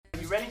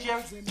ready,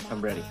 Jerry?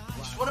 I'm ready.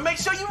 Just want to make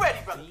sure you're ready,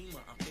 brother.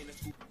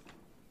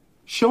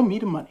 Show me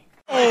the money.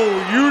 Oh,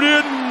 you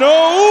didn't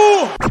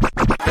know?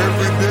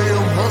 Every day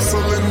I'm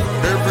hustling.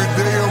 Every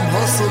day I'm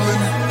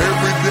hustling.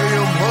 Every day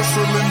I'm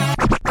hustling.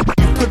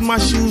 Put my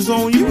shoes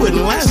on, you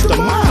wouldn't last a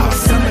mile.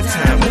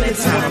 Summertime,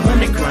 wintertime, I'm on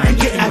the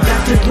grind. Yeah, I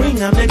got the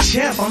ring, I'm the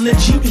champ, I'm the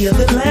genie of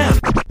the lamp.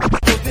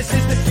 This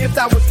is the gift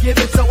I was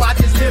given, so I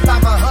just live by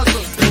my hustle.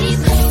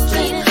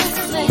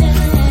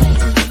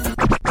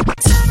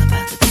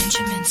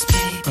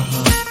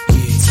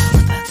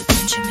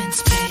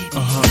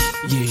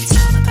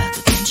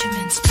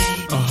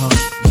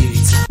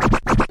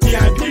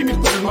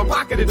 My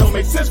pocket, it don't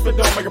make sense, but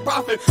don't make a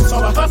profit. So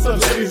I hustle,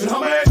 ladies and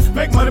homies.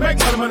 Make money,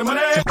 money. Called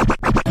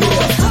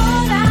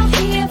out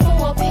here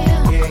for a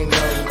pill.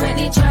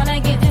 Really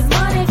tryna get this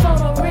money for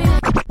the real.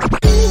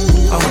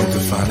 I want to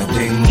find a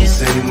thing to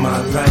save my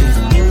life.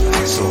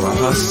 So I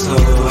hustle.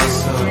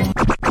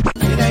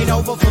 It ain't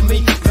over for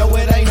me. No,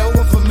 it ain't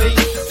over for me.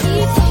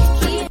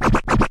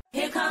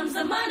 Here comes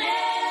the money.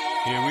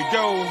 Here we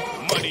go.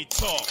 Money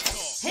talk.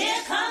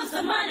 Here comes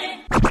the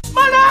money.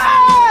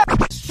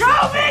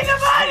 Show me the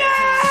money!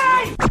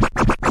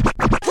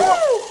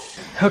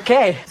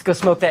 Okay, let's go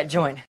smoke that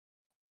joint.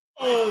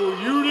 Oh,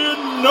 you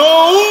didn't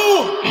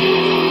know?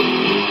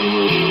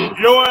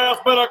 Your ass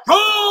better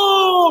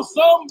call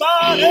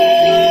somebody!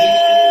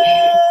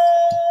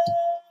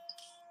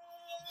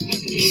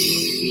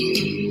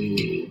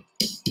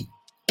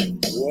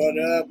 What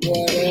up?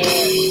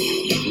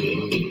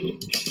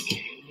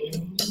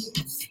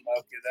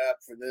 Smoke it up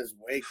for this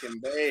wake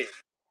and bake.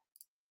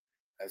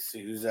 Let's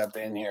see who's up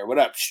in here. What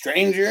up,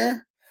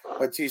 stranger?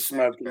 What's he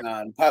smoking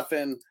on?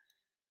 Puffing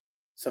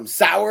some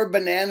sour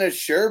banana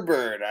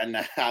sherbet.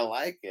 I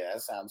like it.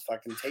 That sounds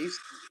fucking tasty.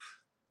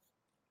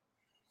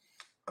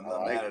 I'm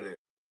not mad at it.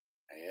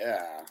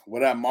 Yeah.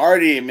 What up,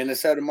 Marty?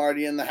 Minnesota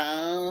Marty in the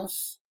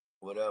house.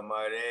 What up,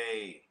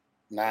 Marty?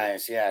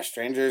 Nice. Yeah,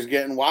 stranger's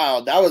getting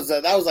wild. That was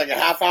like a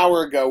half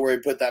hour ago where he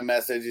put that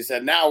message. He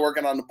said, "Now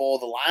working on the bowl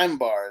of the lime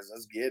bars.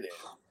 Let's get it."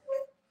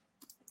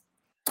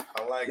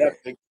 I like What up,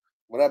 it.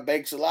 What up,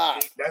 Bakes a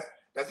Lot?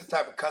 That's the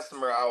type of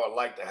customer I would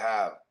like to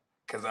have,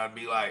 because I'd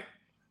be like,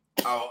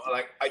 you know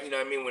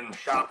what I mean? When I'm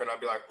shopping,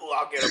 I'd be like, oh,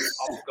 I'll pick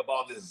up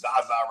all this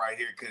Zaza right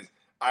here, because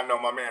I know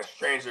my man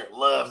Stranger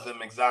loves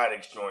them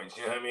exotic joints.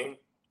 You know what I mean?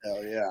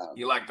 Hell yeah.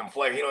 You like them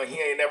flavor. He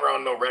ain't never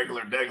on no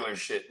regular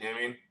shit. You know what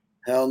I mean?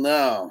 Hell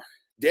no.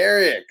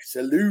 Derek,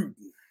 salute.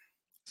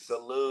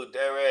 Salute,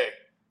 Derek.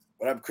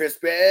 What up,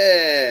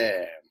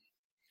 Crispy?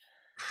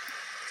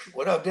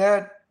 What up,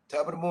 Dad?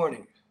 Top of the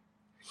morning.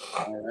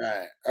 All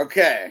right.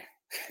 Okay.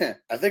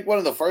 I think one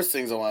of the first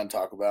things I want to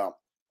talk about.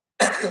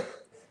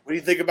 What do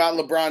you think about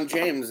LeBron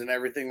James and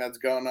everything that's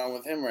going on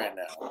with him right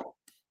now?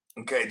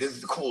 Okay, this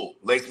is cool.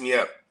 Lace me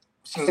up.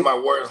 Since my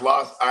Warriors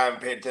lost, I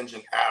haven't paid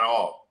attention at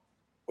all.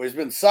 Well, he's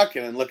been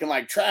sucking and looking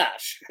like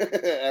trash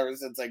ever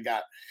since I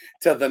got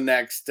to the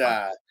next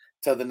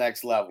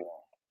level.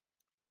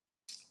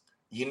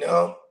 You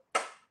know,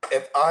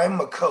 if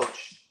I'm a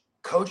coach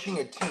coaching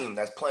a team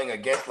that's playing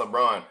against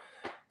LeBron,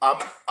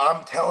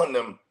 I'm telling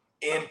them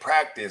in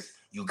practice,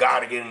 you got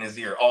to get in his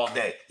ear all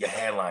day. Your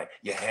hairline.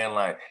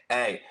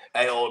 Hey,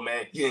 old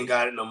man, you ain't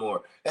got it no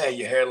more. Hey,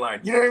 your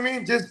hairline. You know what I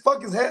mean? Just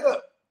fuck his head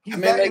up.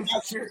 They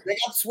got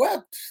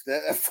swept.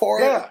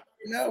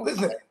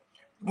 Listen,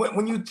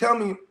 when you tell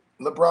me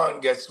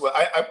LeBron gets swept,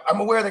 I'm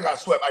aware they got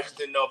swept. I just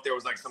didn't know if there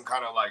was like some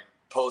kind of like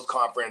post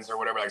conference or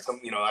whatever. Like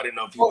I didn't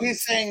know if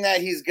he's saying that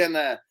he's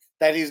gonna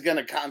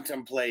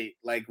contemplate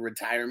like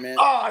retirement.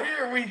 Oh,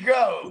 here we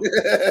go.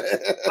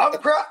 I'm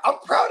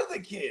proud of the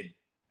kid.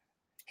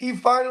 He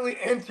finally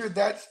entered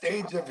that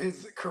stage of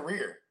his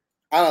career.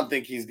 I don't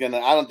think he's gonna.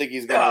 No.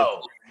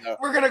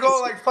 We're gonna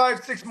go like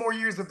 5-6 more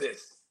years of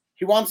this.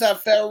 He wants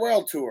that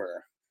farewell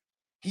tour.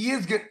 He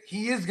is good.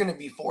 He is gonna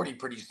be 40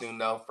 pretty soon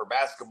though for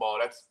basketball.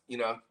 That's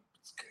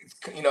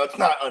it's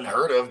not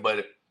unheard of,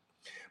 but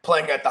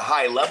playing at the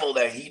high level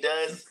that he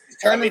does.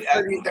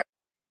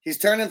 He's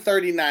turning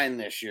 39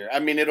 this year. I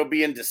mean, it'll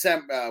be in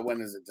December. When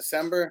is it?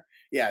 December?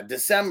 Yeah,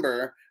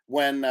 December.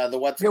 When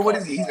what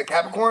is he? He's a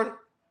Capricorn.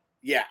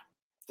 Yeah,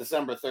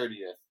 December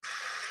 30th.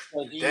 A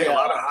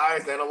lot of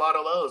highs and a lot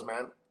of lows,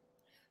 man.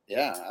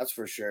 Yeah, that's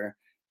for sure.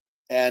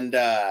 And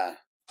so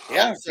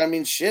I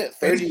mean, shit.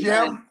 39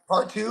 Jam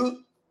Part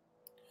 2.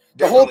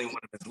 Definitely one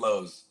of his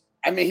lows.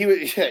 I mean, he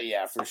was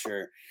for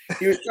sure.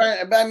 He was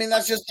trying, but I mean,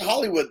 that's just the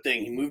Hollywood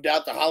thing. He moved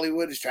out to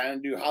Hollywood. He's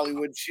trying to do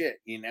Hollywood shit,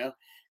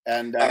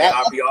 And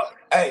I'll be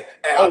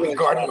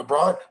guarding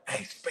LeBron.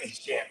 Hey, Space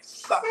Jam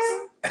sucks.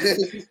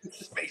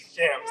 Space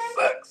Jam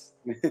sucks.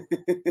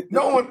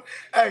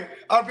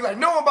 I'll be like,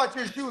 no one bought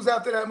your shoes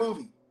after that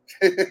movie.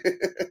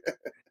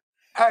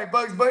 Hey,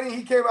 Bugs Bunny,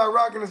 he came out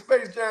rocking the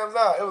Space Jams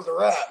out. It was a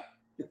wrap.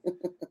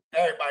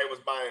 Everybody was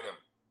buying them.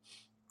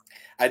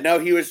 I know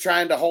he was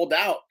trying to hold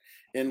out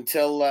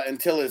until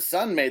his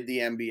son made the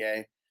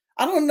NBA.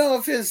 I don't know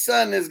if his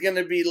son is going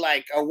to be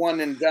like a one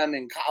and done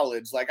in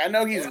college. Like, I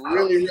know he's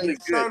really, really good.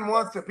 His son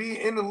wants to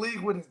be in the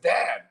league with his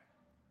dad.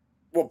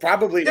 Well,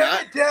 probably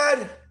not.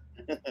 Dad.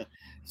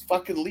 Just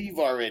fucking leave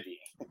already.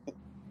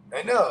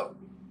 I know.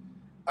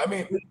 I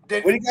mean, what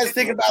do you guys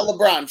think about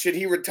LeBron? Should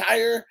he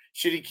retire?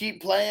 Should he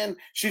keep playing?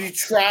 Should he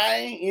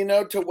try,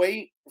 to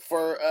wait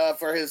for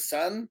his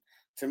son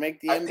to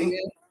make the NBA?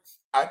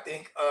 I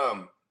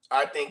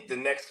think the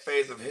next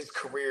phase of his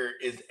career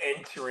is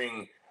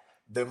entering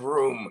the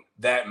room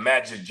that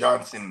Magic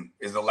Johnson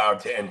is allowed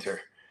to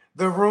enter.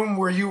 The room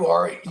where you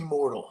are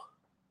immortal.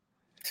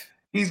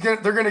 They're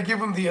gonna give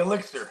him the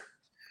elixir.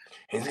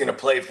 He's gonna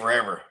play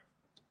forever.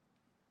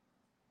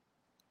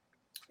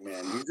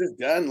 Man, he's just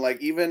done.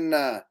 Like even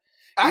I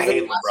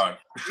hate LeBron.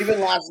 Even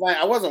last night,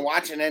 I wasn't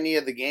watching any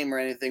of the game or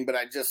anything, but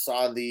I just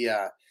saw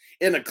the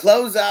in a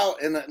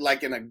closeout in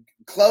a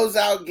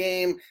closeout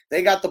game.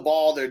 They got the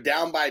ball. They're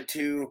down by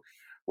 2.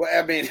 Well,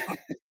 I mean,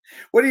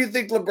 what do you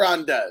think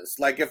LeBron does?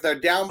 Like if they're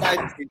down by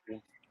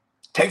 2,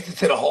 takes it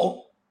to the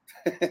hole.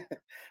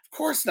 Of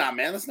course not,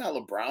 man. That's not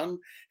LeBron.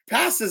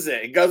 Passes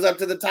it. It goes up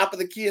to the top of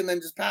the key and then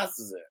just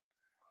passes it.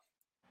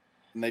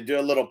 And they do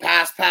a little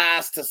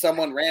pass to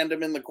someone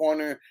random in the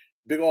corner.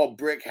 Big old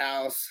brick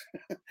house.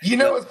 You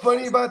know what's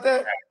funny about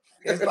that?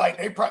 It's like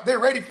they're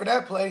ready for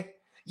that play.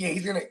 Yeah,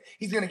 he's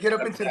gonna get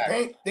up into the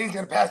paint. Then he's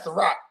gonna pass the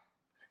rock.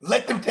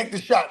 Let them take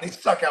the shot. They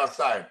suck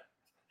outside.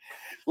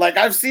 Like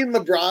I've seen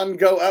LeBron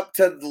go up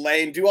to the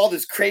lane, do all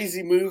this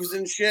crazy moves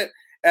and shit,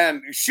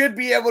 and should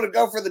be able to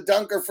go for the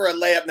dunk or for a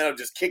layup. And then he'll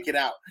just kick it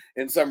out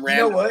in some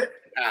random. You know what?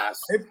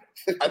 Pass.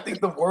 I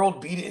think the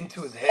world beat it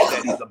into his head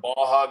that he's a ball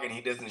hog and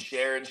he doesn't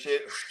share and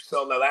shit.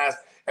 So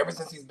ever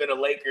since he's been a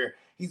Laker,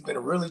 he's been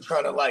really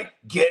trying to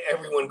get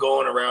everyone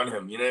going around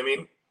him. You know what I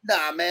mean?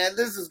 Nah, man,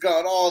 this is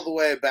going all the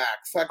way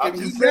back.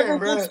 Fucking, he never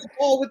puts the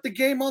ball with the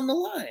game on the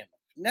line.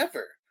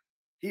 Never.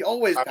 He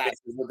always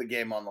passes with the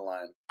game on the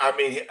line. I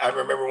mean, I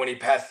remember when he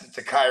passed it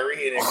to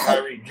Kyrie and then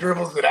Kyrie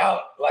dribbles it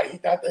out like he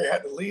thought they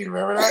had the lead.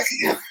 Remember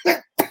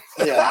that?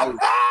 Yeah,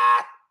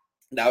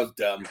 that was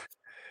dumb.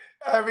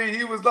 I mean,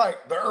 he was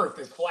like, the earth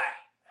is flat.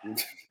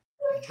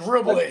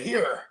 Dribble it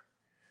here.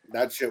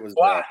 That shit was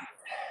flat.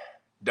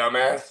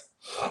 Dumbass.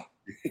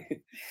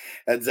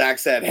 And Zach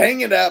said,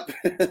 hang it up.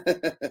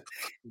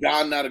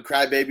 Gone, not a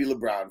crybaby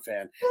LeBron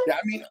fan. Yeah, I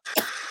mean,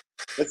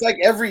 it's like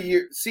every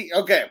year. See,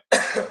 okay.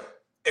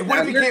 What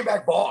if he came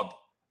back bald?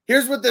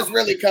 Here's what this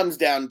really comes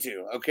down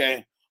to,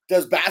 okay?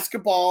 Does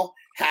basketball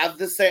have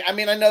the same? I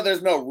mean, I know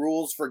there's no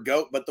rules for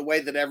GOAT, but the way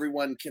that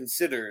everyone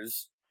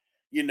considers,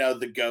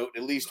 the GOAT,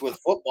 at least with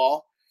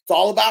football, it's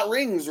all about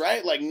rings,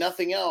 right? Like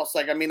nothing else.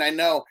 Like, I mean, I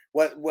know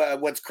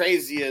what's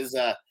crazy is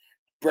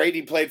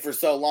Brady played for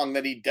so long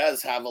that he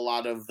does have a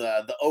lot of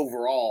the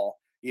overall,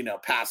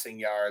 passing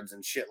yards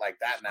and shit like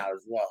that now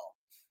as well.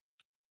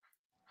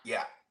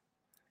 Yeah.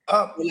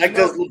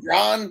 Does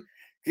LeBron?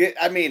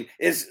 I mean,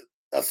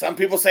 some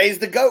people say he's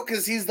the GOAT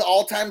because he's the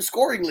all-time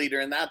scoring leader,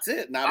 and that's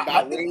it. Not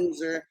about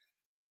rings or.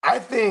 I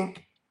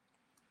think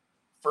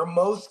for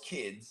most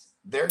kids,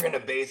 they're gonna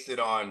base it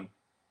on.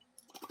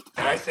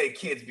 And I say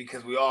kids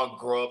because we all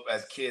grow up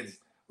as kids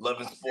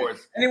loving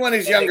sports. Anyone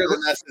who's younger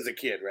than us is a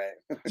kid,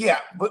 right? Yeah,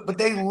 but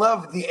they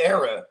love the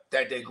era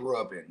that they grew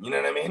up in. You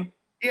know what I mean?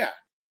 Yeah.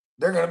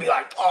 They're going to be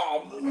like,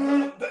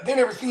 oh, they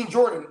never seen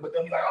Jordan, but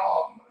they'll be like,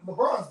 oh,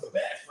 LeBron's the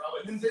best, bro.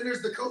 And then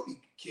there's the Kobe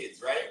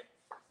kids, right?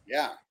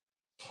 Yeah.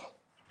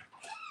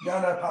 No,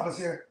 Papa's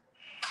here.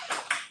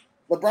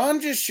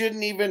 LeBron just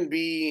shouldn't even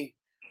be,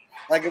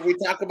 like, if we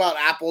talk about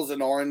apples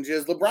and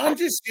oranges, LeBron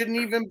just shouldn't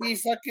even be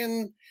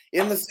fucking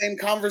in the same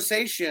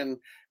conversation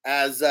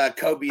as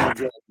Kobe and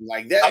Jordan.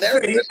 Like,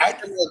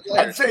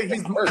 I'd say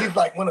he's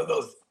like one of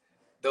those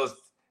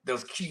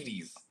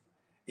cuties.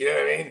 You know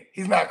what I mean?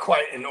 He's not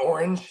quite an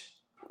orange.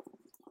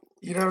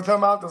 You know what I'm talking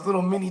about? Those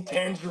little mini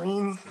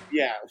tangerines.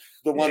 Yeah,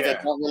 the ones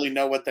that don't really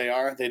know what they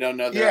are. They don't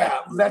know.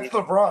 That's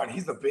LeBron.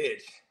 He's a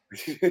bitch.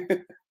 Because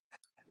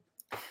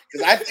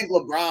I think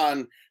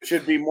LeBron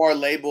should be more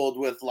labeled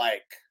with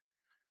like,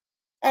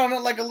 I don't know,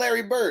 like a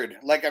Larry Bird.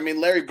 Like, I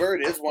mean, Larry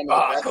Bird is one of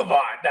the best. Come on.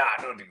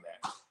 Nah, don't do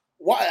that.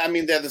 Why? I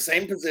mean, they're the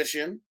same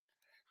position.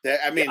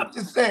 I'm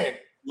just saying.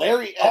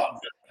 Larry,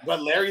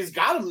 but Larry's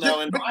got him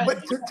though.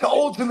 But to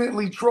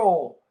ultimately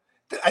troll,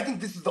 I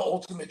think this is the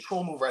ultimate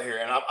troll move right here.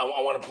 And I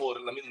want to pull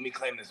it. Let me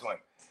claim this one.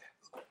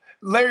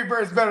 Larry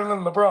Bird's better than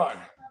LeBron.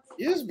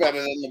 He is better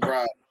than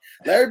LeBron.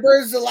 Larry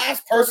Bird's the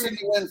last person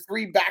to win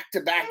 3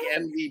 back-to-back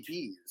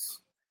MVPs.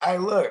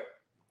 Look,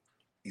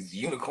 he's a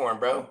unicorn,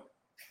 bro.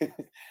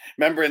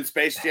 Remember in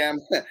Space Jam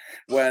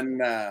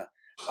when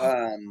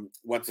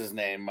what's his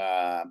name?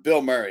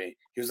 Bill Murray.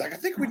 He was like, I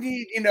think we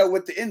need,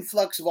 with the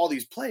influx of all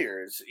these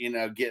players,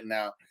 getting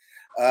out.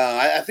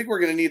 I think we're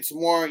going to need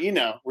some more, you're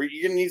going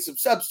to need some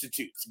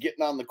substitutes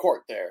getting on the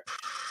court there.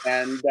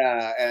 And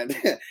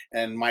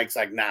Mike's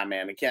like, nah,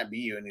 man, it can't be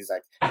you. And he's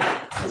like,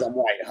 because I'm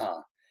white,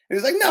 huh? And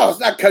he's like, no, it's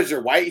not because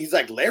you're white. He's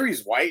like,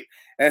 Larry's white.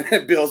 And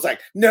then Bill's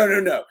like,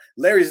 no.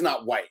 Larry's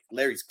not white.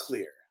 Larry's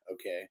clear.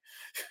 Okay.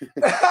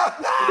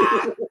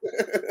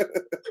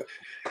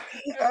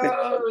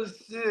 Oh,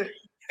 shit.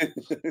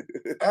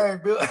 Hey,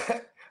 Bill.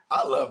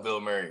 I love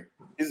Bill Murray.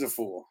 He's a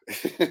fool.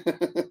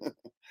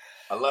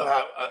 I love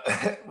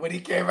how when he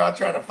came out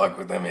trying to fuck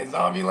with them in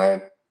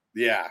Zombieland.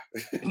 Yeah.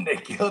 And they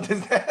killed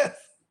his ass.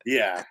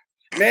 Yeah.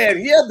 Man,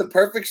 he had the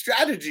perfect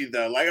strategy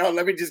though. Like, oh,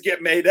 let me just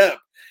get made up.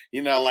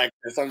 You know, like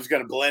this. I'm just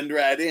gonna blend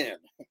right in.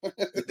 You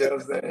know what I'm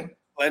saying?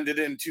 Blended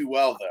in too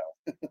well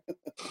though.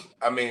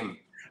 I mean,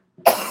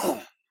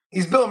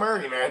 he's Bill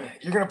Murray, man.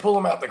 You're gonna pull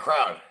him out the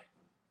crowd.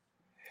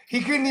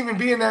 He couldn't even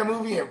be in that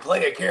movie and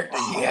play a character.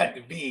 He had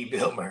to be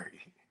Bill Murray.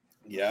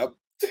 Yep.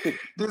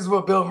 This is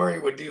what Bill Murray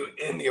would do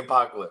in the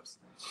apocalypse.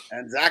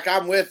 And Zach,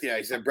 I'm with you.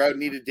 He said, bro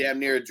needed damn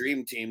near a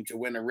dream team to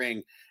win a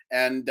ring.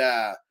 And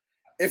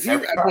if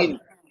you, I mean,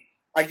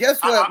 I guess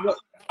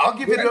I'll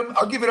give it up.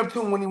 I'll give it up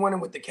to him when he went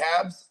in with the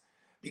Cavs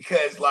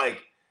because,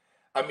 like,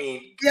 I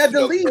mean, he had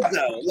to leave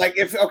though. Like,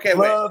 if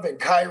Love and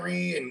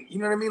Kyrie and you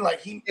know what I mean.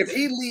 Like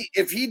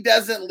if he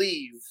doesn't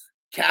leave,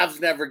 Cavs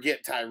never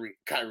get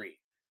Kyrie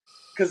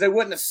because they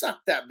wouldn't have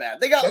sucked that bad.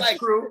 They got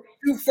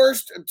two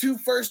first.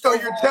 So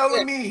you're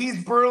telling me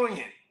he's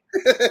brilliant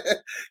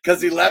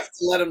because he left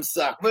to let him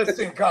suck.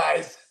 Listen,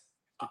 guys,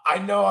 I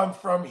know I'm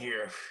from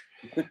here.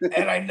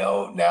 And I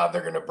know now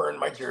they're gonna burn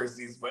my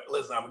jerseys, but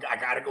listen, I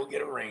gotta go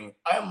get a ring.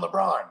 I am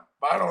LeBron,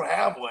 but I don't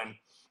have one.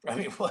 I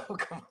mean, well,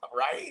 come on,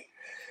 right?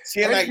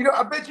 See, and, you know,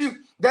 I bet you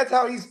that's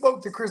how he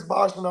spoke to Chris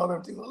Bosh and all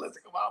them too.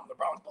 Listen, come on,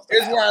 LeBron.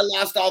 Here's where I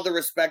lost all the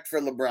respect for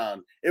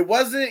LeBron. It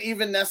wasn't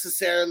even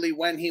necessarily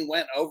when he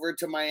went over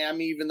to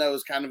Miami, even though it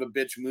was kind of a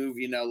bitch move.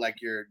 You know, like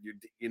you're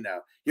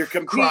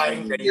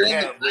competing, you're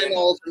in the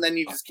finals, and then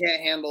you just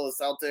can't handle the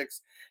Celtics.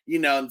 You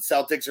know, and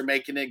Celtics are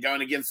making it,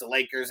 going against the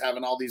Lakers,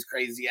 having all these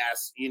crazy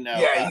ass, you know,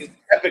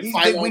 epic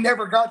finals. We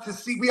never got to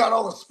see. We had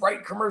all the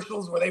Sprite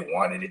commercials where they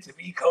wanted it to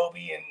be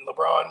Kobe and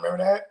LeBron. Remember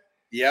that?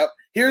 Yep.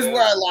 Here's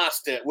where I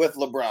lost it with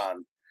LeBron.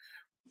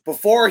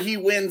 Before he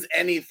wins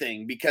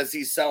anything, because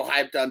he's so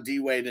hyped on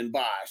D-Wade and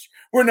Bosh,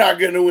 we're not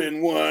going to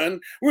win 1.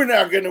 We're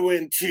not going to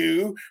win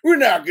 2. We're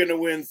not going to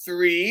win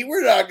 3.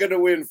 We're not going to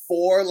win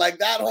 4. Like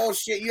that whole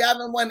shit. You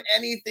haven't won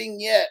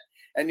anything yet,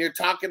 and you're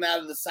talking out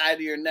of the side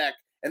of your neck.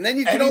 And then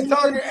you can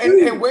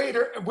and Wade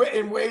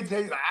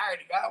says, I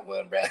already got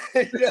one, bro.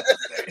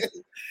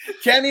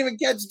 Couldn't even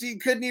catch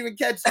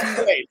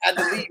D-Wade. Had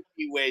to leave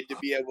D-Wade to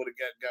be able to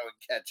go and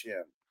catch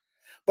him.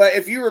 But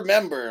if you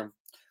remember,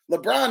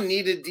 LeBron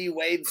needed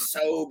D-Wade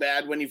so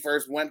bad when he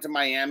first went to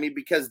Miami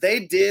because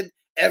they did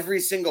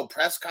every single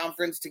press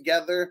conference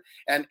together.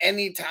 And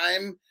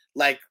anytime,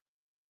 like,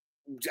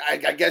 I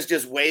guess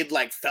just Wade,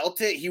 like,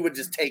 felt it, he would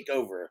just take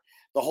over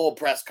the whole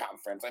press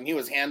conference, and he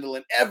was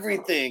handling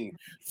everything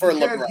for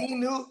LeBron. He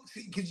knew,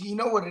 because you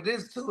know what it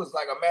is too. It's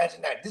like,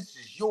 imagine that this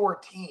is your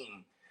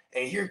team,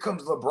 and here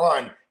comes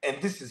LeBron,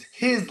 and this is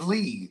his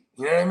league.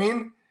 You know what I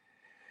mean?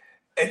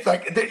 It's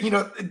like, you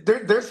know,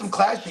 there's some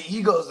clash of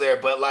egos there,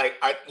 but like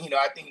I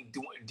think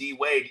D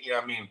Wade, you know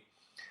what I mean,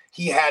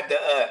 he had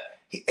the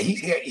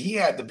he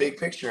had the big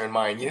picture in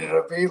mind. You know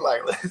what I mean?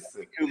 Like,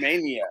 listen,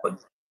 Mania,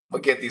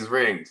 but get these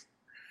rings.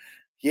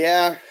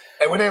 Yeah.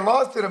 And when they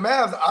lost to the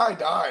Mavs, I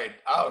died.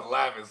 I was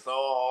laughing so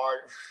hard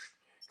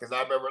because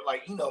I remember,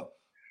 like, you know,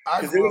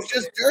 because it was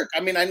just Dirk.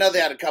 I mean, I know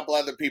they had a couple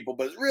other people,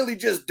 but it's really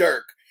just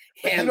Dirk.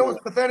 You know what's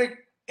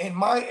pathetic? In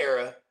my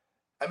era,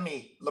 I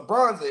mean,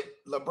 LeBron's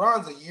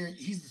a year.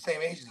 He's the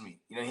same age as me.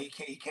 You know, he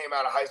came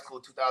out of high school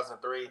in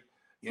 2003.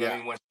 You know,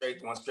 he went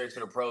straight to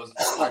the pros.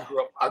 I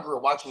grew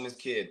up watching this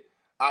kid.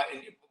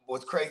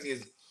 What's crazy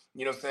is,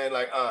 you know what I'm saying?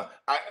 Like,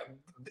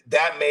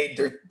 that made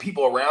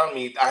people around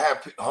me. I have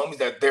homies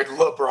that they're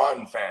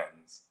LeBron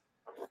fans.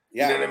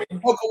 Yeah. You know what I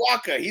mean?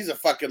 Okawaka, he's a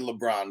fucking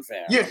LeBron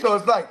fan. Yeah, so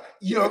it's like,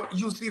 you know,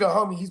 you see the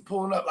homie, he's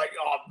pulling up like,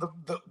 oh,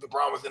 the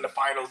LeBron was in the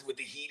finals with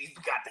the Heat. He's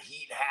got the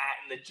Heat hat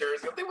and the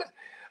jersey.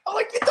 I'm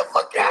like, get the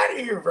fuck out of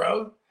here,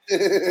 bro.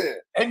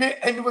 and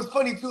it was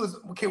funny too, is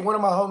okay, one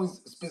of my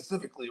homies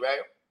specifically, right,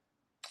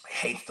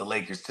 hates the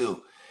Lakers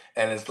too.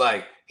 And it's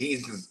like,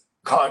 he's just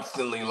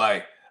constantly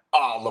like,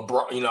 oh,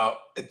 LeBron, you know,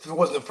 if it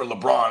wasn't for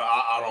LeBron,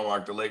 I don't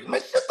like the Lakers.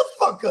 Man, shut the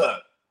fuck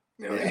up.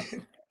 You know what I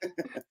mean?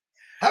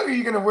 How are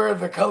you going to wear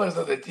the colors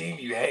of the team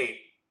you hate?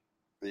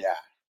 Yeah.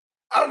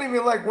 I don't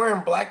even like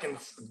wearing black and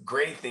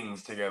gray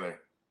things together.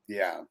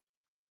 Yeah.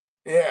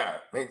 Yeah.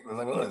 Like,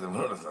 what is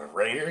it?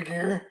 Raider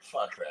gear?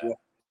 Fuck that.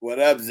 What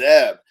up,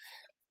 Zeb?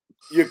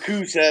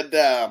 Yaku said,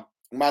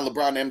 my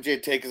LeBron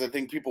MJ take is I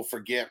think people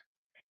forget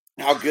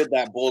how good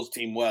that Bulls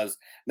team was.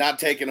 Not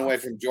taken away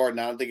from Jordan.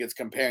 I don't think it's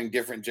comparing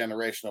different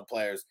generational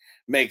players.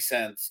 Makes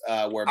sense.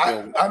 I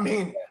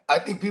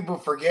think people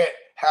forget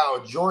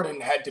how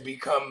Jordan had to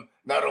become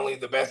not only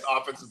the best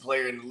offensive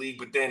player in the league,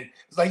 but then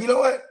it's like, you know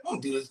what? I'm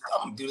gonna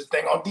do this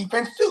thing on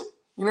defense too.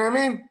 You know what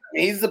I mean?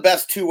 He's the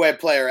best two-way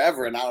player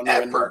ever, and I don't know.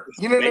 Ever.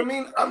 You know what I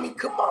mean? I mean,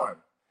 come on.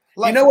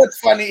 Like, you know what's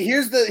funny?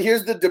 Here's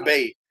the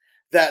debate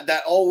that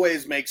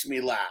always makes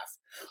me laugh.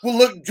 Well,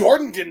 look,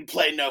 Jordan didn't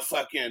play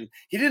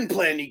he didn't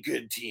play any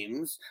good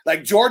teams.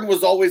 Like, Jordan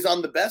was always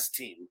on the best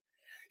team.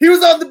 He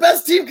was on the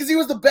best team because he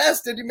was the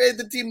best and he made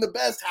the team the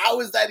best. How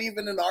is that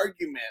even an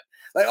argument?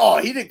 Like, oh,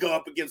 he didn't go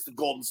up against the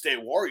Golden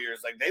State Warriors.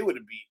 Like, they would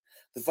have beat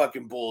the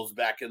fucking Bulls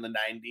back in the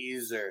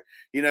 90s, or,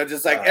 you know,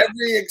 just like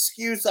every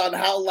excuse on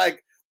how,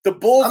 like, the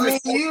Bulls are so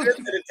good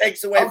that it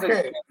takes away from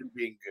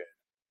being good.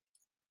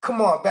 Come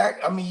on, back.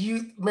 I mean,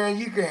 you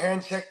can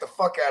hand check the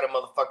fuck out of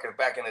motherfuckers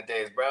back in the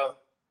days, bro.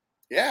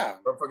 Yeah.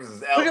 Motherfuckers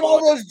is Look at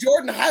all those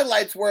Jordan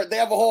highlights where they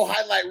have a whole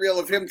highlight reel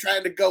of him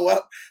trying to go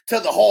up to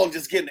the hole and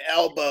just getting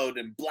elbowed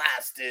and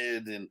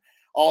blasted and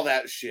all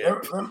that shit.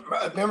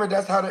 Remember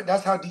that's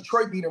how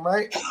Detroit beat him,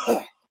 right?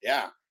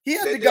 Yeah. He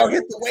had to go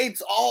hit the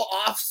weights all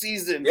off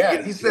season.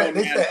 Yeah, they said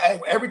hey,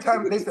 every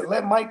time they said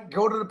let Mike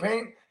go to the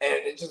paint and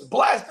it just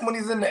blast him when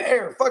he's in the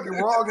air. Fuck it,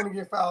 we're all gonna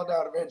get fouled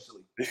out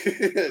eventually.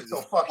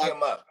 So fuck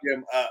him up. You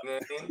know what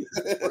I mean?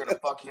 We're gonna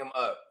fuck him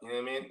up. You know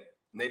what I mean?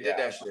 And they did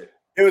that shit.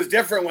 It was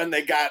different when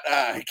they got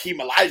Hakeem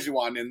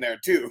Olajuwon in there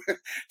too,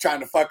 trying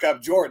to fuck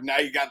up Jordan. Now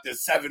you got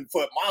this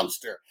 7-foot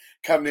monster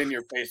coming in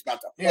your face about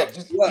to fuck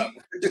you up.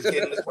 Just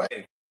get in his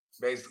way,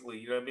 basically.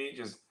 You know what I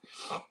mean?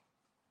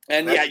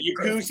 And yeah,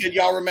 you said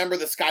y'all remember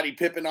the Scottie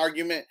Pippen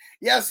argument.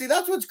 Yeah, see,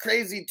 that's what's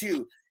crazy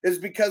too, is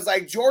because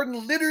like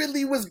Jordan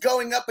literally was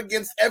going up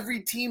against every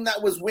team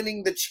that was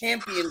winning the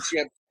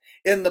championship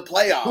in the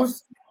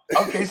playoffs.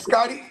 Okay,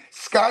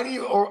 Scottie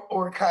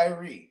or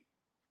Kyrie.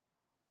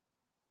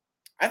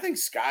 I think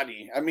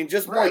Scottie. I mean,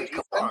 just more.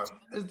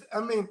 I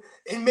mean,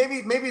 and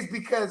maybe it's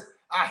because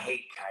I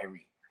hate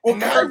Kyrie. Well,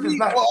 Kyrie.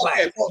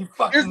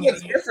 Here's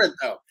what's different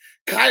though.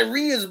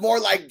 Kyrie is more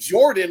like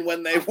Jordan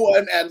when they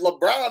won, and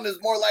LeBron is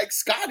more like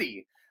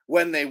Scottie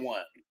when they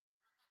won.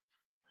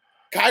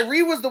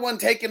 Kyrie was the one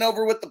taking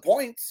over with the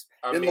points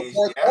in the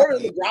fourth quarter.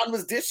 LeBron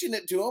was dishing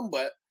it to him,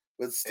 but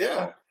still.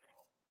 Yeah.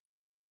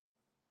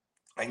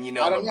 And you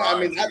know, I don't know. I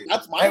mean,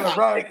 that's my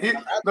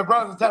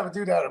LeBron's the type of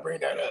dude that to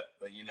bring that up.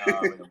 But you know,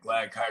 I'm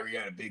glad Kyrie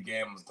had a big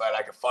game. I was glad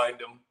I could find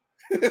him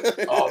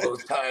all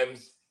those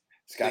times.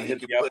 Scott he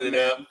could put it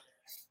up.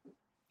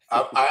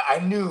 I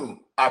knew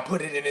I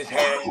put it in his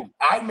hand.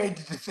 I made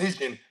the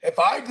decision. If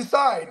I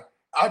decide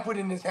I put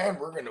it in his hand,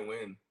 we're gonna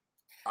win.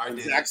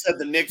 Zach said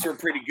the Knicks were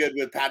pretty good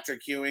with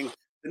Patrick Ewing.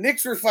 The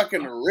Knicks were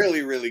fucking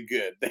really, really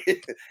good.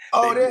 They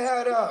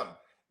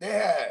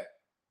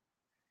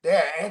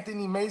had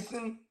Anthony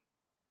Mason.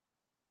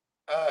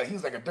 He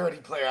was like a dirty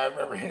player. I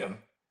remember him.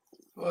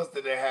 Who else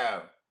did they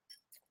have?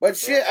 But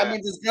shit, I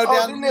mean, just go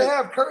down. Didn't they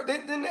have Curry?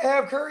 Didn't they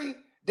have Curry?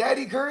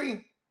 Daddy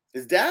Curry?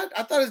 His dad?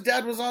 I thought his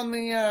dad was on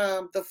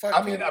the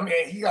fucking. I mean,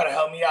 you gotta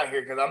help me out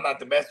here because I'm not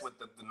the best with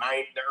the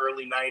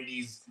early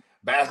 '90s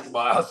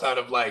basketball outside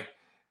of like,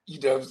 you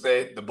know what I'm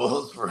saying, the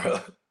Bulls for real.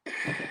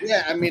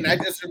 Yeah, I mean, I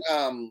just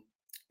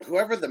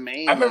whoever the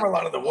main. I remember a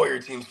lot of the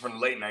Warrior teams from the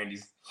late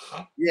 '90s.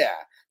 Yeah,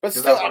 but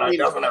still,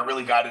 that's when I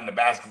really got into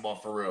basketball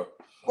for real.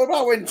 What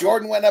about when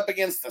Jordan went up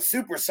against the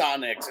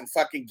Supersonics and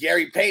fucking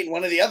Gary Payton,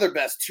 one of the other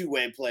best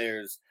two-way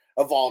players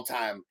of all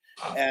time?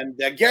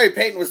 And Gary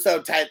Payton was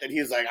so tight that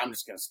he was like, I'm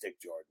just going to stick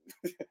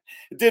Jordan.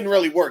 It didn't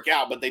really work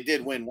out, but they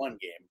did win one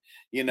game.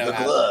 You know,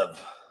 the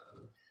glove.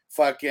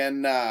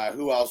 Fucking,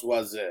 who else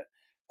was it?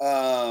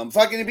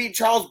 Fucking he beat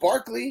Charles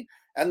Barkley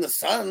and the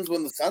Suns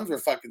when the Suns were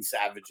fucking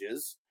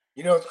savages.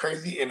 You know, it's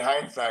crazy. In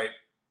hindsight,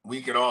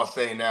 we can all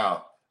say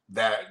now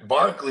that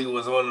Barkley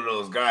was one of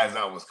those guys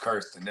that was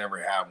cursed to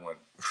never have one.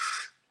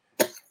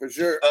 For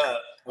sure.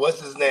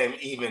 What's his name?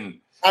 Even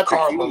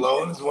Karl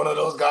Malone is one of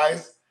those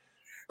guys.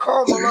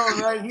 Karl Malone,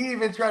 right? He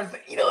even tried to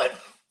say, you know what?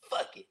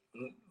 Fuck it.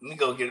 Let me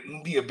go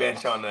be a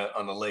bench on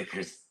the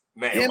Lakers.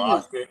 Man,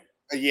 lost it.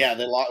 Yeah,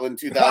 they lost in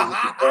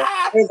 2004.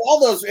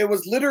 It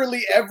was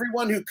literally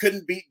everyone who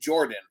couldn't beat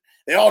Jordan.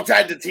 They all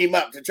tried to team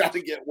up to try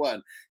to get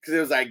one because it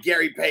was like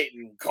Gary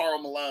Payton,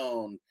 Karl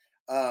Malone.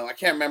 I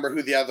can't remember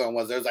who the other one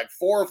was. There was like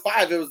 4 or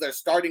 5. It was their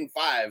starting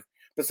 5.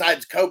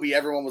 Besides Kobe,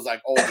 everyone was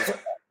like old as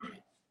fuck.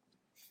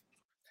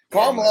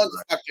 Karl Malone's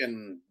a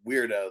fucking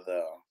weirdo,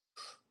 though.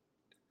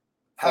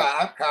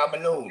 Karl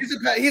Malone.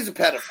 He's a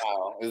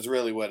pedophile, is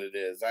really what it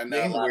is. I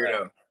know. He's a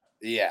weirdo.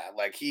 Yeah,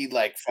 like he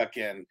like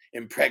fucking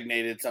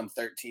impregnated some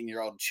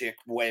 13-year-old chick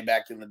way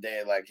back in the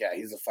day. Like, yeah,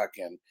 he's a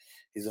fucking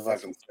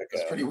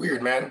That's pretty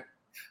weird, man.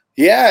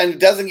 Yeah, and it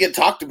doesn't get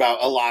talked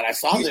about a lot. I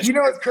saw this. You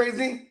know what's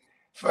crazy?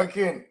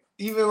 Fucking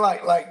even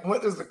like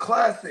what is the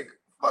classic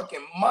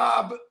fucking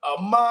mob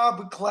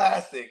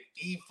classic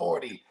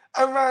E40.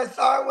 I ride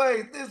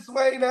sideways, this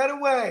way, that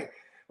way.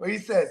 Where he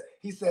said,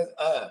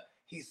 what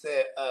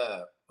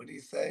did he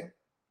say?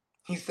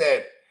 He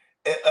said,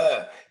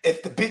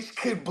 if the bitch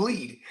could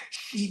bleed,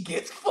 she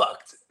gets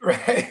fucked,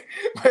 right?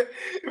 But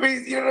I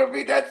mean, you know what I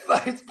mean? That's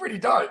like, it's pretty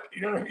dark.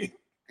 You know what I mean?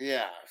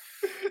 Yeah.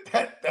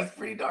 That's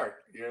pretty dark.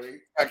 You know what I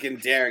mean? Fucking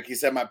Derek. He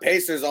said my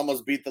Pacers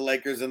almost beat the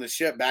Lakers in the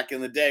ship back in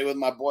the day with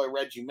my boy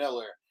Reggie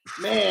Miller.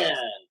 Man.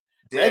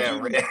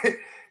 Damn, Reggie.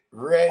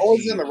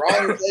 Always in the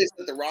wrong place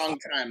at the wrong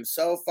time.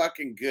 So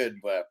fucking good,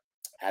 but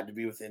had to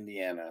be with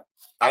Indiana.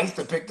 I used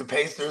to pick the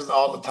Pacers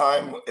all the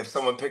time. If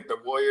someone picked the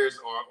Warriors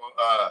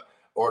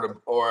or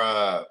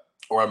a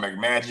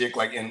McMagic,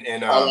 like in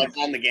like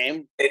on the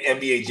game,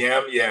 NBA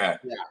Jam, yeah,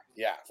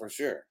 for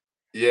sure.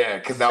 Yeah,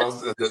 because that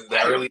was the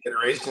early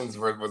iterations.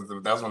 That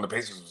was when the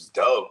Pacers was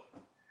dope.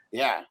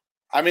 Yeah,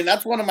 I mean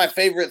that's one of my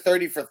favorite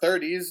 30 for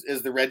 30s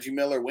is the Reggie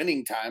Miller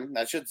winning time.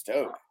 That shit's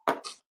dope.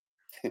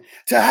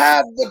 To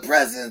have the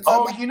presence.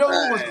 Oh, you know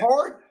what was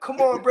hard? Come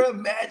on, bro.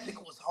 Magic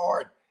was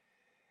hard.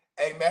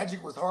 Hey,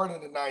 Magic was hard in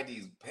the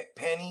 90s.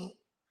 Penny,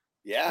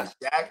 Yeah. and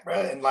Shaq, bro.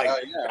 And like, Oh,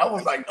 yeah. that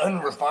was like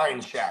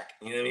unrefined Shaq.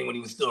 You know what I mean? When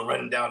he was still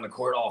running down the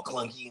court all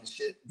clunky and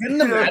shit. Didn't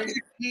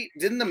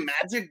the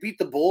Magic beat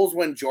the Bulls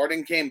when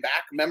Jordan came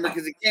back? Remember,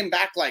 because he came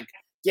back like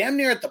damn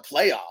near at the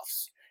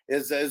playoffs.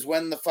 Is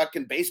when the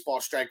fucking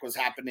baseball strike was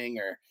happening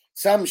or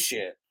some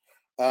shit.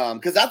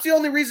 Because that's the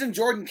only reason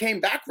Jordan came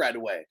back right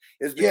away.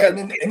 Is because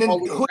and then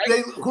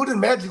who did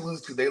Magic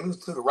lose to? They lose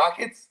to the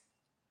Rockets.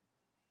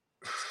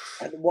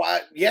 Well,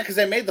 yeah, because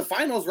they made the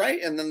finals,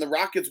 right? And then the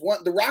Rockets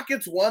won. The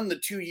Rockets won the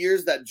 2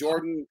 years that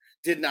Jordan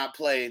did not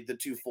play the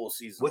 2 full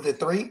seasons. Was it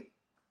 3?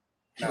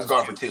 He was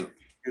gone for 2.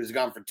 He was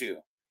gone for 2.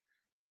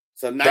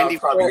 So that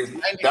 94, was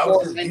that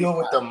was his 95. deal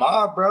with the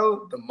mob,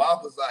 bro. The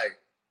mob was like,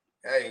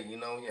 hey, you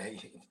know,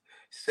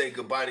 say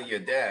goodbye to your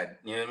dad.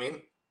 You know what I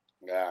mean?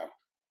 Yeah.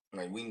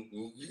 Like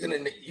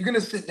you're gonna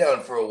sit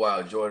down for a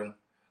while, Jordan.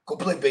 Go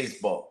play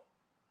baseball.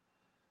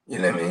 You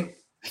know what I mean?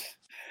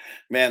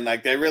 Man,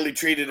 like they really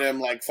treated him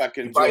like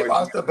fucking. He probably Jordan.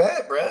 lost a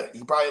bet, bro.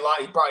 He probably,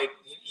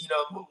 you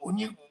know,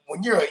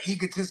 when you're an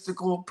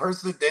egotistical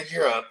person, then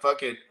you're a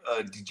fucking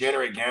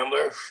degenerate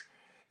gambler.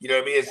 You know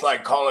what I mean? It's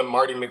like calling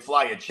Marty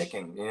McFly a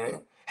chicken. You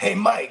know? Hey,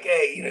 Mike.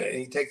 Hey, you know,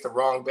 he takes the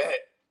wrong bet.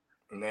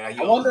 And then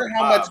I wonder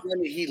how much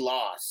money he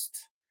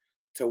lost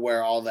to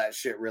where all that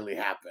shit really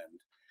happened.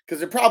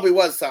 Because it probably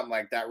was something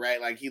like that,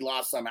 right? Like he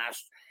lost some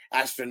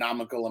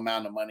astronomical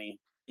amount of money.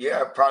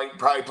 Yeah,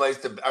 probably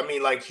placed. I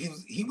mean, like he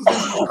was in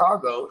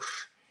Chicago.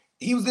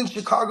 He was in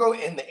Chicago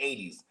in the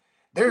 80s.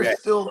 There's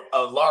still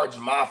a large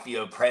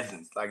mafia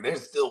presence. Like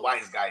there's still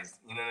wise guys.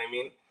 You know what I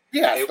mean?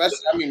 Yeah,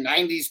 especially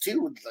 90s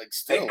too. Like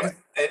still,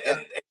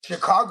 and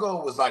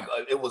Chicago was like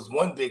it was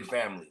one big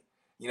family.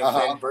 You know what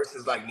I'm saying?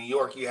 Versus like New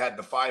York, you had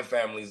the 5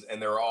 families,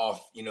 and they're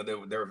all, you know,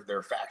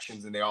 they're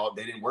factions, and they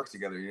didn't work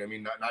together. You know what I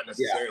mean? Not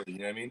necessarily. You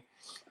know what I mean?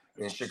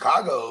 In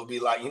Chicago, it would be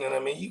like, you know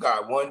what I mean? You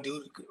got one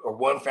dude or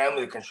one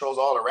family that controls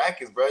all the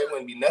rackets, bro. It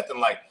wouldn't be nothing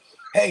like,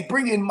 hey,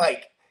 bring in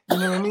Mike. You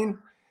know what I mean?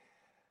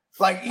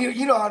 Like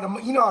you know how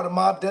the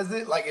mob does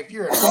it. Like if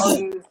you're an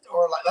artist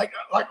or like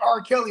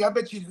R. Kelly, I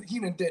bet you he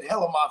done did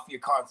hella mafia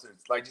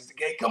concerts. Like just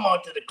hey, come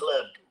on to the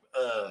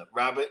club,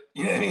 Robert.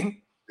 You know what I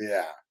mean?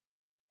 Yeah.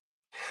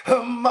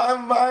 My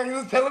mind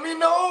was telling me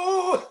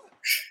no.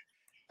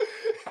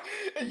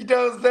 You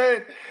know what I'm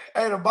saying?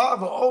 And the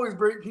mob will always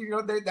bring, you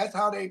know, that's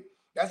how they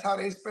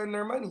spend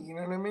their money. You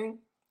know what I mean?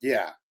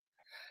 Yeah.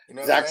 You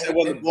know exactly.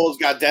 When the Bulls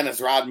got Dennis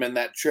Rodman,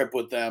 that trip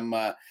with them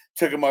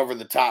took him over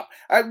the top.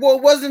 Well,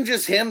 it wasn't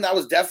just him. That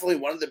was definitely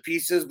one of the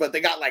pieces, but they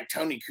got like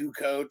Tony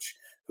Kukoc,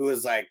 who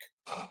is like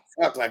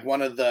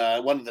one of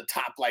the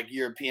top like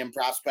European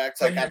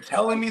prospects. So like you're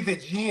telling me the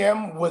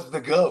GM was the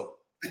GOAT?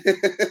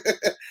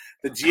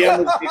 The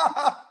GM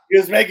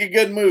was making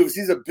good moves.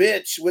 He's a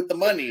bitch with the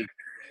money.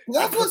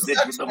 That's what's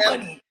the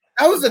money.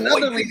 That was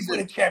another reason.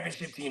 Put a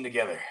championship team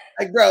together.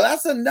 Like, bro,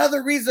 that's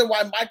another reason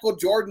why Michael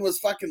Jordan was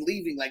fucking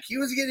leaving. Like, he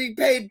was getting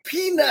paid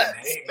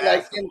peanuts.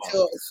 Like,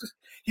 until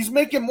he's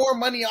making more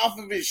money off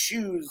of his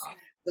shoes.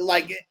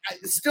 Like,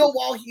 still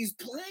while he's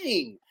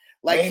playing.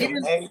 Like, he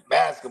hate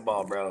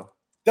basketball, bro.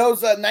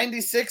 Those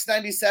 96,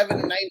 97,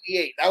 and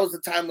 98, that was the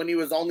time when he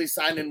was only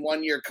signing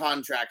 1-year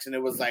contracts, and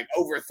it was like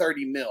over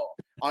 30 mil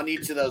on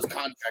each of those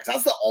contracts.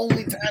 That's the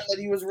only time that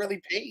he was really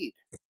paid.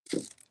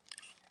 It's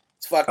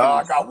fucking.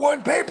 I got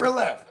one paper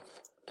left.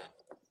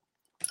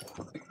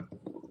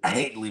 I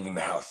hate leaving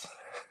the house.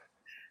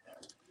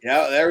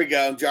 Yeah, there we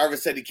go.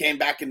 Jarvis said he came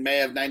back in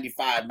May of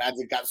 95.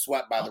 Magic got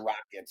swept by the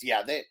Rockets.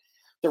 Yeah,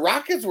 the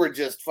Rockets were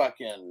just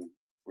fucking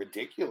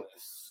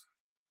ridiculous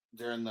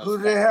during those. Who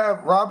did they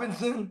have?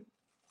 Robinson?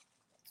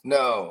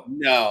 No,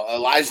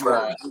 Elijah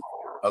Wan.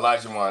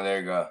 Elijah Wan, there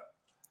you go.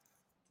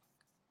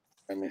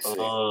 Let me see.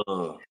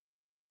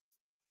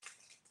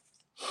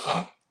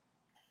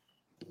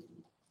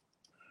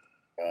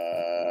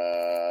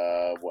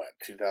 What,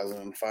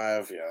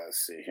 2005? Yeah,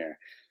 let's see here.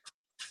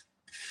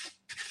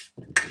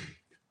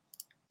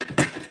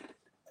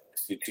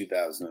 Let's do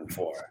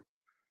 2004.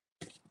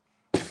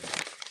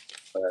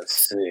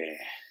 Let's see.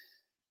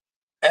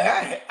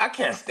 I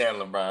can't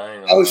stand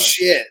LeBron. Oh,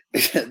 shit.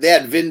 They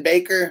had Vin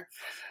Baker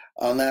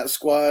on that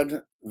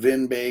squad.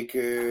 Vin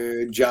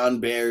Baker, John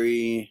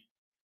Barry,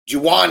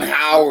 Juwan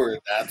Howard.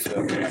 That's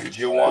what.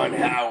 Juwan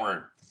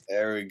Howard.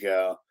 There we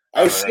go.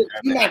 Oh, shit.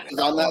 T-Mac was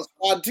on that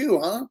squad too,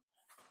 huh?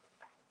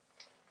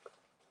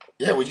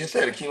 Yeah, we just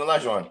said Akeem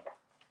Olajuwon.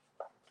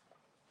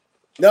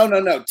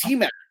 No.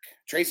 T-Mac.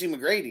 Tracy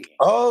McGrady.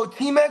 Oh,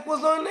 T-Mac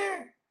was on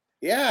there?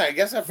 Yeah, I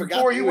guess I forgot.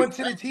 Before he went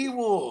to the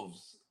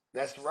T-Wolves.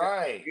 That's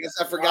right. I guess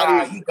I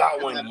forgot he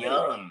got one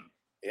young.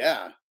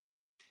 Yeah.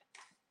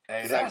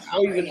 Hey, like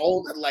how even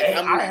old? Like hey,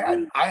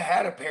 how I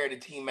had a pair of the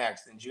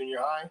T-Macs in junior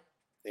high.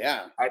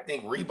 Yeah. I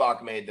think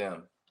Reebok made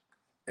them,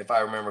 if I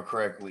remember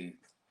correctly.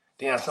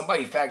 Damn,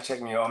 somebody fact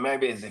check me. Oh,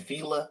 maybe it's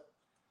Fila.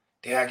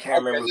 Damn, I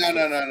can't remember.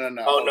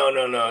 No. Oh,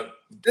 no.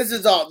 This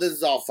is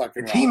all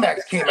fucking wrong.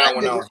 T-Max came out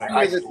when I was in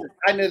high school.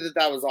 I knew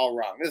that was all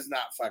wrong. This is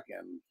not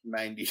fucking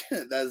 90.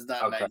 That's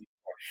not 94.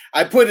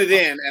 I put it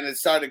in and it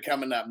started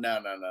coming up.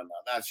 No.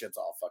 That shit's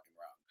all fucking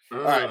wrong. All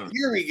right,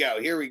 here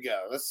we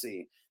go. Let's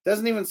see.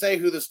 Doesn't even say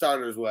who the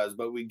starters was,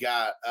 but we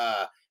got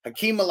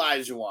Hakeem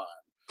Olajuwon.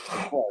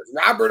 Of course.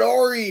 Robert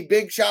Horry,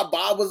 Big Shot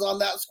Bob was on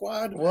that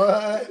squad.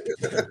 What?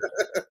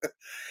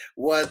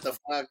 What the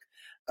fuck?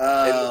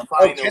 the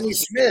finals. Kenny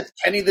Smith,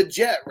 Kenny the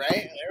Jet, right?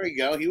 There we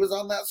go. He was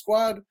on that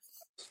squad.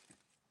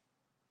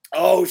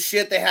 Oh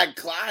shit, they had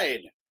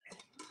Clyde.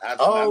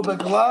 The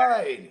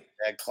Glide.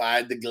 That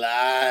Clyde the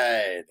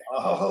Glide.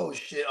 Oh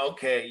shit.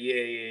 Okay.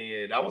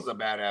 Yeah. That was a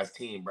badass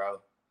team, bro.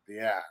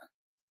 Yeah.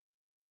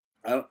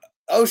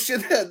 Oh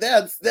shit,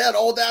 that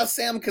old ass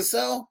Sam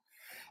Cassell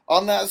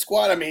on that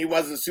squad. I mean, he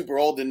wasn't super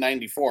old in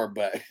 '94,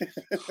 but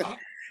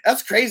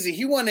that's crazy.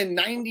 He won in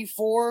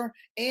 '94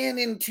 and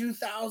in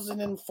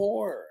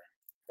 2004.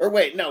 Or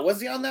wait, no,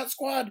 was he on that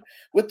squad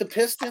with the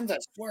Pistons? I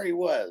swear he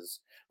was.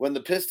 When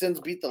the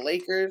Pistons beat the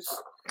Lakers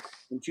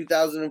in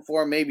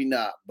 2004, maybe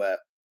not, but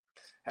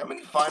how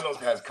many finals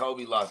has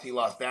Kobe lost? He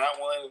lost that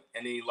one,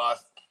 and he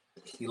lost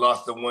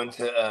the one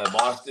to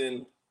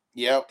Boston.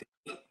 Yep.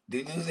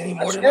 Did he lose any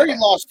more than that? that? He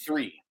lost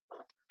 3.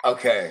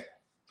 Okay.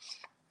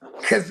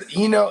 Because,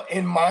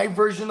 in my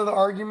version of the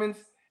arguments,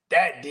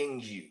 that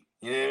dings you.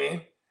 You know what I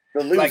mean?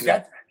 The loser. Like,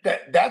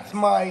 that's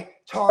my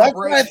Tom That's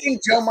Brady. why I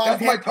think Joe Montana.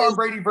 That's my Tom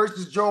Brady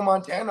versus Joe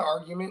Montana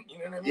argument. You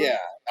know what I mean? Yeah,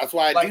 that's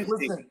why I do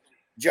think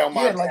Joe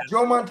Montana. Yeah, like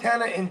Joe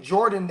Montana and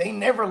Jordan, they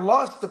never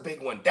lost the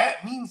big one.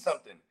 That means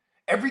something.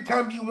 Every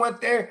time you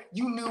went there,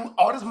 you knew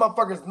all this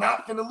motherfuckers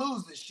not finna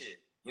lose this shit.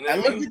 You know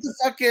and look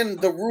at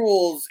the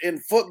rules in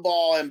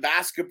football and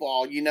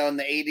basketball, in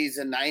the 80s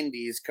and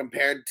 90s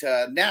compared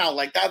to now.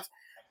 Like that's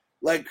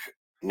like,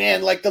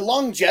 man, like the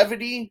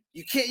longevity,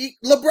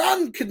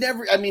 LeBron could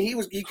never, I mean,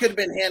 he could have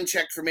been hand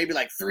checked for maybe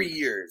like 3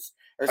 years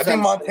or something. I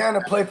think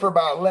Montana played for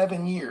about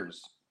 11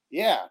 years.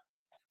 Yeah.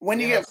 When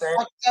you get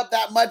fucked up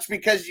that much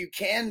because you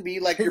can be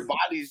like your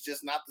body's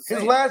just not the same.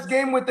 His last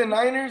game with the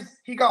Niners,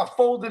 he got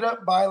folded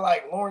up by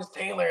like Lawrence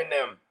Taylor and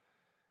them.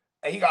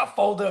 And he got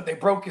folded up. They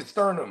broke his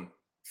sternum.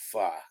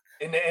 Fuck.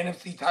 In the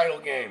NFC title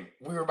game.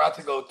 We were about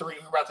to go to 3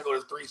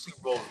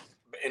 Super Bowls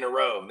in a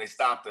row, and they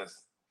stopped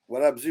us.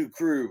 What up, Zoo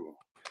Crew?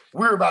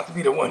 We were about to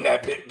be the one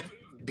that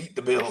beat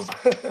the Bills.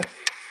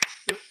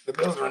 The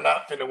Bills were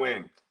not finna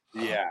win.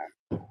 Yeah.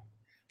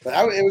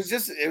 But it was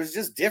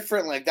just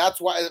different. Like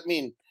that's why, I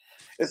mean,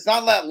 it's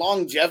not that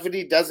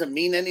longevity doesn't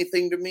mean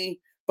anything to me,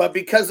 but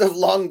because of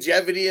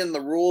longevity and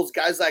the rules,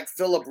 guys like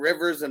Phillip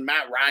Rivers and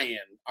Matt Ryan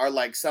are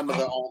like some of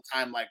the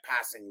all-time like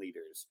passing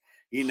leaders.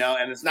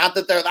 And it's not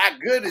that they're that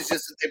good. It's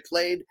just that they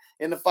played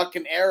in a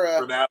fucking era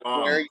for that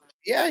long. Where,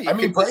 I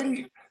mean,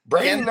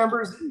 Brady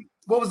numbers.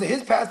 What was it?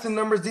 His passing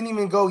numbers didn't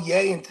even go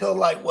until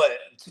like what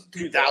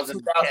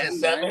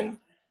 2007.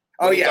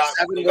 Oh yeah,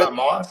 he got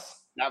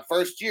Moss that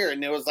first year,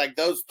 and it was like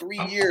those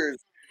 3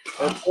 years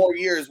or 4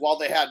 years while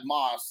they had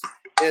Moss.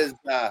 His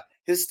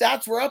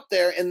stats were up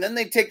there, and then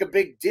they take a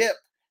big dip,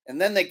 and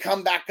then they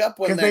come back up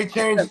when they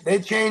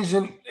changed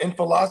in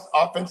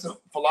offensive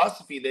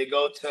philosophy. They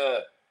go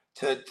to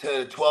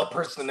 12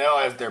 personnel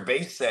as their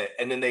base set,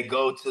 and then they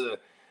go to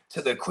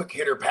the quick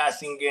hitter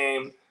passing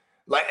game.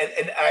 Like,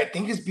 and I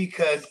think it's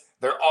because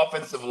their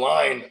offensive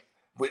line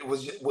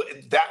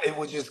it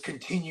would just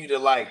continue to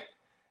like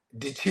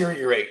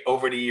deteriorate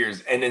over the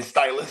years, and then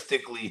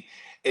stylistically,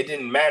 it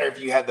didn't matter if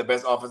you had the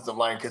best offensive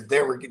line because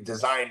they were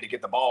designed to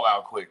get the ball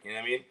out quick. You know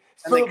what I mean?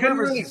 And they couldn't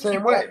really the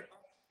same way.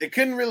 They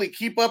couldn't really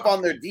keep up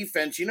on their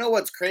defense. You know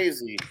what's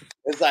crazy?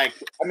 It's like,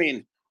 I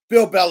mean,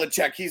 Bill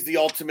Belichick, he's the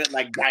ultimate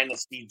like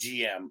dynasty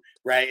GM,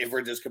 right? If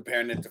we're just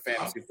comparing it to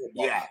fantasy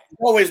football. Yeah.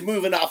 Always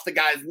moving off the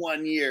guys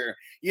 1 year,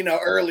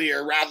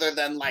 earlier rather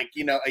than like,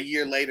 a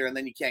year later and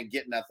then you can't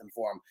get nothing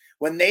for them.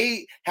 When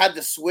they had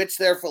to switch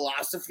their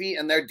philosophy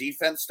and their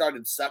defense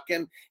started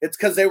sucking, it's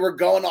because they were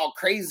going all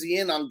crazy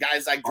in on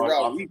guys like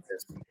Darrelle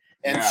Revis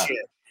and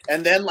shit.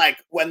 And then like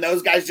when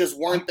those guys just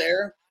weren't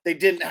there, they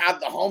didn't have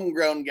the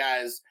homegrown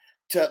guys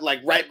to like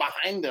right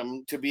behind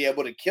them to be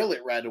able to kill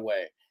it right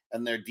away.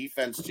 And their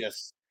defense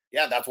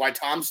that's why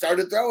Tom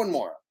started throwing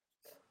more.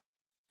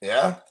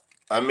 Yeah.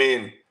 I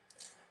mean,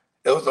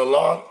 it was a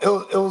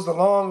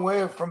long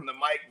way from the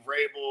Mike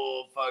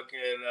Vrabel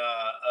fucking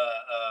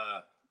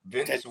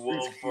Vince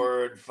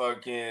Wilford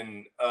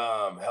fucking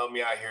help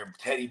me out here,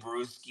 Teddy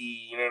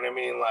Bruschi, you know what I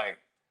mean? Like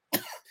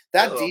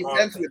that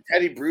defense with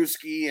Teddy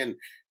Bruschi and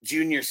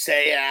Junior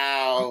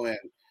Seau and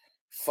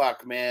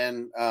fuck,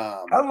 man.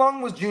 How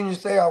long was Junior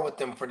Seau with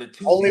them for the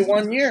 2 only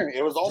seasons? 1 year.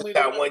 It was only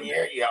that 1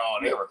 year. Yeah,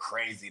 they were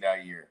crazy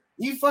that year.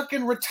 He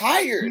fucking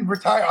retired.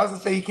 I was gonna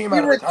say he came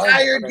out. He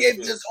retired, gave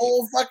this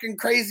whole fucking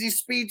crazy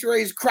speech where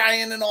he's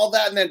crying and all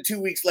that, and then 2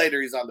 weeks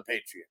later he's on the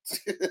Patriots.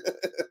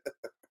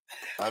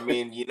 I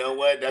mean, you know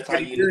what? That's how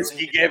you knew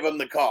he gave him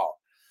the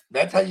call.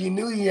 That's how you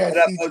knew he had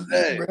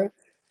CTE, bro.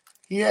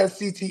 He has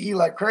CTE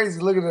like crazy.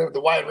 Look at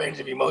the wide range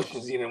of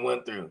emotions he done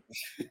went through.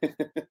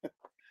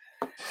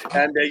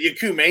 And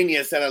Yaku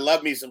Mania said, "I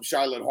love me some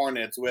Charlotte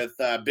Hornets with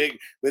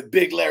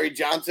big Larry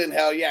Johnson.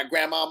 Hell yeah,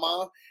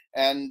 Grandmama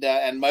and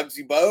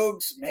Muggsy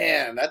Bogues.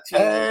 Man, that team.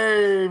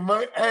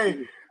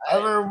 Hey, I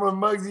remember when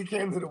Muggsy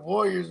came to the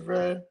Warriors,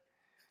 bro.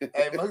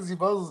 Hey, Muggsy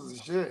Bogues is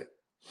the shit.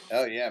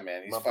 Oh yeah,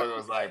 man. He's Motherfucker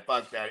was like,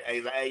 fuck that. Hey,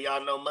 he's like, hey,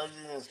 y'all know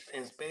Muggsy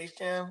in Space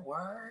Jam?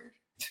 Word.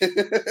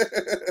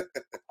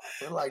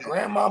 They're like,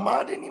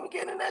 Grandmama didn't even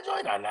get in that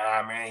joint.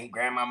 Nah, man.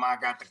 Grandmama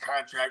got the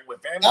contract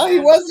with Family. Oh, he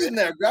was in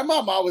there.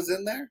 Grandmama was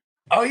in there.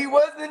 Oh, he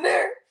was in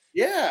there?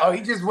 Yeah. Oh,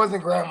 he just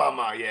wasn't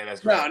Grandmama. Yeah,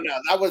 that's right. No,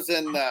 that was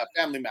in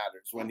Family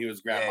Matters when he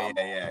was Grandmama.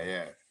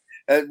 Yeah.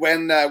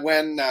 When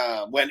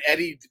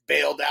Eddie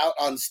bailed out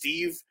on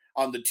Steve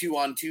on the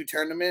 2-on-2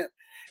 tournament,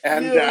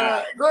 and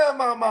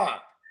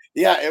Grandmama.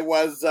 Yeah, it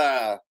was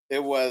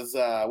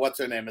what's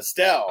her name,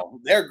 Estelle,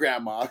 their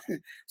grandma.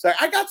 So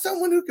I got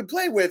someone who can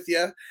play with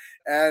you,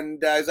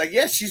 and he's like,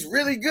 yes, she's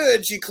really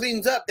good. She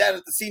cleans up down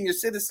at the Senior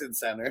Citizen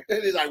Center.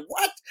 And he's like,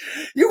 what?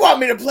 You want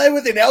me to play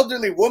with an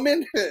elderly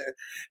woman?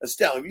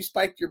 Estelle, have you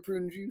spiked your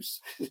prune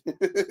juice?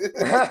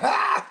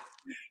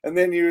 And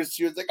then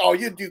she was like, oh,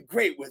 you do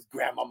great with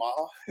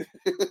Grandmama.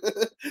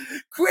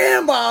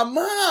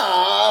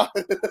 Grandmama.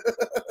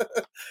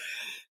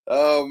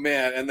 Oh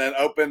man! And then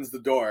opens the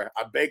door.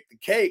 I baked the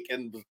cake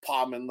and was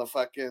palming the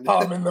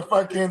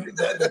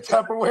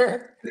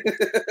Tupperware.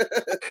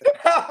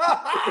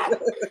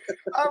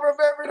 I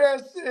remember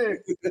that shit.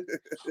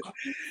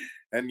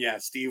 And yeah,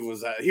 Steve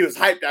was he was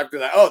hyped after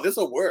that. Oh, this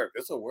will work.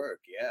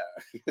 Yeah.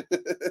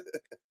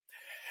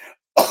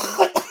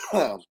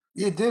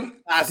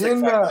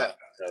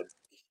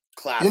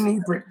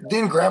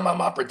 Didn't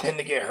Grandmama pretend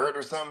to get hurt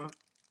or something?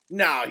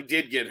 No, he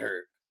did get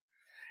hurt.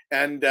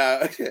 And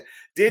hurt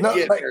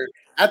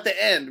at the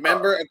end.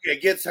 Remember? Okay,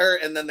 gets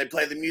hurt, and then they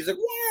play the music.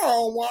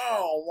 Wow,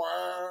 wow,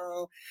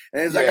 wow.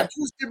 And he's like, I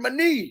twisted my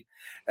knee.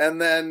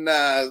 And then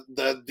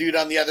the dude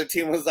on the other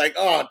team was like,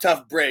 oh,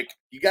 tough break.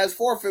 You guys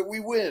forfeit, we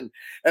win.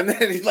 And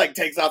then he like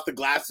takes off the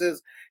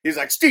glasses. He's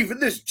like, Steven,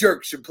 this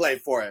jerk should play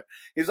for it.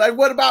 He's like,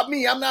 what about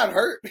me? I'm not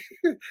hurt.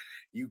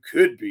 You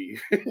could be.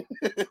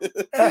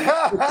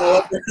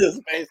 Oh,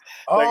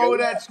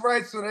 that's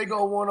right. So they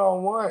go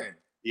 1-on-1.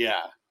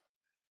 Yeah.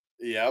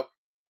 Yep.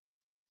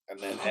 And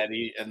then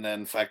Eddie, and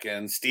then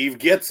fucking Steve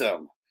gets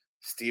him.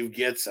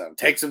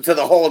 Takes him to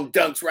the hole and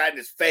dunks right in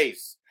his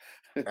face.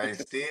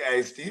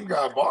 Steve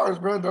got bars,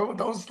 bro.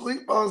 Don't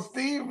sleep on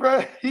Steve,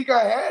 bro. He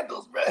got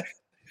handles, bro.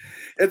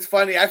 It's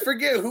funny. I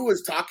forget who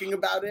was talking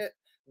about it,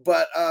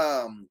 but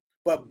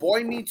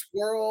Boy Meets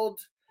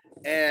World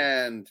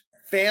and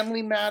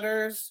Family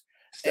Matters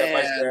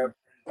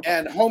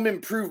and Home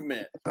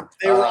Improvement.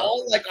 They were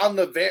all like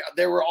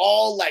they were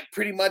all like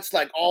pretty much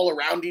like all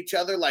around each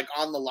other, like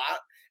on the lot.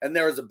 And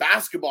there was a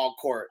basketball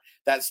court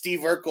that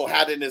Steve Urkel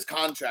had in his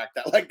contract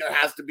that like there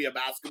has to be a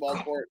basketball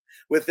court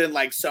within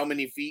like so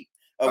many feet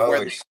of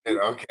where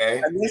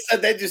okay. And they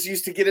said they just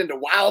used to get into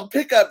wild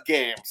pickup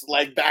games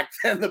like back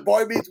then. The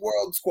Boy Meets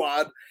World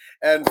squad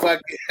and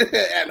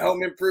and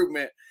Home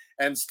Improvement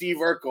and Steve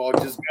Urkel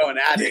just going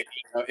at it.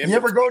 You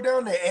ever go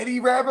down the Eddie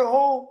rabbit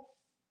hole?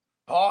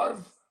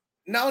 Pause.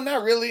 No,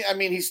 not really. I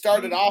mean, he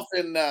started off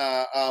in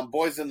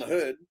Boys in the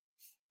Hood.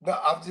 No,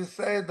 I'm just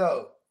saying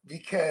though,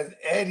 because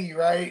Eddie,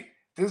 right?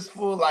 This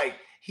fool, like,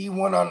 he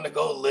went on to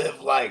go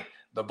live like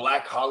the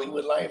Black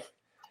Hollywood life,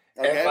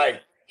 and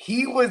like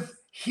he was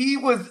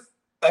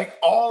like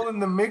all in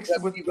the mix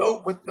with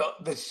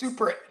the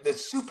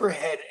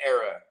Superhead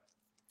era.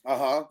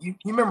 You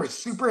remember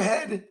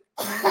Superhead?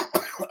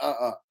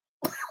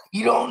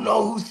 You don't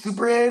know who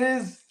Superhead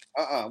is?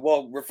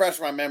 Well,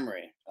 refresh my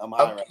memory.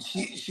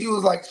 She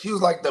was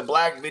like the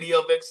black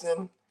video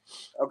vixen.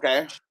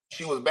 Okay.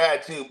 She was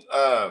bad too.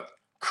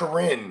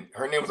 Corinne.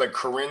 Her name was like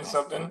Corinne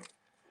something.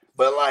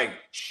 But like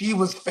she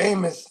was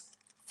famous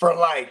for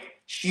like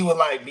she would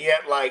like be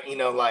at like, you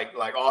know, like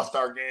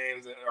All-Star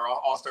games or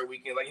All-Star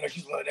weekend. Like, you know,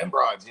 she's one of them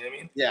broads, you know what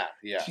I mean? Yeah,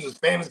 yeah. She was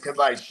famous because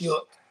like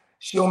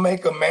she'll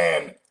make a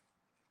man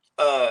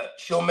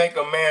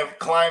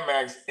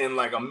climax in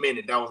like a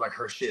minute. That was like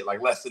her shit,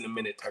 like less than a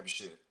minute type of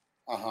shit.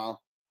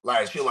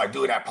 Like she'll like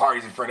do it at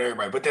parties in front of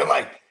everybody. But then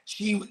like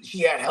she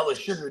had hella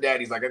sugar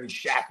daddies. Like I think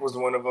Shaq was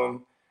one of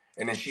them.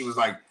 And then she was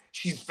like,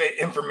 she's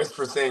infamous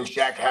for saying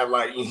Shaq had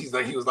like, he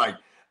was like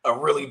a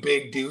really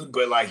big dude,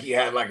 but like he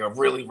had like a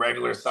really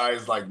regular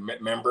size like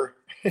member.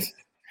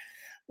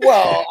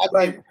 Well, I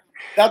mean,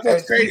 that's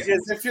what's crazy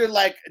is if you're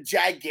like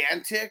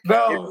gigantic.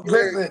 No,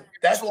 listen,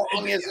 that's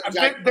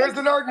there's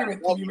an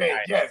argument to be made.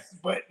 Yes,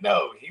 but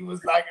no, he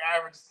was like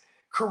average.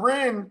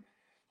 Corinne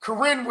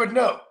would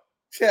know.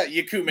 Yeah,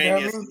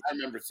 Yakumanius. You know I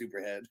remember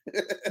Superhead.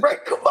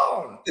 Right, come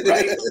on.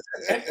 Right?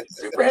 And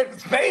Superhead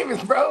was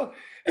famous, bro.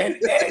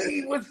 And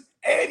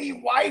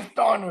Eddie wifed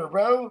on her,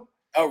 bro.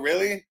 Oh,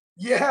 really?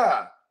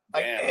 Yeah.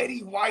 Like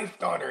Eddie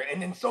wifed on her.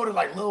 And then so did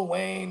like Lil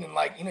Wayne and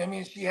like, you know what I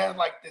mean? She had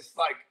like this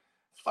like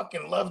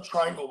fucking love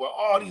triangle with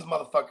all these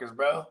motherfuckers,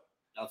 bro.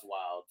 That's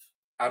wild.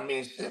 I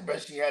mean, shit, bro.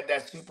 She had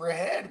that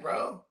Superhead,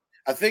 bro.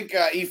 I think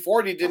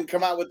E40 didn't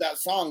come out with that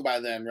song by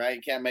then, right?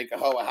 You can't make a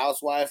hoe a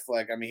housewife.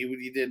 Like, I mean,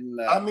 he didn't.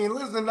 I mean,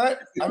 listen,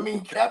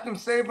 Captain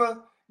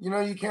Saba, you know,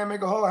 you can't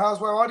make a hoe a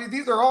housewife. All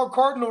these are all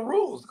cardinal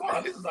rules. Come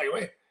on, this is like,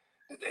 wait,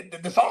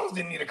 the songs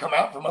didn't need to come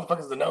out for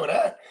motherfuckers to know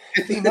that.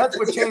 See, that's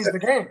what changed the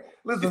game.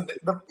 Listen,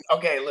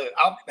 okay, look,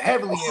 I'm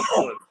heavily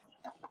influenced.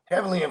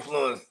 heavily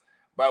influenced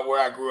by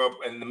where I grew up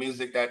and the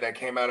music that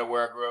came out of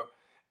where I grew up.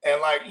 And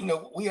like, you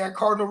know, we had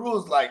cardinal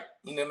rules, like,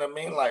 you know what I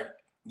mean? Like,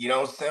 you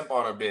don't simp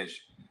on a bitch.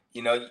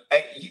 You know,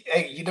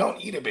 hey, you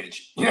don't eat a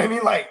bitch. You know what I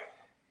mean? Like,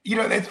 you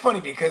know, it's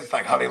funny because it's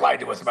like how they lied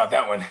to us about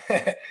that one,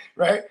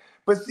 right?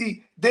 But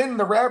see, then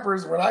the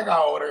rappers, when I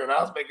got older and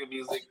I was making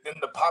music, then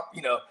the pop,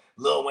 you know,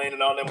 Lil Wayne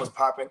and all them was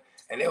popping,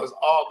 and it was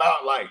all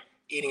about like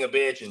eating a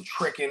bitch and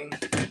tricking.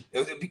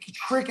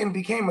 Tricking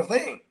became a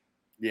thing.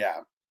 Yeah.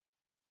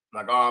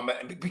 Like, oh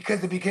man,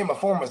 because it became a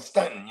form of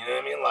stunting. You know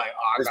what I mean? Like,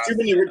 oh,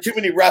 there's too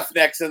many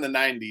roughnecks in the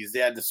 '90s. They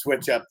had to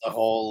switch up the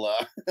whole.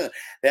 They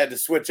had to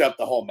switch up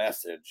the whole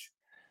message.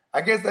 I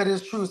guess that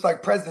is true. It's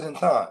like presidents,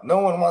 huh? No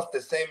one wants the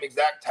same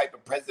exact type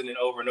of president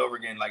over and over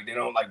again. Like they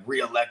don't like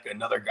re-elect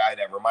another guy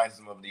that reminds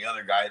them of the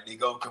other guy. They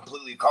go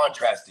completely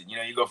contrasted. You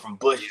know, you go from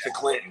Bush to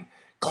Clinton,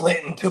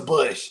 Clinton to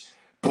Bush,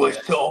 Bush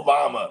to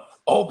Obama,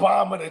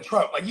 Obama to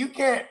Trump. Like you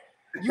can't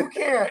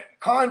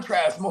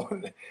contrast more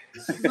than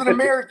it's an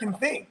American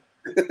thing.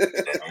 You know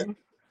what I mean?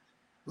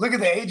 Look at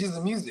the ages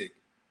of music.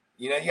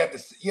 You know, you had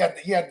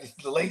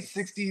the late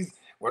 60s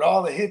with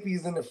all the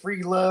hippies and the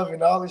free love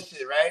and all this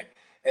shit, right?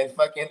 And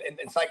fucking and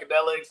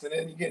psychedelics, and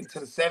then you get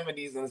into the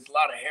 70s and it's a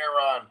lot of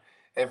heroin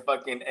and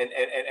fucking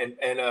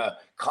and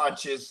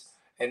conscious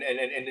and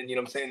you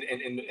know what I'm saying,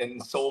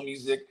 and soul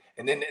music.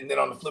 And then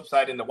on the flip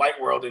side, in the white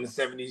world in the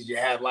 70s, you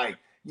had like,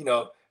 you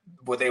know,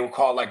 what they would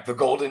call like the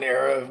golden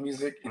era of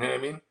music. You know what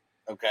I mean?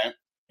 Okay.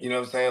 You know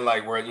what I'm saying?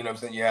 Like where, you know what I'm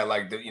saying, you had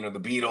like the, you know,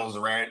 the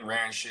Beatles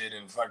ran shit,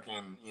 and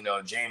fucking, you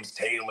know, James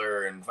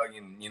Taylor and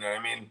fucking, you know what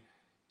I mean?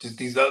 Just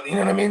these other, you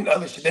know what I mean?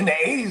 Other shit. Then the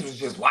 80s was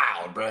just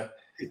wild, bro.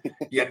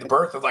 You had the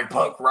birth of like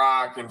punk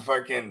rock and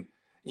fucking,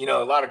 you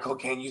know, a lot of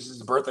cocaine uses,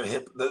 the birth of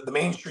the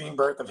mainstream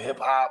birth of hip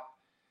hop.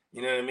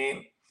 You know what I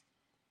mean?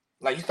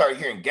 Like you started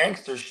hearing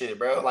gangster shit,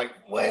 bro. Like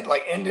what?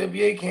 Like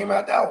NWA came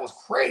out, that was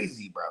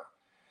crazy, bro.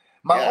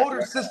 My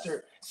older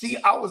sister, see,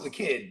 I was a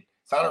kid,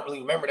 so I don't really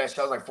remember that shit.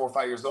 I was like 4 or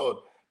 5 years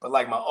old. But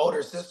like my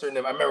older sister, and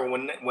I remember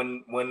when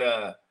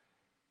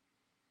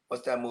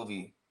what's that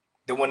movie?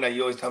 The one that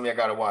you always tell me I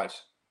gotta watch.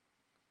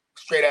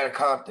 Straight Outta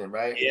Compton,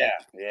 right?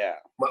 Yeah.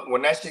 But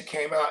when that shit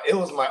came out, it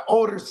was my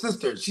older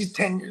sister. She's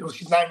 9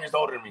 years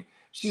older than me.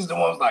 She's the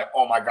one who's like,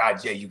 oh my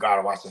God, Jay, you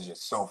gotta watch this shit.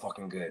 It's so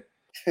fucking good.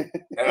 And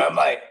I'm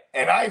like,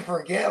 and I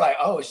forget, like,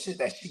 oh shit,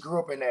 that she grew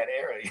up in that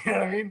era. You know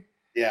what I mean?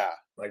 Yeah.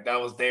 Like that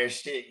was their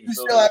shit. You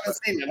still haven't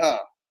seen it, huh?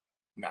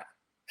 Nah.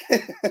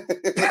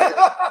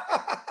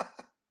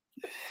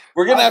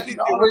 We're gonna have to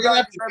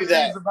do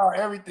that about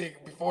everything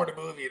before the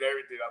movie and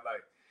everything. I'm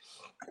like,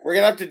 we're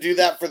gonna have to do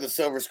that for the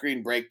silver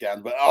screen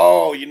breakdowns. But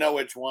oh, you know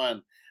which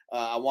one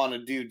I want to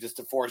do just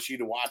to force you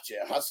to watch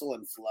it? Hustle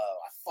and Flow.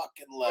 I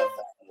fucking love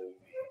that movie.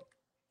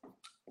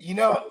 You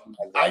know,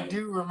 I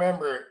do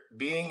remember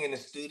being in the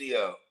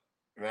studio,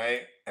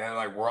 right? And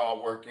like we're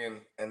all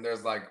working, and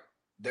there's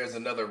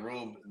another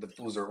room. The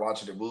fools are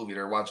watching the movie.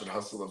 They're watching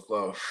Hustle and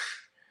Flow.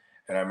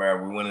 And I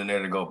remember we went in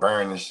there to go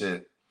burn and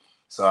shit.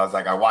 So I was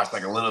like, I watched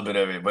like a little bit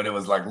of it, but it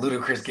was like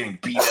Ludacris getting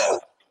beat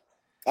up.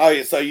 Oh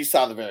yeah, so you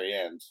saw the very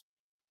end.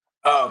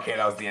 Oh, okay,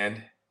 that was the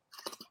end.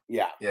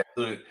 Yeah.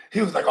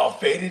 He was like all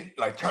faded,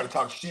 like trying to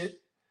talk shit.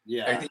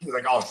 Yeah. I think he was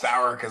like all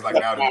sour because like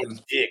now the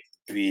dude's dick,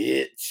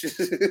 bitch.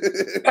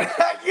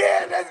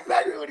 yeah, that's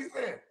exactly what he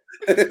said.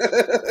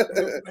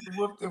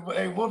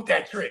 They whooped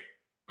that trick.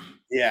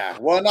 Yeah.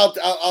 Well,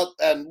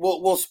 and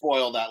we'll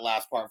spoil that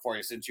last part for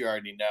you since you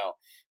already know.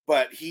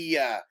 But he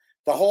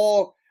the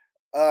whole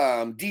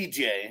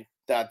DJ,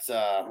 that's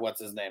what's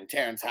his name,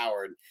 Terrence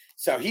Howard.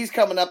 So he's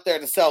coming up there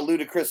to sell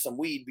Ludacris some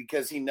weed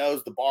because he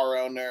knows the bar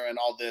owner and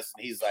all this,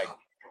 and he's like,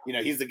 you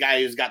know, he's the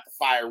guy who's got the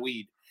fire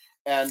weed,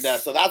 and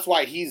so that's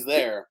why he's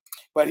there.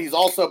 But he's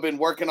also been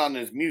working on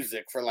his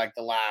music for like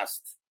the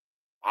last,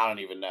 I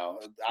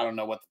don't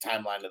know what the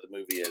timeline of the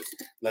movie is.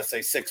 Let's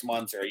say 6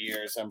 months or a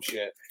year or some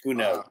shit. Who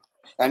knows?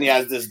 And he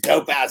has this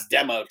dope ass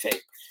demo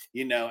tape,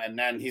 you know, and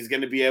then he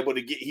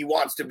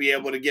wants to be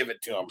able to give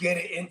it to him. Get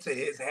it into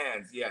his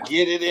hands. Yeah.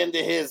 Get it into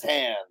his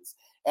hands.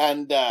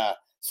 And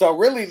so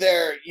really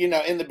there, you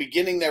know, in the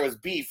beginning there was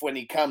beef when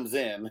he comes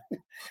in,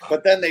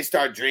 but then they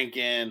start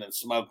drinking and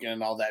smoking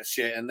and all that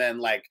shit. And then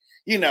like,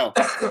 you know,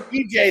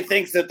 DJ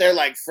thinks that they're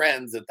like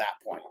friends at that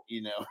point,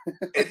 you know.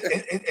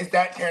 Is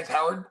that Terrence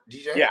Howard,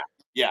 DJ?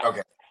 Yeah.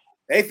 Okay.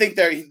 They think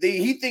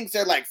he thinks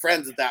they're like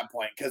friends at that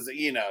point because,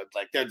 you know,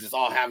 like they're just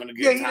all having a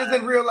good time. Yeah, he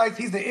doesn't realize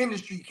he's an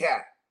industry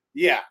cat.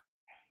 Yeah.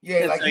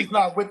 Yeah, like he's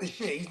not with the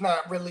shit. He's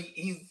not really,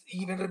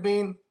 you know what I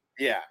mean?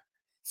 Yeah.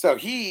 So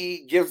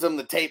he gives them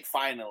the tape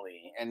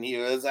finally. And he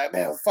was like,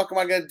 man, what the fuck am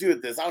I going to do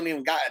with this? I don't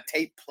even got a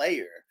tape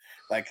player.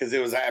 Like, because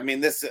it was, I mean,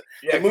 the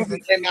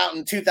movie came out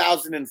in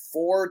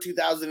 2004,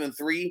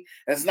 2003.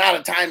 And it's not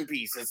a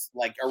timepiece. It's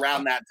like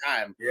around that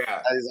time.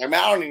 Yeah. He's like,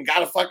 man, I don't even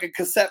got a fucking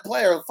cassette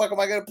player. What the fuck am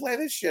I going to play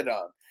this shit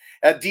on?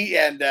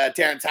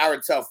 Terrence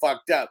Howard's so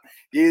fucked up.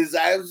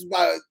 I was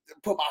about to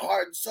put my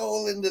heart and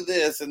soul into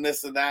this and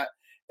that.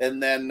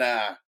 And then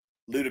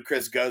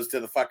Ludacris goes to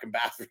the fucking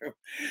bathroom,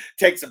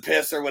 takes a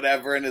piss or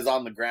whatever, and is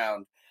on the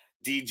ground.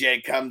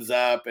 DJ comes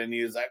up and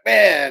he was like,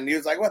 man,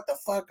 what the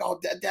fuck, all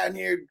down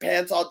here,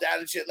 pants all down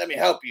and shit. Let me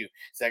help you.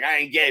 He's like, I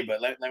ain't gay,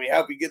 but let me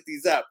help you get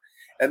these up.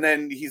 And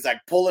then he's like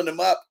pulling them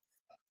up.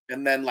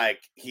 And then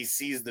like he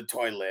sees the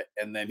toilet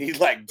and then he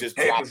like just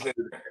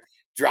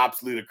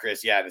drops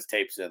Ludacris. Yeah, and his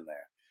tape's in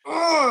there.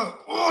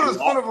 Oh, the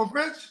son of a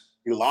bitch.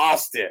 He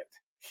lost it.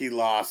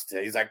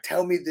 He's like,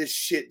 tell me this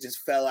shit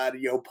just fell out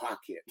of your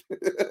pocket.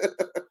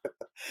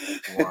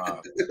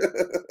 Wow.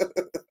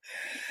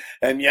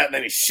 And yeah,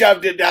 then he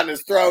shoved it down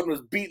his throat and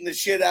was beating the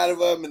shit out of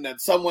him. And then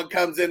someone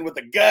comes in with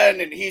a gun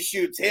and he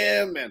shoots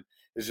him. And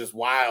it's just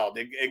wild.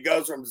 It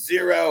goes from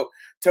 0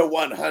 to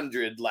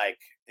 100 like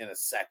in a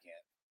second.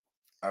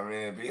 I mean,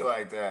 it'd be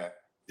like that.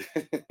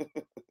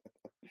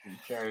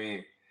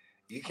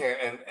 You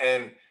can't,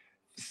 and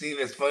see,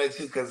 it's funny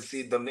too, because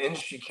see, the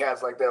industry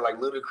cats like that, like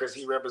Ludacris,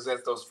 he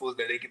represents those fools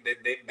that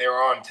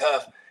they're on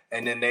tough,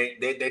 and then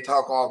they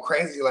talk all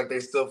crazy like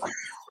they still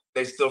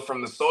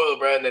from the soil,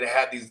 bro, and then they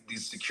have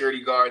these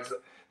security guards,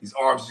 these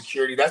armed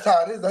security. That's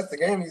how it is. That's the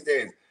game these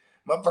days.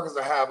 Motherfuckers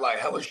will have like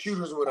hella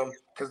shooters with them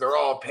because they're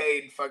all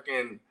paid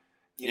fucking.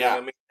 You know what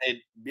I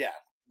mean?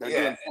 They're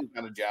doing some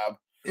kind of job.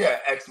 Yeah,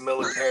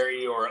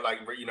 ex-military or like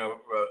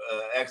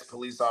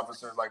ex-police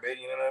officers like that.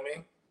 You know what I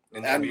mean?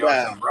 And then be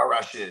on some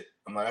rah-rah shit.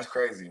 I'm like, that's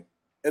crazy.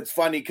 It's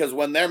funny because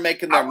when they're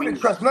making their music, I wouldn't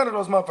trust none of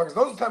those motherfuckers.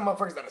 Those are the type of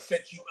motherfuckers that'll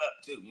set you up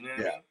too. You know what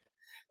I mean?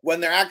 When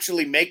they're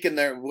actually making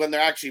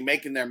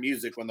their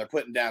music, when they're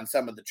putting down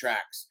some of the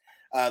tracks,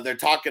 they're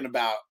talking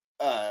about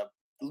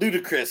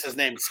Ludacris. His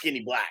name's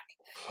Skinny Black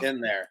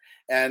in there,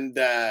 and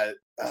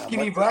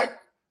Skinny Black.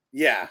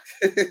 Yeah,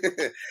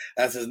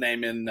 that's his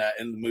name in the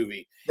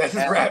movie. That's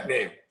his rap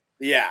name.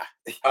 Yeah.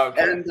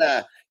 Okay. And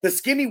the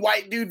skinny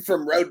white dude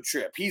from Road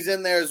Trip, he's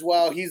in there as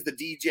well. He's the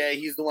DJ.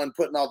 He's the one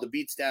putting all the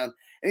beats down.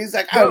 And he's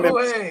like,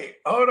 wait,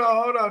 hold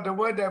on. The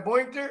one that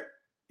pointer?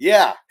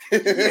 Yeah.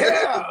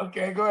 Yeah.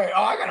 Okay, go ahead.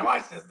 Oh, I gotta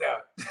watch this now.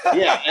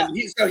 Yeah, and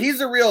he's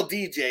a real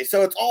DJ.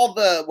 So it's all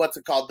the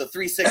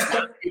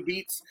 3-6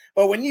 beats.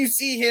 But when you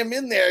see him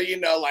in there, you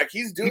know, like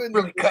he's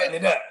really cutting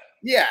it up.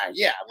 Yeah,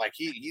 like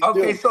he's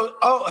okay. Doing...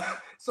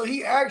 So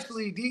he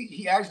actually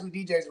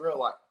DJs real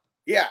life.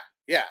 Yeah.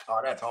 Oh,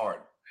 that's hard.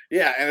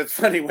 Yeah, and it's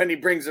funny when he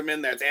brings him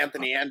in there. It's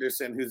Anthony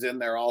Anderson who's in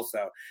there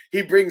also.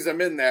 He brings him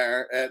in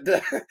there, and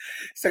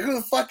he's like, "Who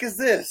the fuck is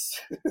this?"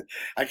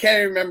 I can't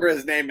even remember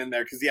his name in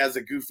there because he has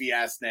a goofy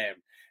ass name.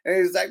 And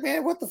he's like,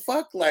 "Man, what the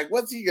fuck? Like,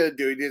 what's he gonna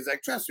do?" And he's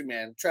like, "Trust me,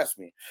 man. Trust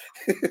me."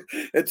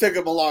 It took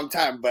him a long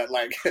time, but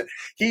like,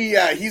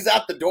 he's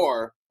at the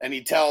door, and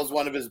he tells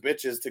one of his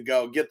bitches to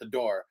go get the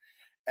door,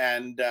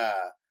 and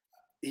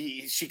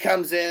she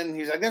comes in.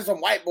 He's like, "There's some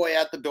white boy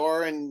at the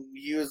door," and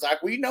he was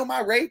like, "Well, you know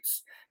my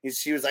rates."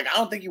 She was like, "I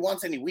don't think he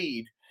wants any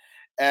weed,"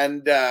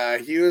 and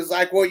he was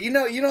like, "Well, you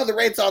know the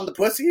rates on the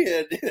pussy."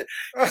 And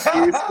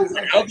she was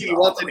like, "I don't think he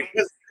wants any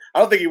pussy. I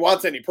don't think he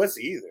wants any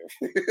pussy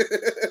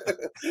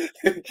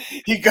either."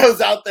 He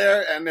goes out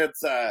there, and it's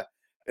the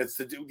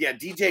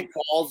DJ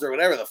Qualls or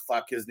whatever the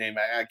fuck his name.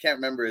 I can't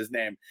remember his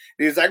name.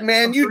 He's like,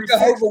 "Man, you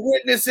Jehovah's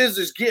Witnesses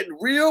is getting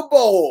real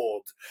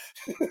bold."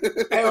 Hey,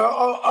 they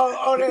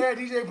had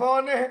DJ Paul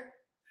in there.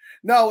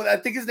 No, I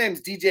think his name's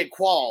DJ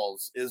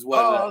Qualls is what.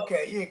 Oh,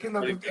 okay, yeah. I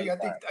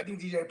think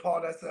DJ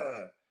Paul.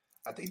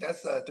 I think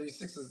that's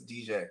 3-6's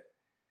DJ.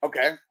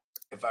 Okay,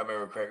 if I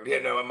remember correctly. Yeah,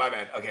 no, my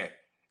bad. Okay,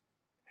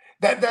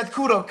 that's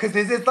cool though, because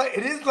it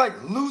is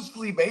like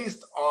loosely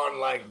based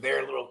on like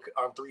their little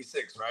on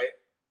 3-6, right?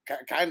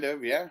 Kind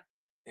of, yeah.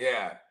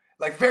 Yeah,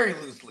 like very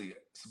loosely,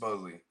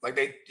 supposedly. Like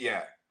they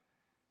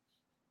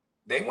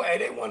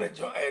won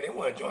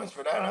joints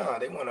for that, huh?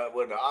 They won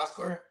an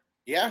Oscar.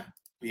 Yeah,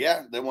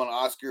 they won an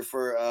Oscar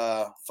for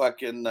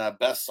fucking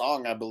best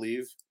song, I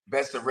believe.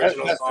 Best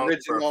original song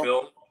for a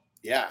film.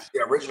 Yeah.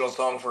 The original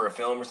song for a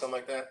film or something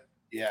like that.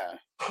 Yeah.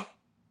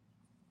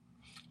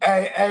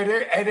 Hey,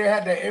 they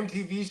had that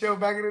MTV show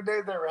back in the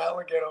day. They were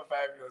hella ghetto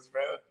fabulous,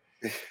 bro.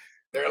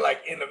 They're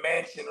like in the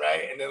mansion,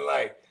 right? And then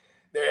like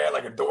they had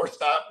like a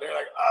doorstop. They're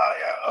like,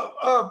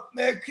 "Oh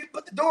yeah, man,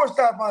 put the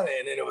doorstop on it."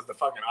 And then it was the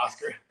fucking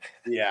Oscar.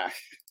 Yeah.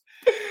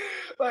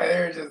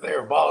 Like they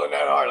were balling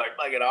that hard, like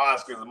fucking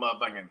Oscars, the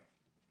motherfucking.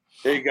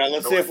 There you go.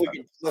 Let's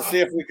see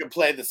if we can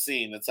play the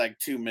scene. It's like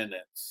 2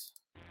 minutes.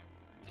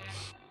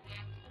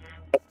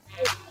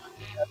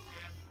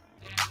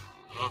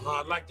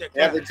 I like that.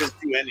 Never just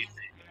do anything.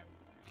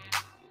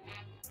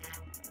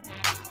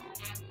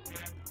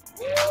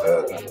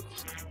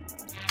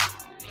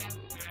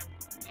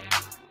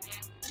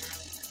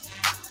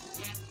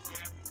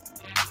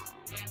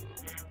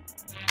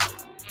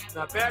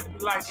 Not bad to be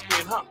light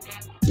skinned, huh?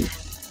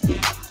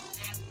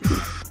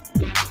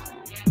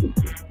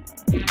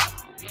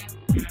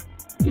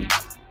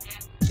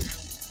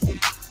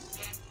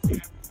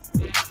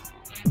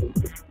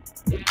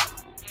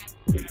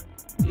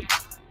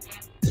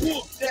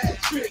 Whoop that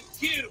trick,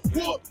 get him,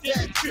 whoop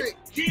that trick,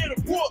 get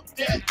him, whoop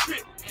that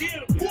trick, get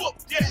him, whoop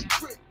that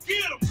trick,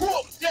 get him,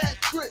 whoop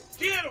that trick,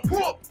 get him,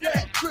 whoop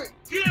that trick,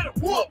 get him,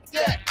 whoop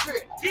that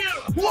trick, get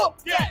him, whoop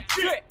that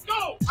trick,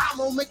 go! I'm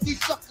gonna make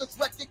these suckers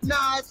wreck it.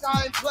 Recognize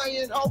I ain't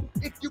playing ho.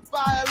 If you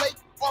violate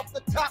off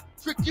the top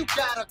trick, you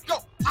gotta go.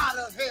 Out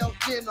of hell,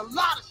 in a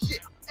lot of shit.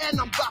 And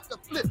I'm about to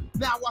flip.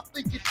 Now I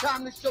think it's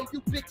time to show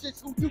you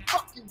bitches who you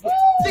fucking with.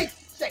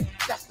 D-Shake,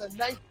 that's the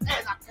name.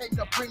 And I came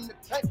to bring the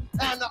tank.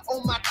 And I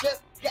own my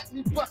chest, got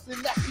me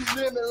busting that you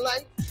lemon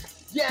lane.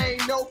 Yeah,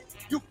 ain't no,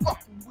 you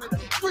fucking with a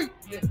street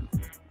nigga.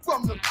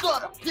 From the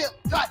gutter, pimp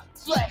type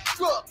 /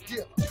 drug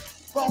dealer.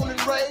 Born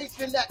and raised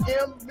in that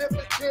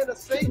Memphis,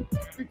 Tennessee.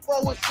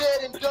 Before it's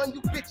said and done,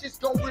 you bitches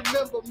gon'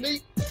 remember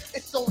me.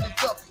 It's only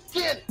the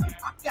beginning.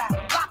 I got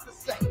a lot to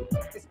say.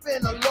 It's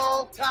been a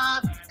long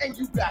time, and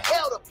you got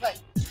hell to pay.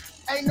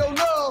 Ain't no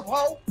love,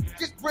 ho.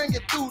 Just bring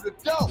it through the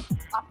door.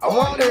 I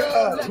wonder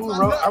who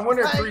wrote. I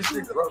wonder if 3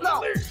 6 wrote the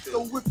lyrics.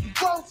 So if you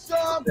want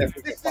some, this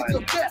is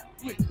the best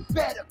with.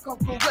 Better come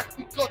correct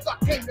because I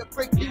came to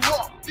break you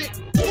off. Bitch,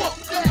 whoop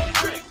that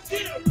trick,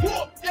 get him,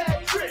 whoop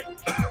that trick,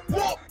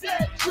 whoop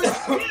that trick,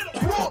 get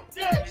him, whoop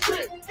that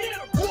trick, get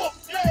him, whoop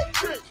that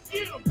trick,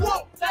 get him,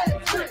 whoop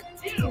that trick,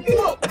 get him,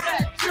 whoop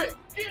that trick,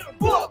 get him,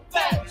 whoop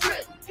that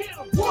trick, get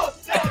him,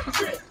 whoop that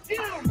trick, get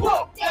him,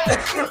 whoop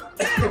that trick,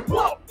 get him,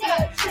 whoop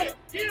that trick,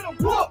 get him,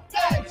 whoop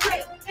that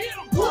trick, get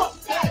him,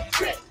 whoop that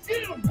trick,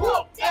 get him,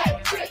 whoop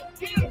that trick,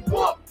 get him,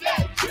 whoop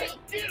that trick,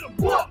 get him,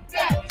 whoop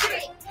that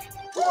trick.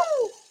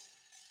 Woo!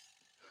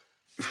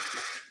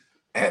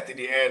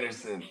 Anthony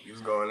Anderson, he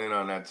was going in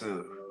on that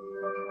too.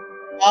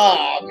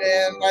 Oh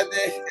man,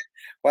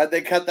 why'd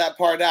they cut that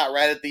part out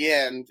right at the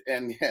end?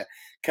 And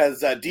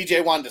because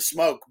DJ wanted to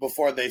smoke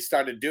before they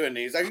started doing it.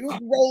 He's like, "You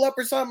roll up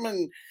or something?"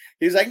 And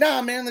he's like,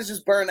 "Nah, man, let's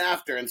just burn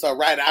after." And so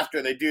right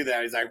after they do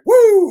that, he's like,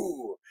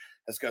 "Woo,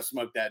 let's go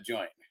smoke that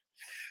joint."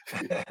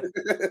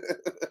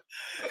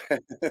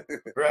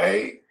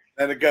 Right?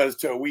 Then it goes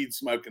to a weed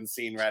smoking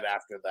scene right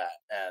after that,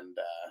 and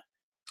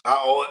I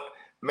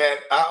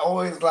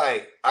always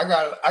like I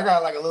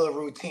got like a little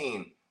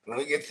routine when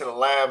we get to the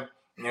lab.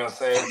 You know what I'm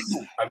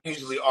saying? I'm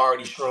usually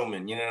already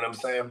shrooming. You know what I'm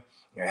saying?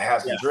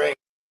 Have some drink,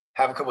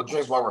 have a couple of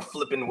drinks while we're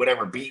flipping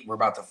whatever beat we're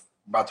about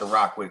to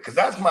rock with. Because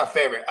that's my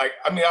favorite.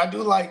 I mean, I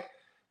do like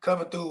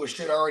coming through with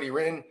shit already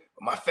written,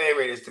 but my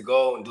favorite is to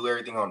go and do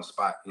everything on the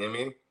spot. You know what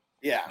I mean?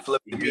 Yeah.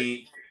 Flip the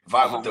beat,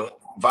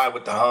 vibe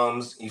with the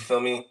hums. You feel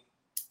me?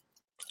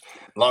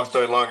 Long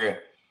story longer.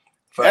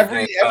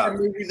 Every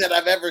movie that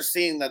I've ever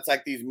seen that's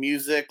like these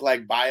music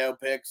like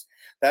biopics,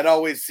 that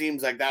always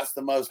seems like that's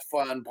the most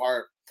fun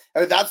part. I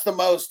mean, that's the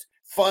most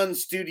fun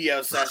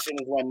studio session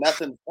is when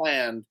nothing's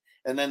planned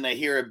and then they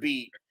hear a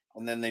beat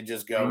and then they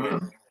just go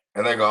in.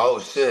 And they go, "Oh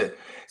shit."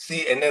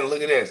 See, and then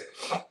look at this.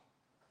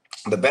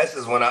 The best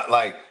is when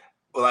I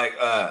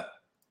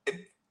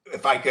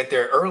if I get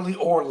there early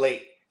or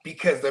late,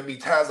 because there'll be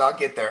times I'll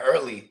get there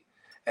early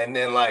and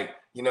then like,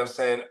 you know what I'm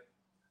saying,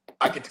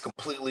 I get to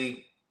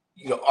completely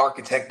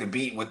architect the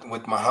beat with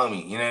my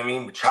homie, you know what I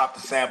mean? We chop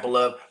the sample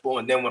up, boom,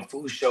 and then when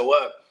fools show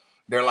up,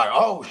 they're like,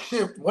 "Oh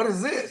shit, what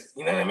is this?"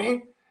 You know what I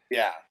mean?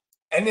 Yeah.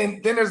 And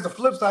then there's the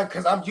flip side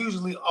because I'm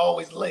usually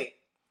always late.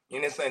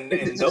 You know, and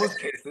in those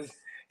cases,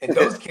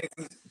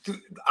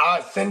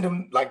 I'll send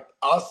them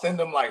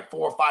like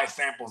 4 or 5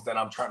 samples that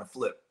I'm trying to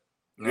flip.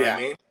 You know what I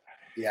mean?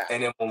 Yeah.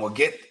 And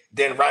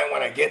then right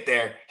when I get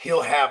there,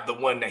 he'll have the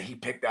one that he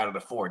picked out of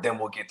the 4. Then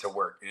we'll get to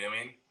work. You know what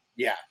I mean?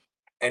 Yeah.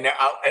 And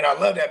I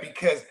love that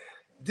because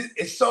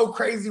it's so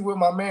crazy with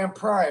my man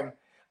Prime.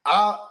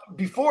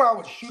 Before I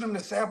would shoot him the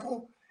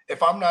sample,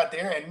 if I'm not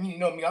there, and you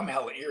know me, I'm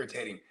hella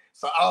irritating.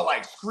 So I'll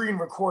like screen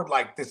record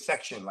like this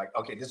section, like,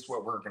 okay, this is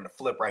what we're gonna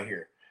flip right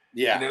here.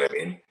 Yeah. You know what I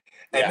mean?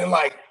 And then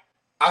like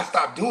I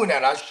stop doing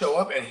that. I show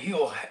up and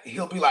he'll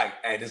be like,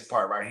 "Hey, this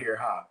part right here,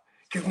 huh?"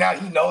 Because now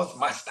he knows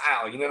my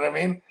style. You know what I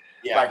mean?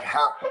 Yeah. Like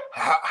how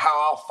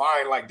I'll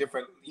find like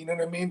different, you know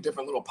what I mean?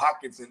 Different little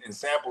pockets and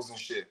samples and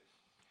shit.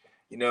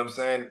 You know what I'm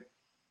saying?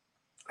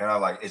 And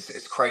I'm like,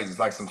 it's crazy. It's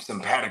like some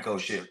simpatico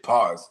shit.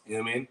 Pause. You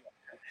know what I mean?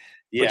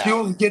 Yeah. But you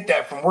only get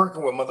that from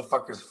working with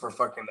motherfuckers for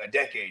fucking a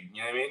decade.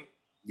 You know what I mean?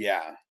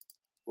 Yeah.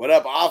 What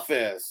up,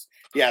 Office?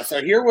 Yeah.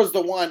 So here was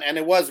the one, and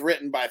it was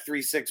written by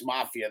 3 6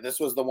 Mafia. This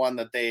was the one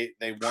that they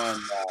won.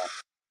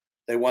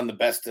 They won the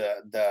best.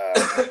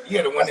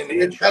 The one in the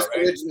intro, best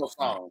right? original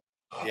song.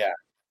 Yeah.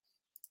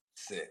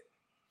 Sick.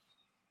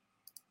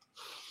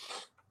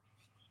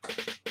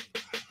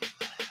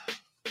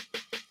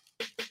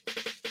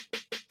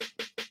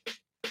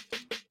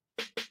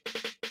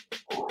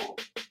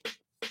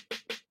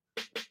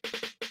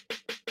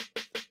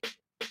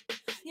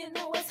 You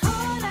know it's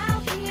hard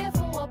out here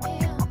for a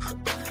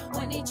pimp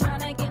when he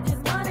tryna get his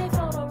money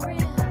for the real.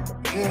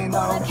 You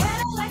know. The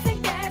Cadillacs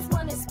and gas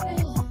money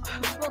spent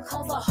will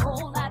cause a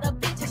whole lot of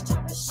bitches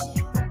trying to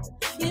shit.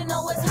 You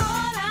know it's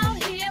hard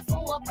out here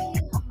for a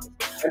pimp.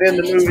 And in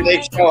the movie,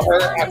 they show her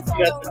after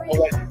she doesn't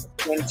know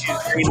when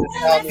she's reading the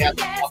tell me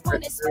after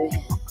walking through.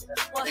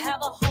 We'll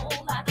have a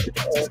whole lot of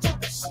bitches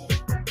trying to shit.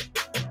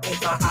 In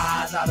my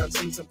eyes, times I done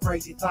seen some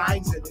crazy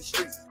things in the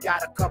streets.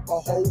 Got a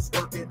couple hoes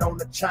working on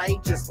the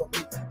chain just for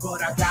me.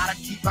 But I gotta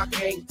keep my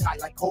game tight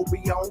like Kobe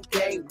on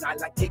game night.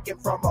 Like taking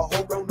from a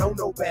hoe, don't know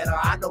no better.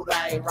 I know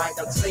that ain't right.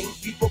 Done seen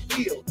people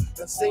kill,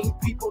 done seen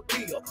people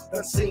deal,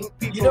 done seen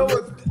people. You know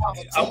what?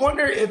 I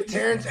wonder if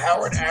Terrence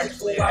Howard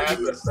actually has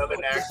a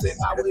southern accent.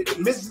 The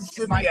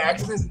Mississippi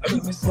accent, I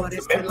mean,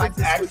 Memphis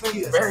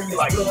accent, very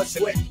like. Blood,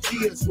 sweat, and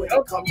tears when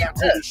it come down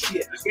to this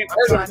shit. I'm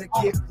trying to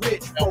get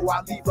rich before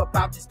I leave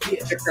about this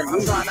bitch.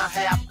 I'm trying to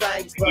have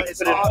things, but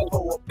it's hard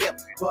for a pimp.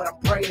 But I'm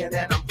praying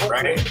and I'm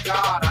hoping to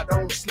God I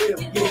don't slip.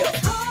 You know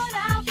it's hard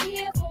out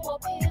here for a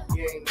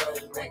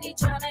pimp. When he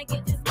tryna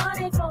get this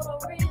money for the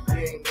real.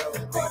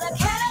 For the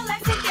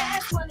Cadillacs and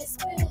gas money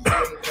spent.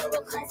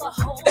 Because a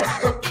whole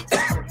lot of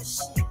bitches on the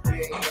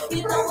shit.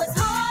 You know it's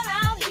hard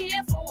out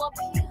here for a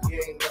pimp.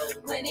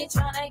 When he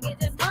tryna get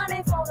this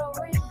money for the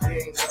real.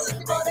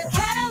 For the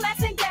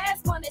Cadillacs and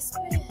gas money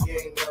spent.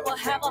 We'll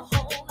have a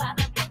whole lot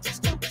of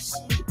bitches doing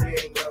shit.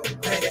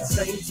 Man, it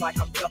seems like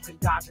I'm ducking,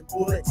 dodging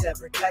bullets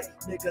every day.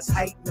 Niggas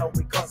hating on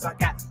me cause I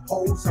got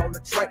hoes on the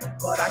tray.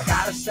 But I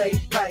gotta stay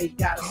paid,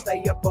 gotta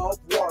stay above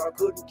water.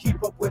 Couldn't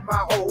keep up with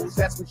my hoes,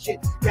 that's when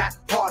shit got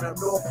harder.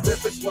 North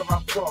Memphis where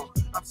I'm from,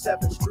 I'm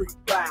 7th Street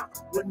bound.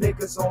 With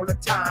niggas all the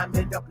time,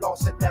 end up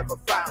lost and never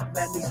found.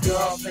 Man, these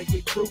girls make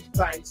me prove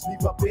things,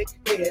 leave a big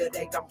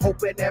headache. I'm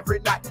hoping every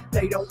night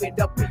they don't end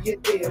up being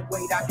dead.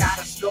 Wait, I got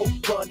a snow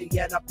bunny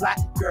and a black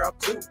girl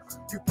too.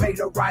 You pay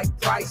the right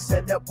price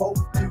and they'll both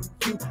do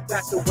you.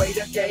 That's the way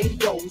the game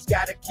goes.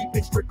 Gotta keep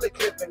it strictly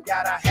clipping.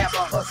 Gotta have a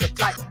hustle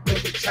tight.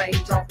 Make it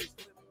change off his.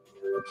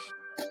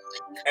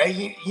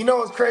 Hey, you know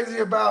what's crazy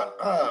about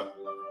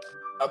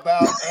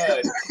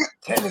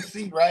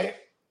Tennessee, right?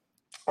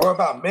 Or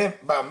about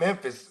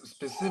Memphis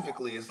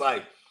specifically? It's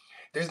like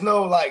there's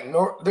no like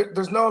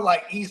there's no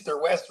like east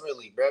or west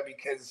really, bro,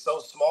 because it's so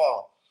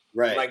small.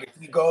 Right. Like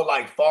if you go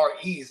like far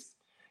east,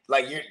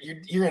 like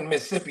you're in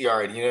Mississippi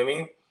already. You know what I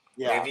mean?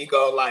 Yeah. And if you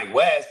go like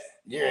west,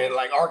 you're in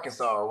like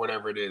Arkansas or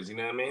whatever it is. You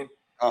know what I mean?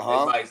 It's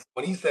like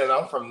when he says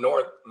I'm from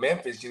North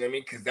Memphis, you know what I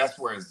mean? Because that's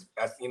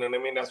you know what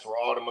I mean? That's where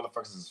all the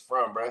motherfuckers is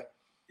from, bro.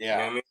 Yeah. You know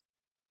what I mean?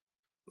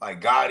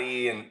 Like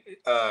Gotti and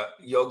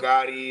Yo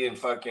Gotti and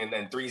fucking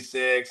and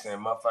 3-6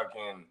 and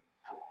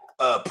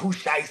motherfucking Pooh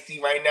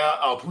Shiesty right now.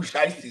 Oh, Pooh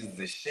Shiesty is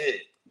the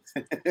shit.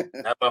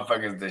 That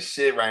motherfucker's the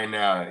shit right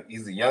now.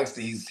 He's a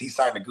youngster. He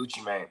signed to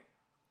Gucci Mane.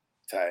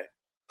 Tight.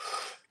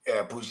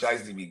 Yeah, Pooh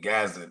Shiesty be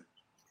gassing.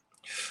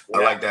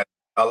 Yeah.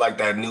 I like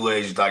that new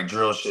age like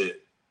drill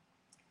shit.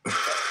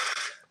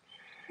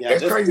 Yeah,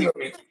 it's crazy.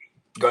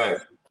 Go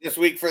ahead. This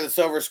week for the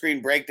Silver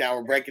Screen Breakdown,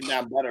 we're breaking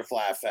down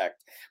Butterfly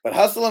Effect. But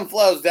Hustle and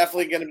Flow is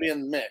definitely going to be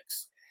in the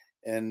mix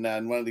in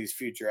one of these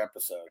future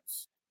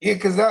episodes. Yeah,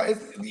 because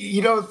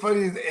you know what's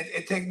funny is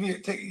it take me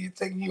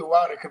a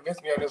while to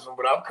convince me on this one,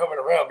 but I'm coming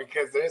around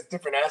because there's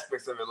different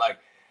aspects of it.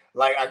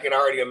 Like I can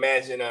already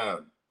imagine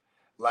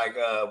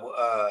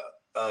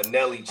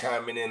Nelly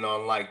chiming in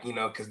on like, you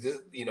know, because this,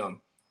 you know,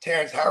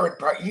 Terrence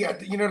Howard, you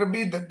know what I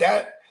mean?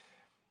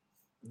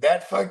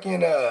 That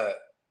fucking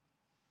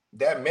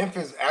that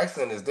Memphis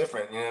accent is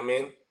different. You know what I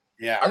mean?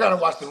 Yeah. I gotta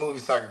watch the movie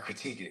so I can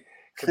critique it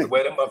because the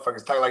way them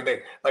motherfuckers talk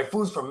like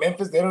fools from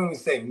Memphis, they don't even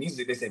say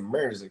music, they say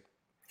music.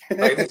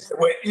 Like this, the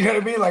way, you know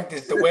what I mean? Like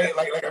this, the way,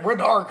 like where'd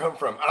the R come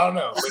from? I don't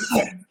know. But it's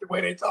the way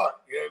they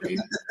talk. You know what I mean?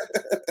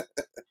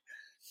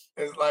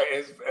 It's like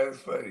it's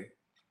funny.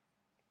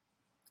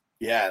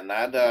 Yeah,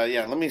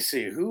 let me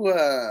see who.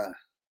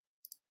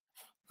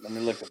 Let me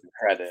look at the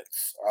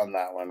credits on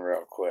that one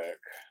real quick,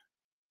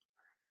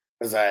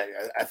 because I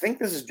think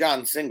this is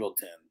John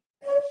Singleton.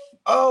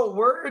 Oh,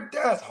 word,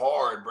 that's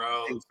hard,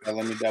 bro. So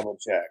let me double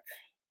check.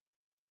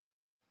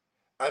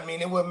 I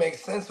mean, it would make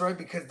sense, right?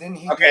 Because then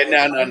he. Okay,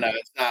 no,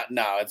 it's not.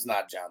 No, it's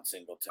not John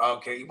Singleton.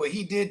 Okay, but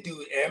he did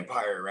do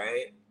Empire,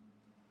 right?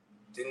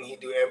 Didn't he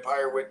do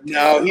Empire with?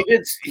 No,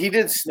 he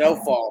did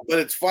Snowfall, but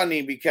it's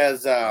funny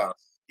because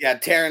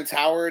Terrence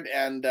Howard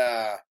and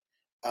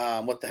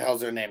what the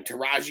hell's their name?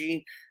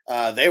 Taraji.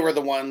 They were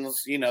the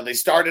ones, you know, they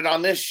started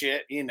on this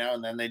shit, you know,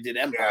 and then they did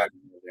Empire.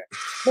 Yeah.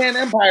 Man,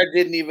 Empire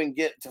didn't even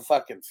get to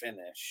fucking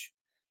finish.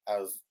 That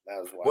was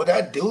wild. Well,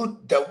 that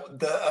dude,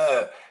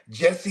 the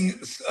Jesse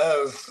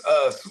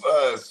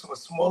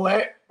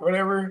Smollett,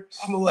 whatever,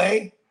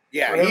 Smollett.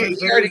 Yeah, he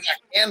already got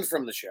canned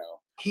from the show.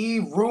 He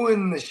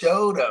ruined the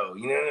show, though.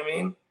 You know what I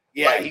mean?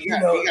 Yeah, like, he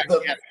got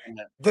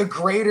the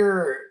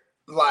greater,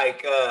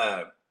 like,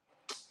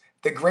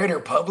 the greater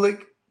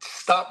public,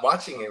 stop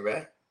watching it,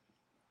 man.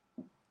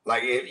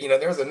 Like,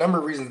 there's a number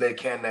of reasons they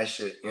canned that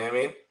shit. You know what I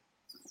mean?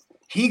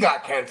 He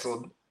got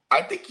canceled.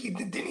 I think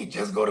didn't he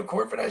just go to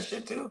court for that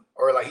shit too?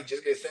 Or like he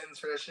just get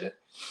sentenced for that shit?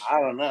 I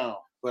don't know.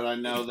 But I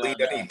know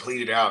that he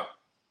pleaded out.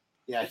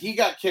 Yeah, he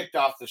got kicked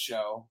off the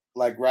show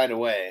like right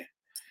away.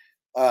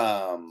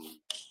 And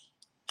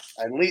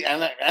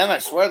I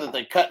swear that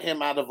they cut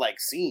him out of like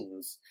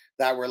scenes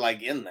that were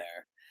like in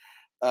there.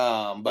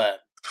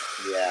 But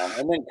yeah,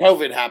 and then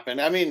COVID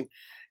happened. I mean,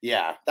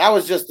 yeah, that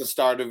was just the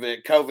start of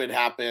it. COVID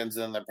happens,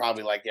 and they're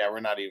probably like, yeah, we're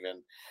not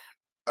even.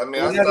 I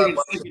mean, we're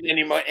not even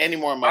any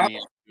more money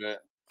into it.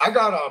 I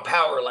got on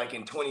Power like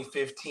in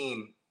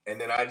 2015, and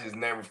then I just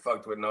never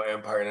fucked with no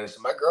Empire. And then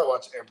my girl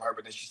watched Empire,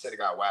 but then she said it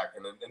got whacked.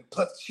 And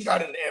plus she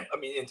got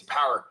into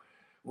Power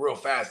real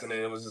fast, and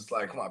then it was just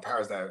like, come on,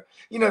 Power's that,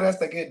 that's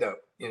the good though.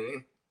 You know what I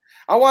mean?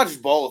 I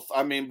watched both.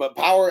 I mean, but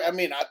Power,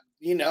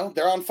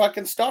 they're on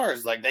fucking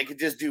Stars. Like they could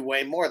just do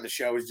way more. The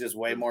show is just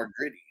way more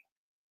gritty.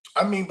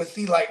 I mean, but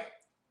see, like,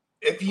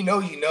 if you know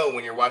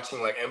when you're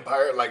watching like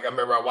Empire. Like I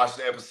remember I watched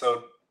the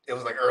episode. It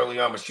was like early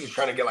on, but she was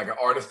trying to get like an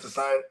artist to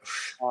sign.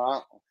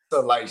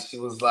 So like she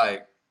was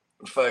like,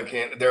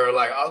 fucking. They were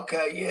like,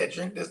 okay, yeah,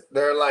 drink this.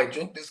 They're like,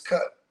 drink this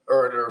cup,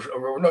 or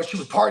no, she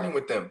was partying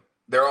with them.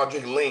 They're all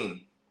drinking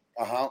lean.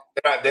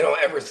 They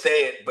don't ever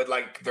say it, but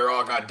like they're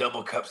all got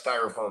double cup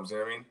styrofoams. You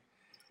know what I mean?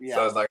 Yeah.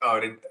 So it's like, oh,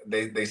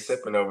 they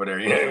sipping over there.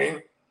 You know what I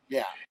mean?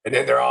 Yeah. And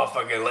then they're all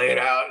fucking laid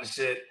out and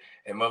shit,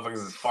 and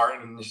motherfuckers is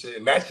farting and shit.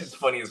 And that's just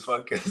funny as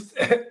fuck because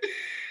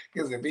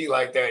it be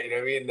like that. You know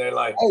what I mean? And they're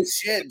like, oh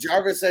shit.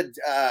 Jarvis said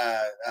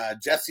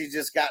Jesse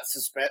just got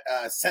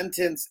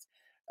sentenced.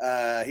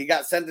 He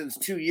got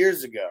sentenced 2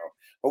 years ago.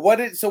 But what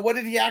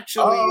did he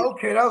actually? Oh,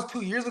 okay, that was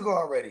 2 years ago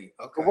already.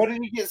 Okay. But what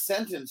did he get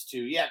sentenced to?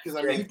 Yeah, because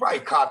I mean, he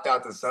probably copped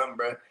out to something,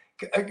 bro.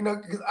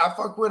 Because I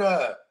fuck with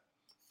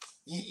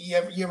You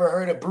ever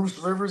heard of Bruce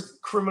Rivers,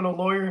 criminal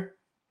lawyer?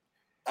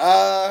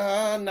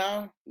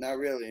 No, not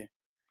really.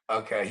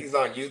 Okay, he's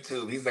on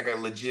YouTube. He's like a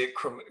legit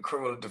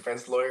criminal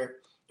defense lawyer,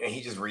 and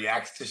he just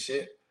reacts to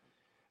shit.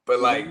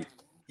 But like,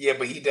 yeah,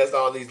 but he does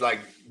all these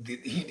like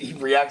he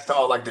reacts to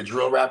all like the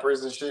drill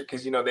rappers and shit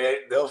because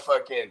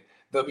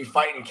they'll be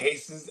fighting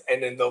cases,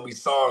 and then there'll be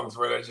songs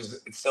where they're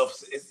just it's all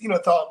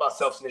about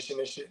self-snitching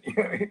and shit. You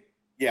know what I mean?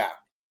 Yeah.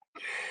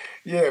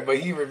 Yeah, but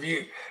he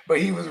reviewed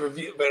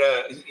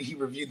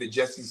the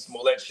Jesse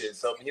Smollett shit.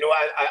 So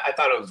I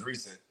thought it was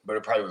recent, but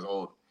it probably was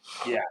old.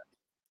 Yeah.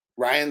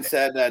 Ryan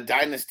said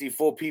Dynasty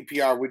full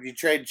PPR. Would you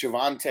trade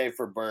Javante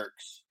for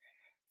Burks?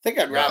 I think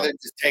I'd rather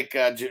just take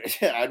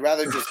I'd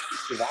rather just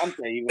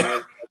Javante even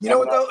with you know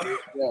what though?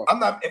 Yeah. I'm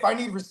not if I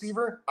need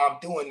receiver, I'm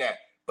doing that.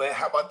 But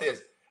how about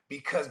this?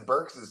 Because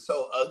Burks is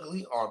so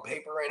ugly on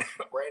paper right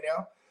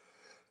now,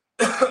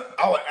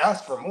 I would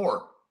ask for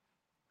more.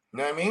 You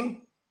know what I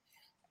mean?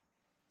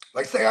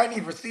 Like, say I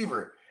need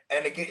receiver,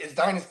 and it's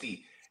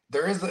dynasty.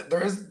 There is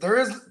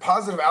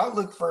positive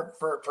outlook for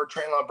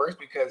Treylon Burks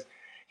because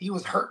he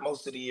was hurt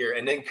most of the year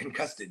and then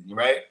concussed,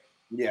 right?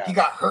 Yeah, he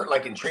got hurt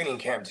like in training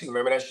camp too.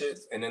 Remember that shit?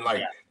 And then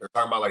they're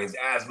talking about like his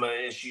asthma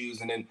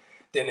issues, and then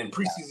in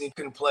preseason he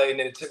couldn't play, and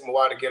then it took him a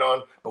while to get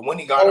on. But when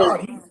he got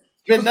on, he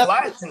was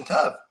flashed and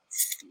tough.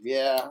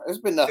 Yeah, there's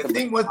been nothing. The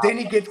thing was, then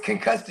he gets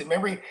concussed.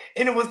 Remember, and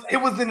it was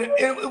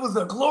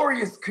a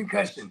glorious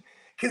concussion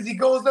because he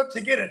goes up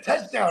to get a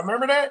touchdown.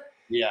 Remember that?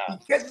 Yeah. He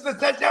catches a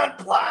touchdown,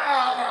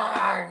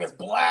 blah, gets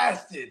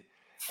blasted,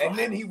 and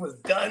then he was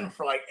done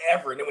for like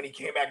ever. And then when he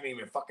came back, he didn't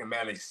even fucking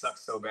man, they sucked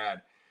so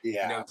bad.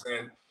 Yeah. You know what I'm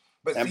saying?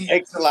 But and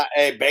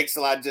Bakes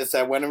a lot just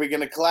said, when are we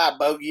gonna collab,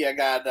 Bogey? I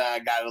got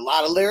a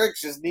lot of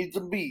lyrics, just need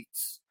some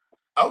beats.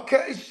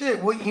 Okay,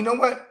 shit. Well, you know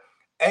what?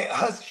 Hey,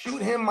 Hus,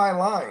 shoot him my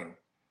line.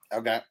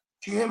 Okay.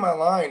 Shoot him my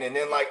line, and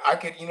then like I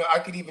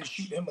could even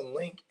shoot him a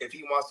link if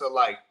he wants to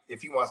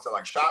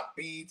shop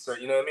beats or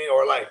you know what I mean,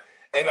 or like,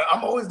 and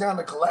I'm always down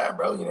to collab,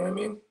 bro. You know what I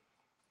mean?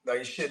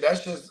 Like shit,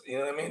 that's just you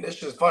know what I mean. That's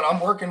just fun. I'm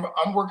working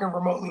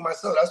remotely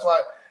myself.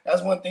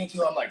 That's one thing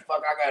too. I'm like,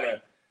 fuck,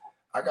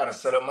 I gotta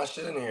set up my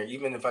shit in here,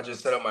 even if I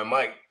just set up my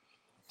mic,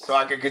 so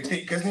I can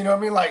continue. Because you know what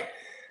I mean, like.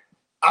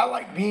 I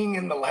like being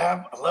in the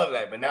lab. I love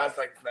that, but now it's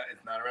like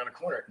it's not around the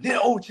corner. Then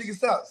check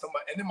this out.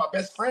 And then my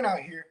best friend out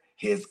here,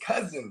 his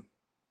cousin,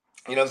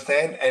 you know what I'm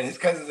saying? And his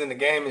cousin's in the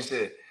game and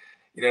shit.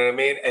 You know what I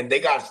mean? And they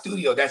got a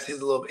studio. That's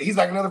his little. He's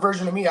like another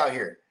version of me out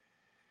here.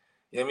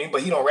 You know what I mean?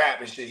 But he don't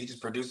rap and shit. He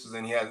just produces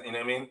and he has. You know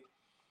what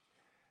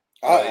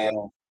I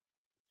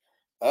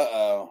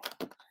mean?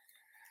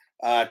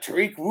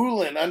 Tariq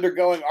Woolen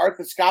undergoing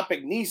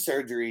arthroscopic knee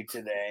surgery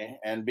today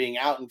and being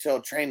out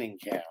until training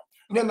camp.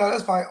 No,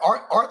 that's fine.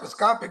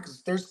 Arthroscopic,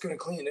 they're just gonna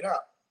clean it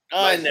up.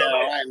 I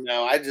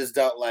know. I just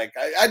don't like.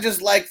 I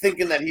just like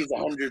thinking that he's 100%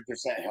 healthy.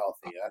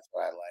 That's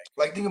what I like.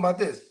 Like, think about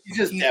this. He's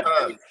just yeah,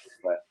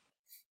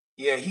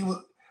 he was.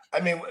 I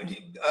mean,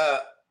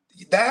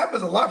 that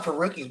happens a lot for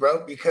rookies,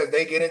 bro, because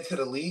they get into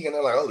the league and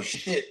they're like, oh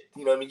shit,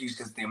 you know what I mean?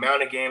 Because the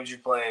amount of games you're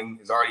playing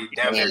is already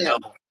down there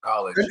double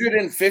college.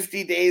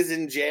 150 days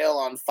in jail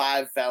on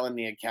 5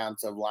 felony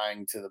accounts of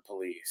lying to the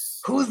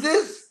police. Who's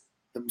this?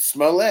 The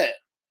Smollett.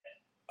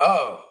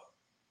 Oh,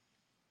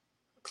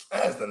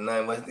 that's the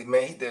night. Man,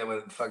 he did it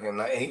with fucking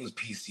night. He was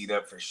PC'd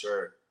up for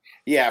sure.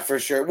 Yeah, for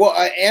sure. Well,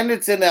 and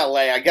it's in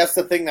LA. I guess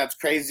the thing that's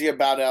crazy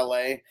about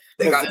LA,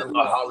 they got the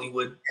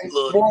Hollywood.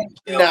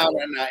 No.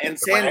 In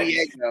San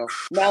Diego,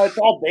 now it's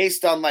all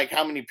based on like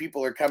how many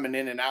people are coming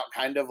in and out,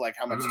 kind of like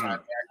how much time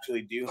they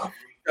actually do.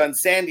 So in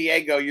San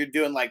Diego, you're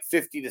doing like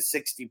 50 to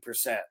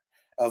 60%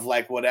 of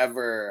like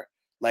whatever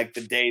like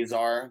the days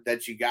are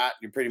that you got.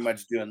 You're pretty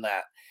much doing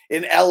that.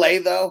 In LA,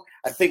 though,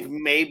 I think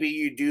maybe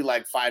you do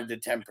like 5 to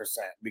 10%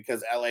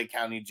 because LA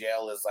County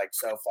Jail is like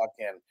so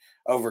fucking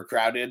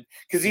overcrowded.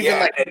 Because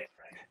even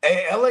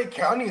Hey, LA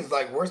County is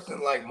like worse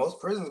than like most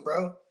prisons,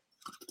 bro.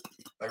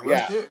 Like real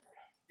shit.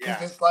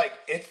 Because it's like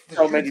it's the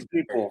so many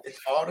streets, people. it's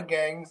all the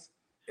gangs,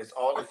 it's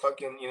all the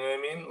fucking, you know what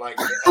I mean? Like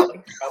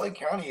LA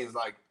County is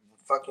like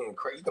fucking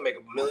crazy. You can make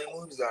a million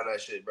movies out of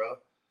that shit, bro.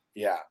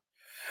 Yeah.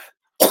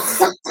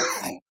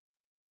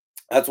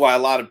 That's why a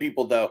lot of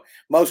people, though,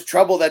 most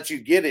trouble that you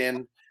get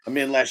in, I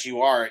mean, unless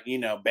you are, you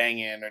know,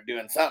 banging or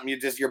doing something,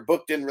 you're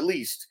booked and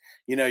released.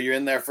 You know, you're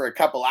in there for a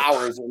couple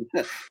hours, and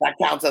that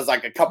counts as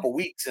like a couple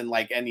weeks in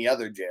like any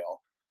other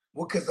jail.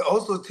 Well, because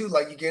also too,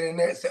 like you get in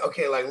there and say,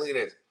 okay, like look at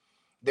this.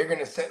 They're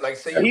gonna say, like,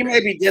 say he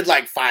maybe did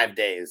like 5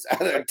 days.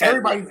 Like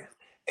everybody in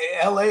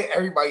LA,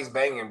 everybody's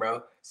banging,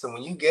 bro. So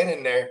when you get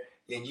in there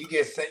and you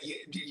get sent, you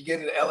get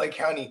into LA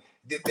County,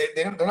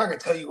 they're not gonna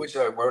tell you which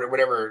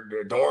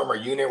whatever dorm or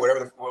unit,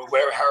 whatever,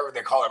 however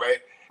they call it, right?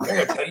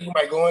 They're gonna tell you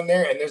might go in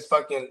there and there's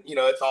fucking, you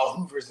know, it's all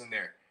Hoovers in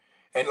there,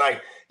 and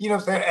like, you know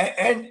what I'm saying,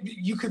 and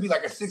you could be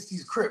like a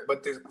 '60s Crip,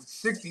 but the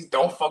 '60s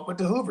don't fuck with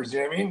the Hoovers.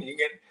 You know what I mean? You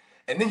get,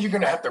 and then you're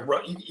gonna have to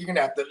run. You're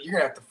gonna have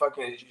to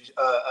fucking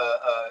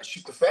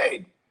shoot the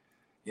fade.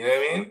 You know what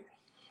I mean?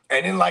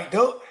 And then like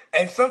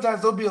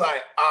sometimes they'll be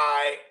like,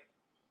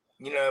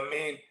 you know what I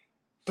mean,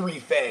 3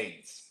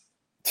 fades.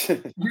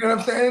 You know what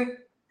I'm saying?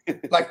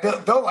 Like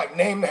they'll like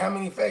name how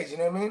many fades. You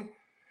know what I mean?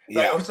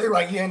 Like, I would say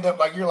like you end up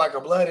like you're like a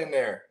blood in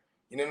there.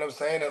 You know what I'm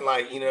saying? And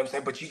like, you know what I'm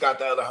saying? But you got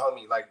the other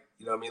homie, like,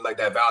 you know what I mean, like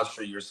that vouch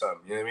for you or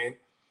something. You know what I mean?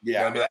 Yeah. You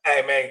know, I'd be like,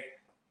 hey man,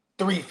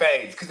 3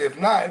 fades. Because if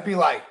not, it'd be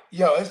like,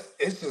 yo,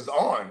 it's just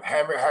on.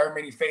 However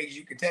many fades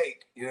you can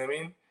take. You know what I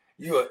mean?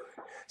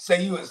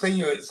 Say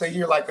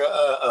you're like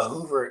a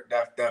Hoover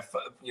that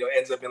you know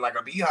ends up in like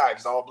a beehive.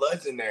 It's all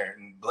Bloods in there,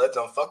 and Bloods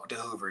don't fuck with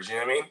the Hoovers. You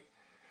know what I mean?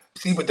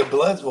 See, but the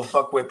Bloods will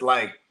fuck with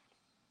like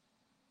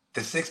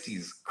the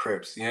 '60s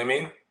Crips. You know what I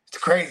mean? It's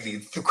crazy.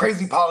 It's the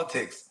crazy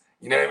politics.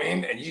 You know what I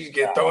mean? And you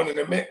get thrown in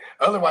the mix.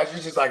 Otherwise,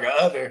 you're just like a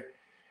other.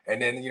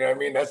 And then, you know what I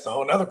mean? That's a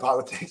whole nother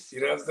politics.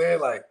 You know what I'm saying?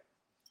 Like,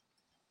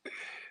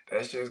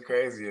 that shit's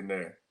crazy in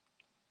there.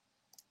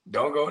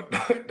 Don't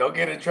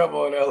get in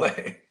trouble in LA.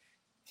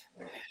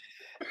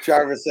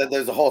 Jarvis said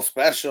there's a whole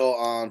special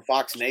on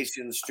Fox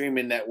Nation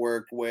streaming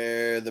network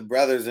where the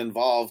brothers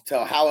involved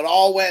tell how it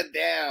all went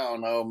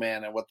down. Oh,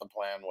 man, and what the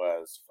plan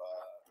was.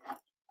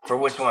 For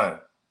which one?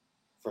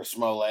 For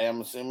Smollett,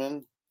 I'm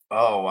assuming.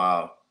 Oh,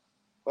 wow.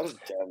 What a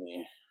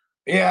dummy.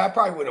 Yeah, I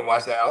probably wouldn't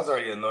watch that. I was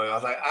already annoyed. I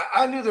was like,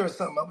 I knew there was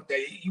something up with that.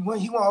 He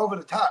went over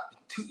the top.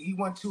 He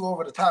went too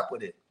over the top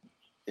with it.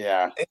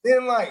 Yeah. And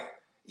then, like,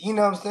 you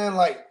know what I'm saying?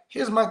 Like,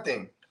 here's my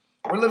thing.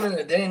 We're living in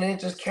a day and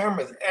age, just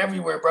cameras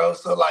everywhere, bro.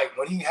 So, like,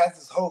 when he has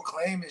this whole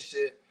claim and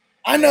shit.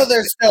 I know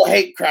there's still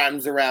hate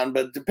crimes around,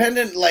 but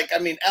dependent, like, I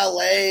mean,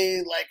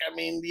 LA, like, I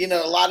mean, you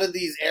know, a lot of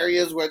these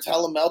areas where it's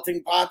hella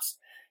melting pots,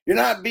 you're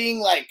not being,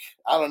 like,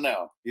 I don't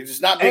know. You're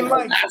just not being. And,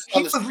 like,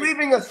 he was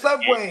leaving a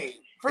subway.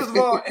 First of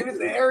all, in this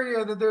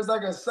area that there's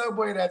like a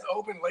subway that's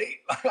open late.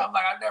 I'm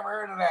like, I've never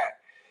heard of that.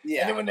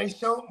 Yeah. And then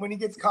when he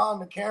gets caught on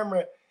the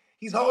camera,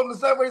 he's holding the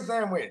Subway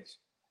sandwich.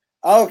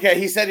 Okay,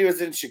 he said he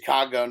was in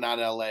Chicago, not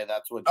LA.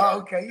 That's what. Oh,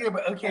 okay, yeah,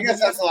 but okay. I guess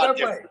that's a lot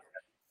different.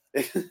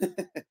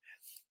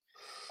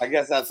 I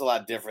guess that's a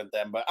lot different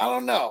then, but I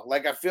don't know.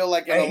 Like, I feel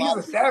like I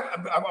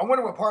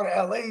wonder what part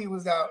of LA he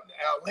was out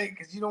late,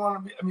 because you don't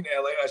want to be. I mean,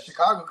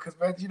 Chicago, because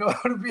man, you don't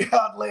want to be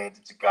out late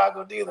in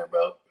Chicago neither,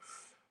 bro.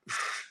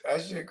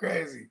 That shit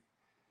crazy.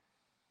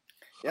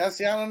 Yeah,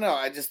 see, I don't know.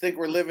 I just think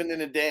we're living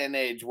in a day and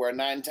age where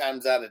 9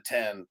 times out of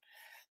 10,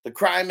 the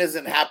crime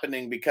isn't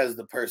happening because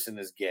the person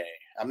is gay.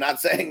 I'm not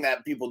saying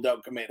that people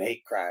don't commit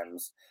hate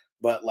crimes,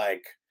 but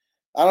like,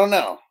 I don't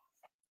know.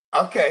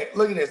 Okay,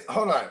 look at this.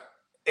 Hold on.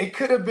 It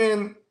could have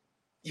been,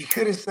 you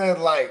could have said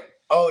like,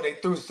 oh, they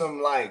threw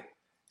some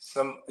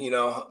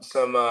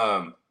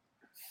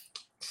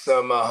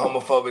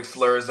homophobic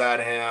slurs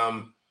at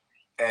him,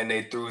 and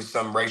they threw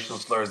some racial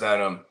slurs at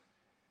him.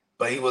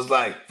 But he was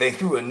like, they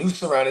threw a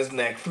noose around his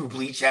neck, threw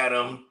bleach at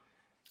him.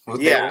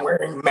 They were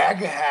wearing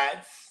MAGA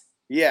hats.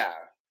 Yeah.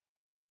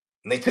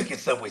 And they took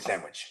his Subway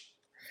sandwich.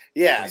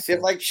 Yeah. See,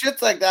 if like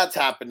shit's like that's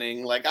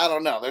happening, like, I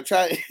don't know. They're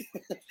trying.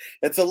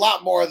 It's a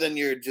lot more than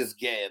you're just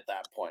gay at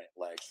that point.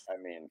 Like, I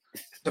mean.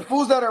 The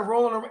fools that are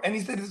rolling around, and he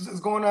said this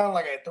is going on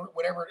like at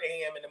whatever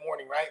a.m. in the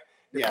morning, right?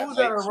 The fools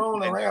that are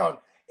rolling around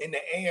in the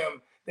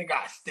a.m., they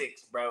got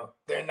sticks, bro.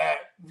 They're not,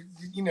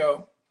 you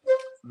know,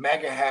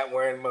 MAGA hat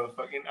wearing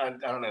motherfucking, I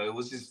don't know. It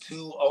was just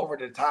too over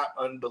the top,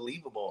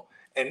 unbelievable.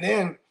 And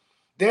then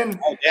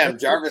oh damn,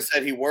 Jarvis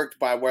said he worked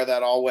by where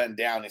that all went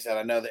down. He said,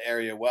 I know the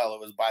area well.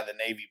 It was by the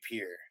Navy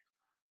Pier.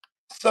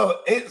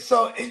 So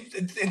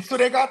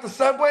they got the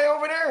Subway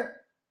over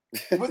there?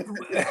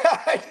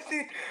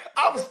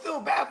 I was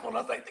still baffled. I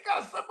was like, they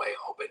got a Subway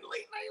open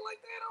late night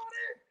like that over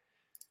there?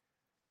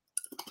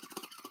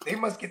 They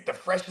must get the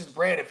freshest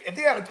bread. If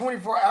they had a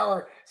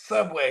 24-hour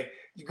Subway,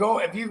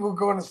 if you were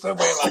going to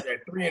Subway like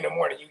at 3 a.m,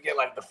 you get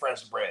like the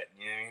fresh bread.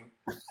 You know what I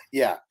mean?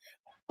 Yeah.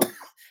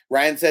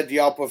 Ryan said, do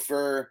y'all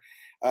prefer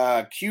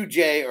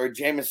QJ or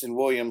Jamison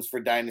Williams for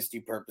dynasty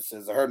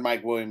purposes. I heard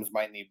Mike Williams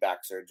might need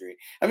back surgery.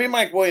 I mean,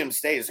 Mike Williams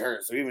stays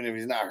hurt, so even if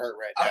he's not hurt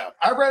right now.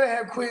 I'd rather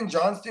have Quentin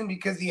Johnston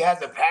because he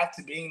has a path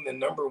to being the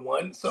number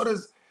one. So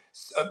does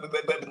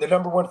but the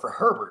number one for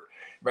Herbert,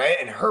 right?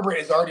 And Herbert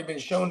has already been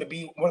shown to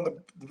be one of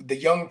the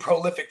young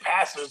prolific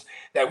passers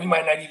that we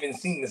might not even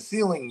seen the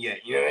ceiling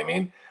yet. You know what I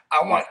mean?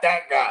 I want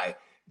that guy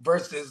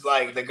versus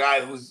like the guy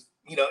who's,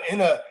 you know,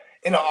 in an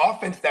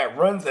offense that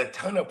runs a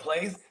ton of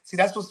plays. See,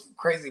 that's what's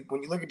crazy.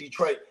 When you look at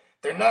Detroit,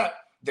 they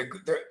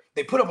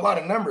put up a lot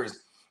of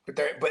numbers, but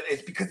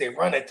it's because they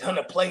run a ton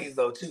of plays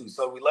though too.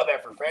 So we love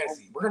that for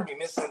fantasy. We're gonna be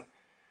missing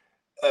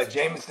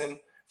Jameson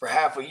for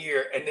half a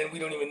year, and then we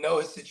don't even know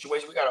his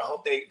situation. We gotta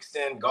hope they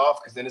extend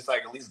Goff, because then it's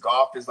like at least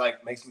Goff is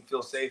like makes me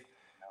feel safe.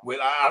 With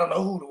I don't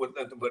know who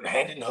with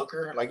Hendon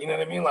Hooker, like, you know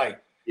what I mean,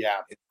 like, yeah.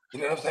 You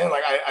know what I'm saying?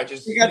 Like, I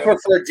just I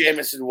prefer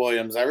Jamison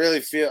Williams. I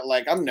really feel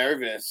like I'm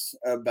nervous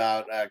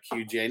about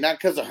QJ, not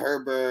because of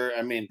Herbert.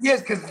 I mean,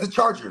 yes, because the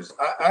Chargers.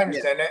 I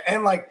understand that,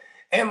 and like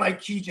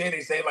QJ,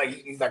 they say like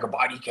he's like a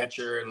body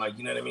catcher, and like,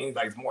 you know what I mean,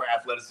 like more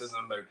athleticism.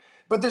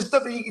 But there's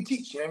stuff that you can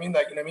teach. You know what I mean?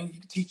 Like, you know what I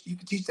mean? You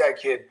can teach that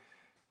kid.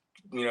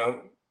 You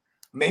know,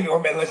 maybe,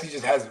 or unless he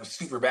just has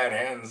super bad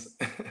hands.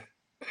 I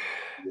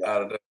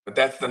don't know. But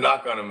that's the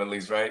knock on him, at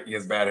least, right? He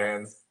has bad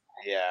hands.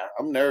 Yeah,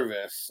 I'm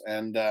nervous,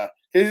 and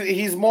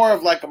he's more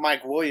of like a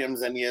Mike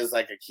Williams than he is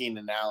like a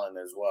Keenan Allen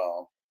as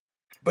well.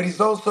 But he's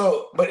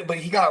also, but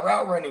he got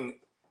route running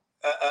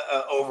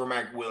over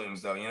Mike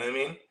Williams, though. You know what I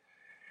mean?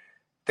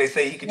 They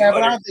say he could do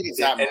but I don't think it's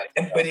that much.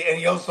 But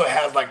he also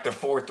has like the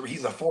 4.3.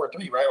 He's a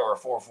 4.3, right, or a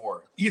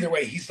 4.4. Either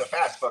way, he's a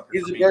fast fucker.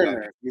 He's a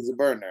burner. He's a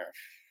burner.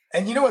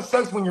 And you know what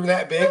sucks when you're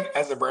that big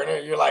as a burner?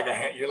 You're like a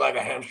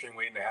hamstring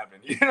waiting to happen.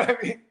 You know what I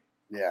mean?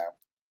 Yeah.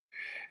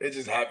 It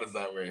just happens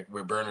that way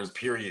with burners,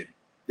 period.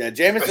 Yeah,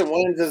 Jamison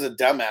Williams is a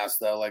dumbass,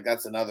 though. Like,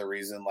 that's another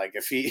reason. Like,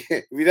 if he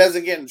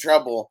doesn't get in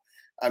trouble,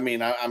 I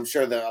mean, I'm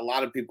sure that a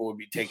lot of people would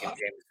be taking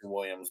Jamison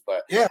Williams.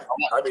 But yeah,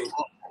 I mean,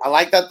 I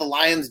like that the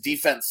Lions'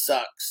 defense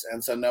sucks,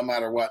 and so no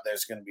matter what,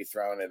 there's going to be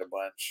throwing it a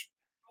bunch.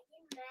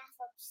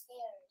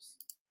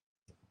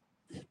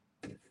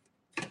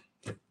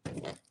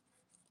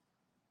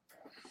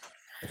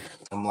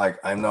 I'm like,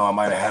 I know I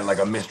might have had like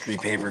a mystery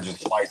paper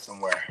just sliced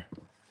somewhere.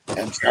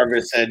 And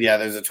Jarvis said, yeah,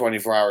 there's a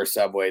 24-hour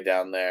subway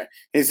down there.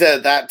 He said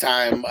at that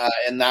time,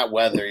 in that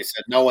weather, he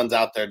said, no one's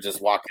out there just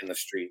walking the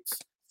streets.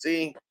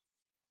 See?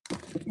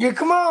 Yeah,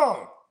 come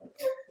on.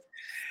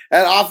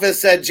 That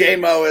office said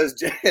J-Mo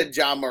is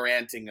John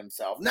Moranting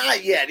himself.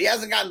 Not yet. He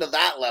hasn't gotten to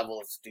that level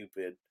of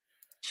stupid.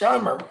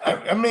 John Morant.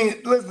 I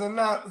mean, listen,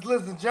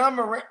 John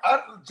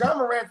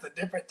Morant's a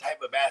different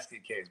type of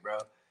basket case, bro.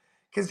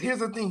 Because here's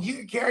the thing. You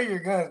can carry your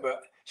guns,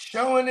 but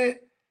showing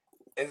it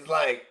is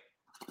like,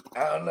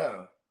 I don't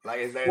know.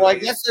 Like, is that? Well, I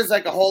guess there's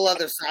like a whole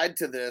other side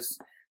to this,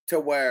 to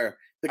where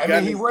the gun. I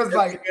mean, he was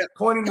like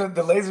pointing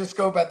the laser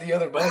scope at the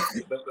other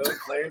those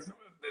players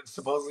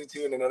supposedly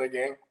too in another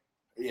game.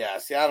 Yeah.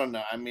 See, I don't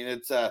know. I mean,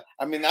 it's I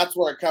mean, that's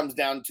where it comes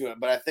down to it.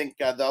 But I think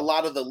a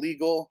lot of the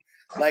legal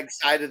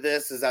side of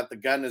this is that the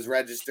gun is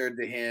registered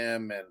to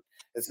him, and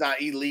it's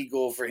not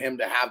illegal for him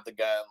to have the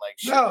gun. Like,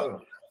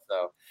 no.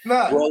 So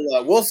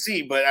no, we'll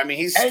see. But I mean,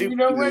 he's and stupid. You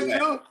know what,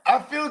 too? I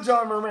feel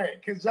John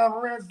Morant, because John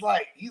Morant's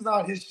like, he's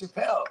on his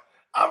Chappelle.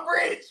 I'm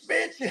rich,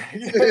 bitch. You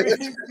know what I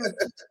mean?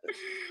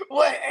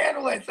 What?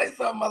 And what? Say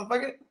something,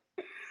 motherfucker.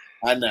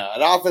 I know.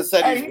 An office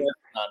said he's working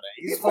on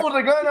it. He pulled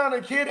a gun on a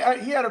kid.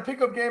 He had a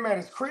pickup game at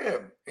his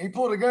crib. He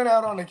pulled a gun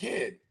out on the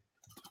kid.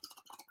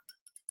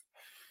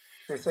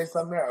 They say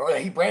something there. Well,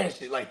 he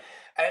brandished it. Like,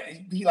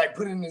 he like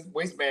put it in his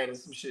waistband and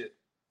some shit.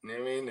 You know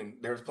what I mean? And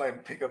they was playing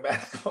pickup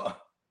basketball.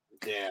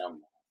 Damn.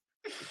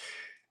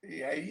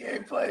 Yeah, he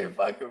ain't playing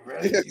fucking,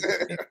 bro. He's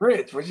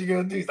rich. What you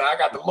gonna do? So I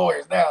got the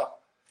lawyers now.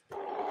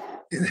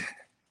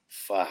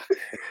 Fuck.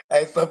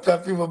 Hey, some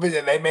tough people, bitch,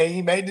 and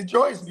he made the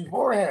choice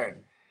beforehand.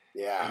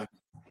 Yeah.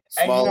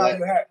 And you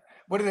know,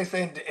 what did they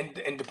say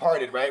in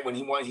Departed, right? When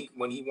he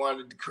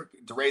wanted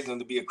to raise him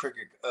to be a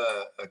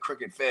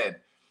cricket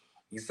fed,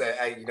 he said,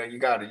 "Hey, you know, you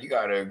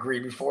gotta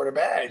agree before the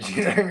badge."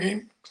 You know what I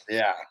mean?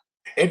 Yeah.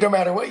 It don't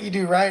matter what you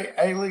do, right?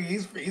 Hey, look,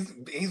 he's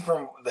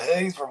from the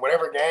hood. He's from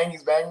whatever gang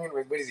he's banging.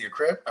 What is he, a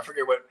Crip? I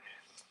forget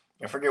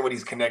what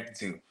he's connected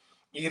to.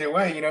 Either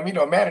way, you know what I mean?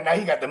 Don't matter. Now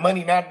he got the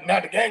money. Now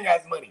the gang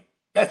has money.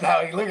 That's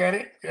how he look at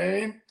it. You know what I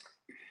mean?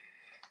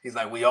 He's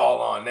like, we all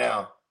on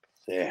now.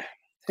 Yeah.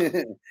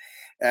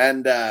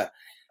 And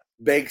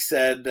Bake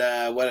said,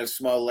 what if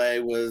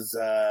Smollett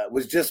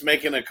was just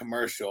making a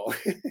commercial?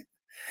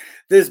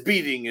 This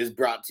beating is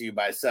brought to you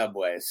by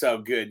Subway. So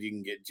good you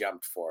can get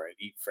jumped for it.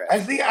 Eat fresh. I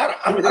see. I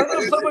don't know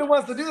if Subway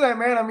wants to do that,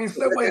 man. I mean,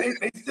 Subway,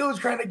 they still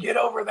trying to get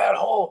over that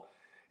whole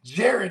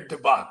Jared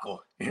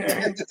debacle. You know what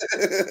I mean?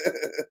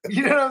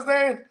 You know what I'm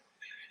saying?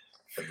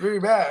 It's pretty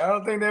bad. I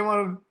don't think they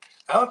want to.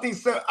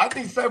 I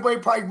think Subway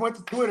probably went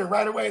to Twitter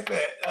right away and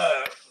said,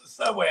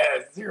 Subway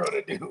has zero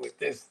to do with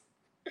this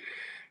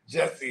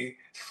Jesse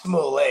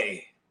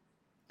Smollett.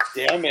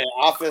 Damn it.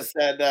 Office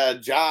said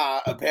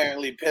Ja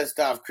apparently pissed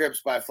off Crips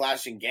by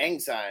flashing gang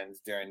signs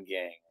during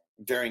gang.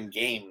 during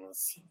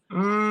games.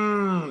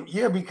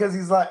 Yeah, because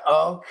he's like,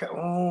 okay.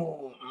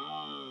 Yeah.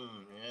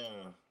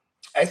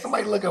 Hey,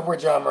 somebody look up where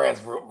John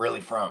Morant's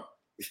really from.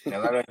 I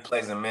know he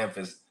plays in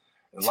Memphis.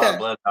 There's a lot of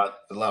blood out.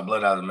 There's a lot of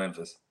blood out of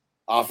Memphis.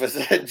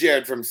 Officer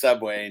Jared from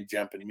Subway ain't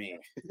jumping me.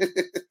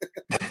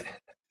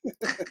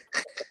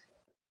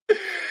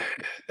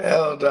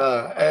 Hell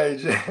no.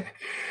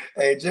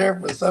 Hey,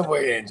 Jared from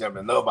Subway ain't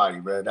jumping nobody,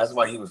 bro. That's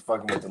why he was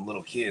fucking with them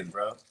little kids,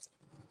 bro.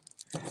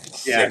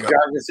 Yeah,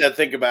 Jarvis said,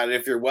 think about it.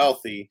 If you're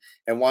wealthy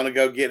and want to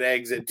go get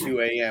eggs at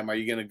 2 a.m., are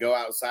you going to go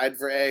outside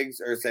for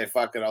eggs or say,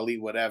 fuck it, I'll eat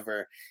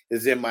whatever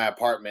is in my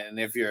apartment? And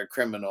if you're a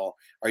criminal,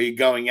 are you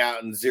going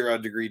out in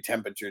 0-degree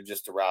temperature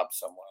just to rob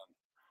someone?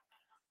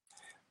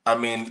 I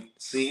mean,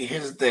 see,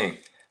 here's the thing.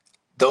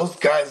 Those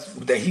guys,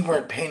 that he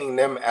weren't painting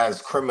them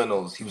as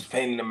criminals. He was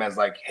painting them as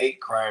like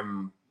hate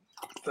crime,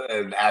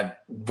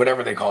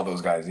 whatever they call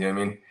those guys. You know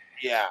what I mean?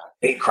 Yeah.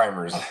 Hate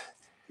crimers.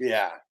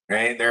 Yeah.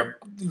 Right? They're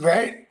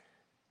right?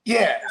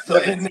 Yeah.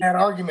 So in that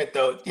argument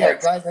though, yeah,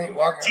 guys ain't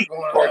walking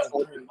going around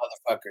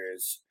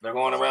motherfuckers. They're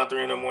going around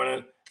 3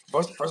 a.m.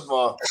 First of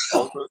all,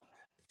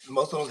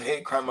 most of those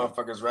hate crime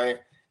motherfuckers, right?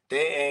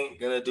 They ain't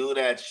gonna do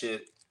that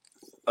shit.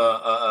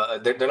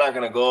 They're not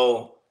gonna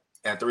go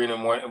at 3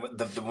 a.m.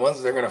 The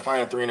ones they're gonna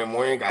find at 3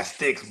 a.m. got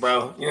sticks,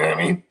 bro. You know what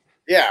I mean?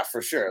 Yeah,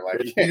 for sure.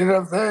 Like, you know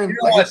what I'm saying? You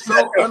like it's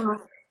so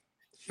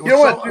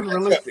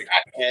unrealistic.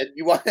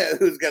 You want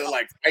who's gonna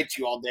like fight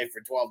you all day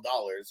for $12?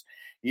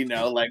 You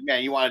know, like,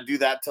 man, you want to do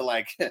that to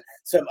like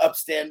some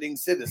upstanding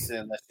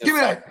citizen? Give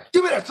me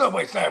that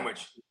Subway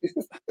sandwich.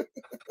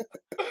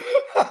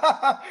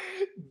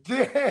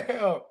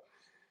 Damn.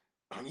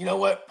 You know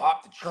what?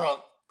 Pop the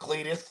trunk,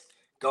 Cletus.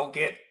 Go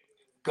get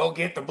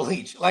the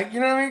bleach. Like, you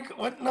know what I mean?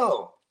 What?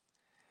 No.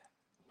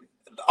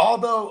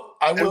 Although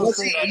I will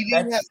say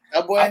that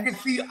Subway? I can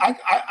see,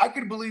 I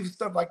could believe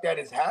stuff like that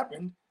has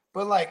happened,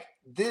 but like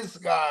this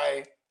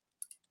guy,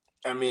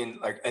 I mean,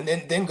 like, and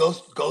then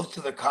goes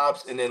to the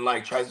cops and then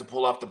like tries to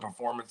pull off the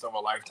performance of a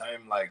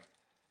lifetime, like,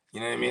 you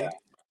know what I mean?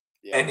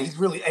 Yeah. And he's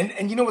really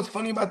and you know what's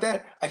funny about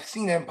that? I've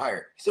seen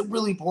Empire. He's a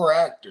really poor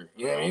actor.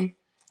 You know what I mean?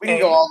 We can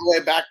go all the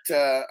way back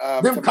to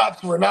them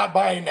cops were not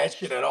buying that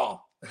shit at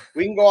all.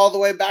 We can go all the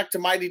way back to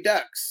Mighty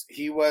Ducks.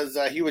 He was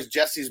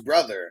Jesse's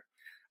brother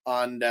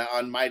on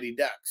Mighty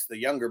Ducks. The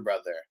younger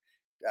brother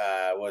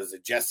was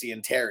Jesse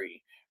and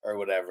Terry or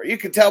whatever. You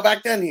could tell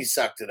back then he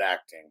sucked at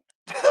acting.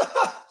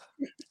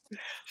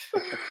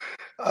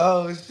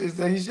 Oh, he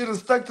should have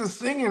stuck to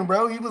singing,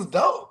 bro. He was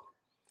dope.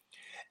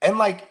 And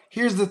like,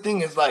 here's the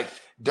thing: is like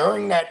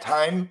during that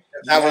time,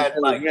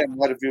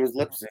 what if he was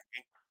lip syncing?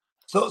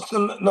 So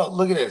no,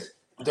 look at this.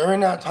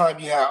 During that time,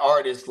 you had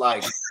artists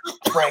like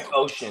Frank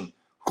Ocean,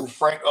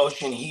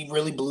 he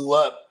really blew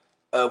up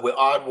with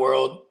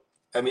Oddworld.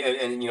 I mean,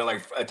 and you know,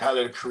 like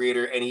Tyler the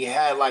Creator, and he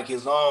had like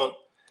his own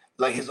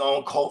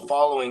cult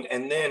following,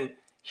 and then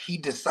he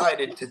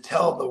decided to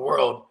tell the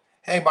world,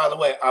 hey, by the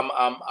way,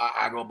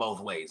 I go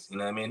both ways. You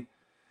know what I mean?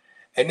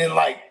 And then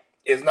like,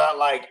 it's not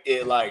like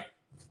it like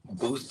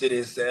boosted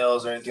his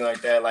sales or anything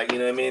like that. Like, you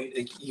know what I mean?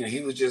 You know,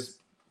 he was just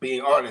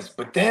being honest.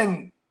 But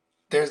then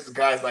there's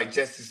guys like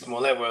Jesse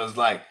Smollett where it was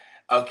like,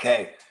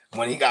 okay,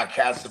 when he got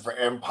casted for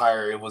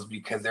Empire, it was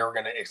because they were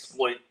going to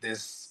exploit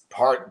this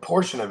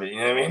portion of it. You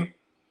know what I mean?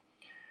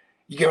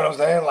 You get what I'm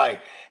saying?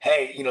 Like,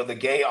 hey, you know, the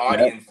gay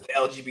audience, the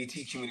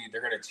LGBT community,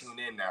 they're going to tune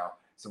in now.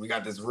 So we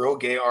got this real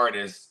gay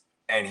artist,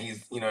 and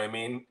he's, you know what I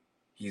mean?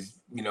 He's,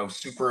 you know,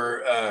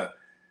 super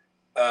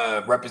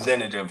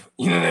representative.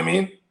 You know what I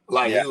mean?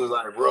 Like, he was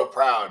like real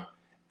proud.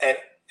 And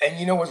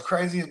you know what's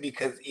crazy is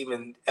because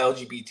even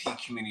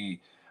LGBT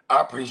community,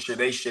 I'm pretty sure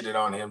they shitted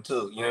on him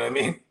too. You know what I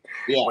mean?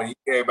 Yeah. When he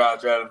came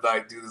out trying to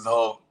like do this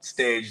whole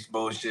stage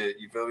bullshit.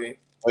 You feel me?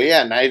 Oh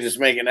yeah, now you're just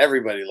making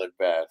everybody look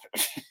bad.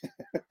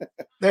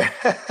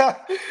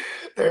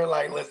 They're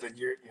like, listen,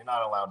 you're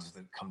not allowed to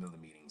come to the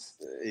meetings.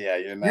 Yeah,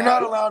 you're not. You're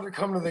not allowed to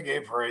come to the gay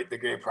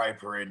pride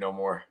parade no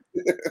more.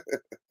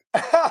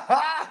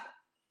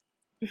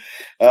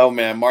 Oh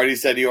man, Marty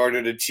said he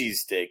ordered a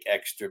cheesesteak,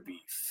 extra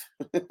beef.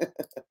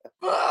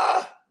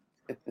 I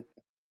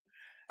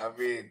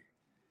mean,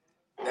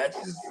 that's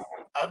just.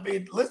 I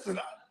mean, listen,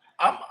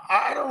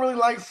 I don't really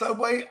like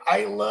Subway.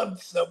 I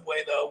loved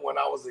Subway though when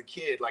I was a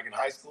kid, like in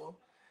high school.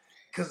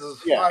 Because it was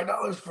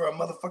 $5 for a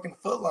motherfucking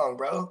footlong,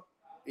 bro.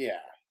 Yeah.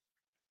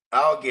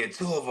 I'll get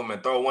 2 of them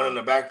and throw one in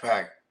the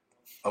backpack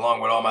along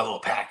with all my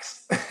little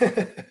packs.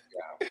 That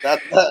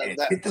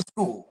hit the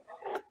school.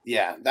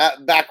 Yeah,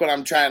 that back when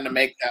I'm trying to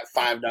make that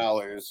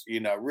 $5, you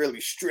know, really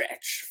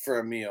stretch for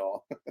a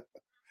meal.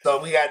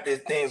 So we got these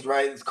things,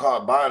 right? It's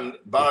called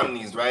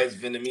banh-mis, right? It's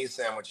Vietnamese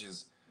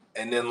sandwiches.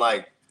 And then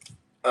like,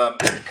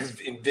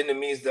 because in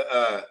Vietnamese,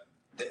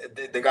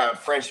 they got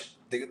French,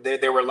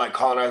 they were like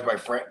colonized by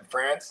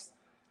France.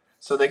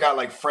 So they got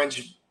like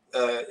French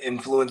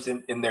influence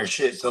in their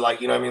shit. So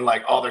like, you know what I mean?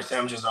 Like all their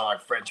sandwiches are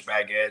like French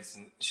baguettes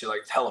and shit, like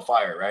it's hella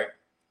fire, right?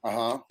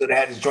 Uh-huh. So they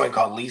had this joint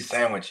called Lee's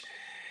Sandwich.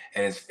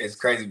 And it's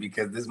crazy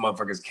because this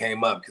motherfuckers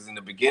came up because in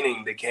the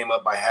beginning they came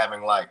up by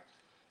having like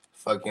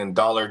fucking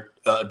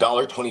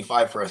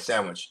 $1.25 for a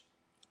sandwich.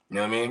 You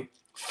know what I mean?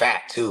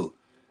 Fat too.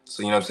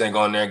 So you know what I'm saying?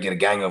 Go in there and get a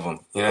gang of them.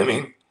 You know what I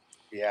mean?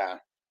 Yeah.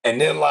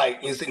 And then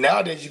like you see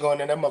nowadays you go in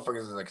there, that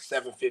motherfuckers is like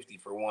 $750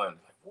 for one.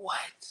 Like,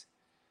 what?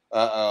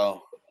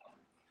 Uh-oh.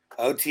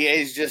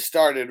 OTAs just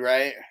started,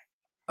 right?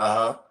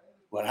 Uh-huh.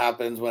 What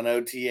happens when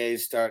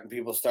OTAs start and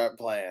people start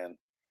playing?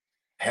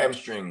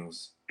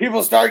 Hamstrings.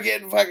 People start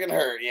getting fucking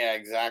hurt. Yeah,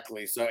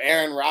 exactly. So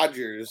Aaron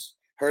Rodgers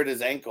hurt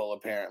his ankle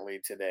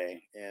apparently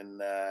today in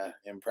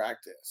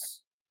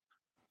practice.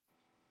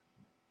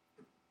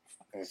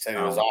 He said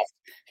he was off.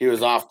 He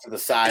was off to the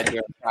side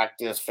during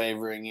practice,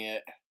 favoring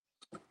it.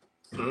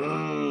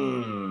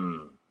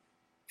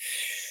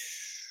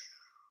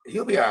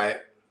 He'll be all right.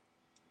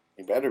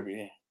 He better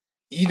be.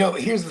 You know,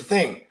 here's the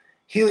thing.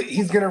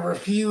 He's gonna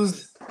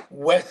refuse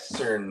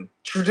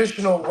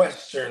traditional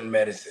Western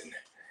medicine.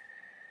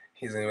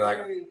 He's gonna be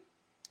like,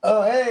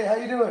 "Oh, hey, how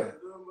you doing?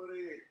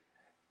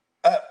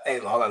 Hey,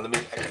 hold on.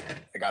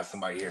 I got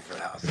somebody here for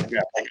the house."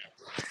 Yeah.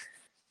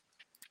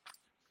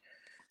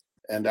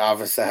 And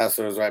Officer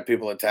Hustler was right.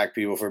 People attack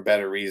people for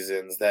better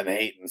reasons than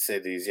hate in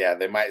cities. Yeah,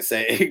 they might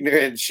say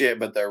ignorant shit,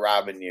 but they're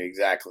robbing you.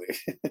 Exactly.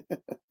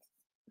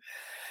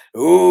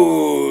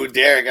 Ooh,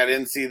 Derek, I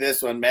didn't see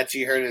this one.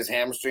 Mechie hurt his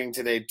hamstring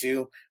today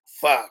too.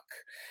 Fuck.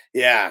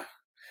 Yeah.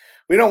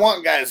 We don't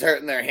want guys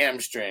hurting their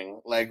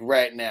hamstring like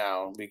right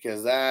now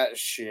because that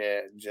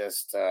shit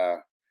just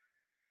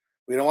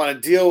we don't want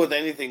to deal with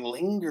anything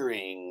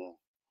lingering.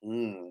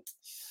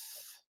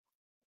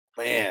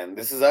 Man,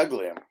 this is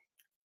ugly.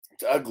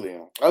 It's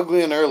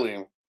ugly and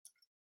early.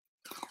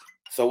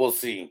 So we'll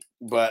see.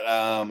 But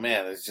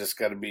man, it's just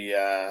gotta be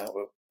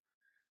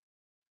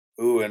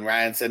ooh, and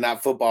Ryan said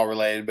not football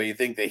related, but you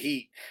think the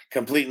Heat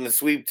completing the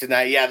sweep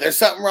tonight? Yeah, there's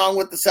something wrong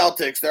with the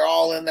Celtics. They're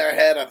all in their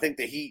head. I think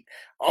the Heat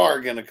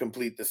are gonna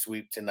complete the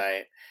sweep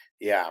tonight.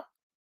 Yeah.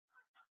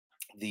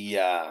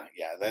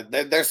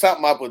 There's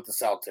something up with the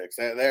Celtics.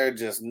 They're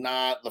just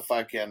not the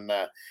fucking.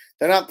 They're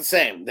not the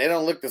same. They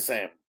don't look the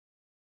same.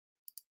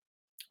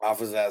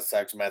 Offers that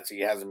sex Metsy.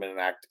 He hasn't been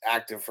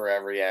active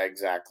forever. Yeah,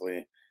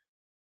 exactly.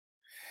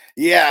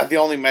 Yeah, the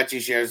only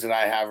Mechie shares that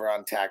I have are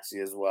on Taxi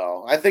as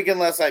well. I think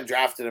unless I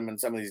drafted him in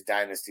some of these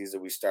dynasties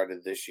that we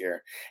started this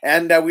year.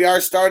 And we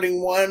are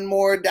starting one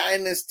more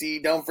dynasty.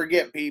 Don't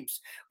forget, peeps.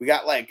 We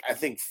got I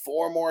think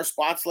 4 more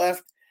spots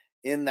left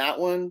in that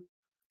one.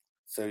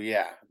 So,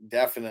 yeah,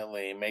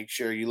 definitely make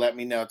sure you let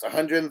me know. It's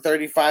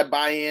 135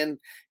 buy-in.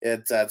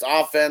 It's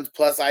offense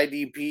plus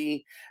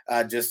IDP.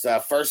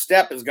 First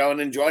step is going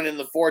and joining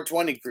the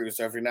 420 crew.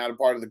 So if you're not a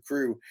part of the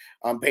crew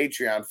on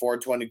Patreon,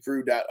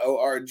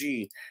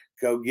 420crew.org,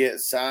 go get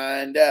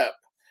signed up.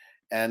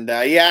 And,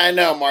 yeah, I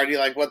know, Marty,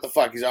 what the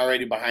fuck? He's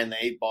already behind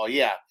the 8 ball.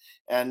 Yeah.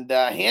 And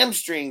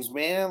hamstrings,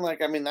 man.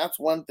 That's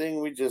one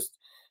thing we just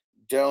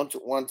don't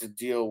want to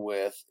deal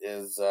with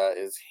is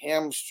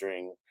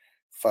hamstring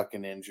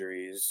fucking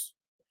injuries.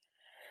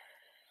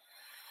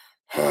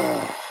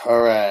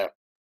 All right.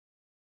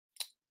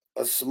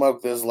 Let's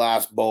smoke this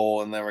last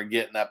bowl and then we're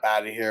getting up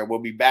out of here. We'll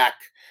be back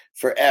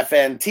for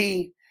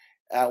FNT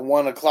at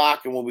 1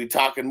 o'clock and we'll be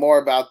talking more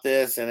about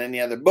this and any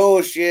other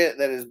bullshit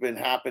that has been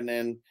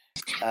happening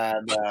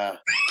at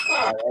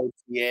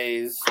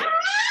OTAs.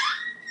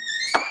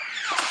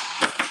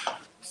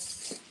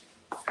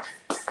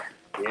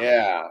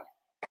 Yeah.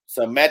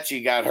 So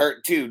Mechie got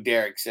hurt too,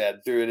 Derek said.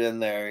 Threw it in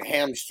there.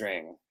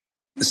 Hamstring.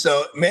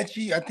 So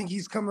Mechie, I think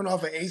he's coming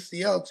off an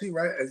ACL too,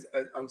 right?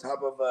 On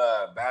top of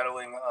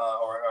battling,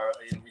 or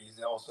he's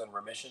also in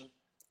remission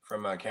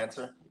from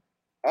cancer.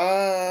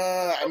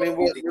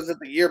 Was it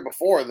the year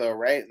before though,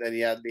 right? That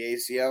he had the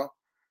ACL?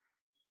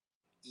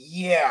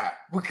 Yeah,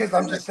 because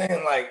I'm just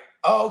saying,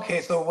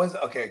 okay, so it was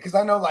okay. Because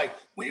I know,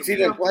 he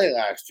didn't play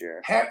last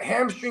year.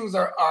 Hamstrings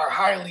are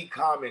highly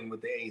common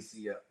with the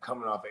ACL,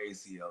 coming off of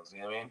ACLs.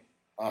 You know what I mean?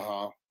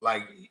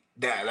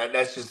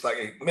 That's just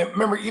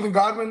remember even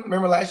Godwin,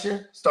 remember last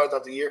year, starts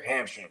off the year,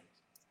 hamstring.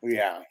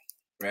 Yeah.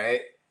 Right?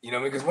 You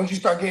know, because once you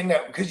start getting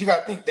that, because you got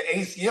to think the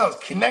ACL is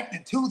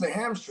connected to the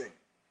hamstring.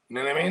 You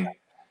know what I mean?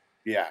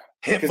 Yeah.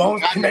 Hip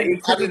bone's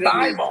connected to the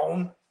thigh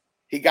bone.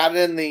 He got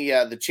it in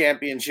the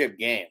championship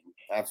game.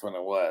 That's when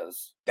it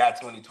was.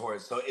 That's when he tore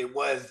it. So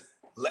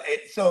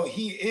so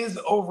he is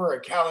over a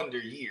calendar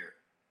year.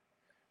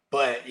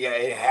 But yeah,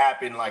 it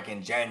happened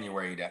in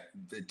January.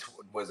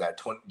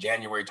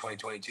 January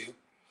 2022?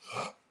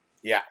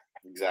 Yeah,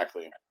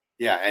 exactly.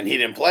 Yeah, and he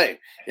didn't play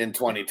in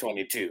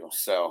 2022.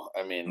 So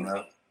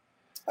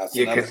that's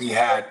because he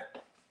had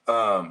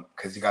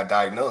because he got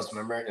diagnosed.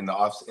 Remember in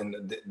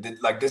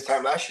the this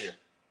time last year.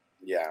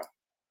 Yeah.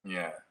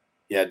 Yeah.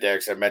 Yeah,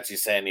 Derek said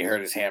Mechie's saying he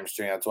hurt his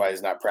hamstring. That's why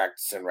he's not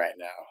practicing right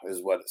now,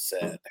 is what it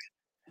said.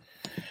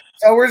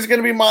 So we're just going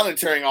to be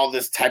monitoring all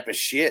this type of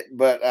shit.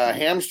 But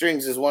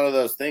hamstrings is one of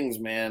those things,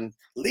 man.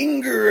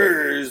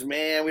 Lingerers,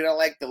 man. We don't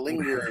like the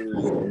lingerers.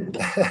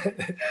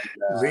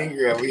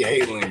 Linger. We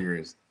hate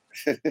lingerers.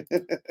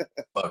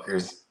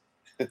 Fuckers.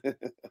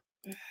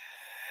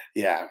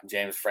 Yeah,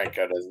 James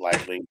Franco doesn't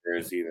like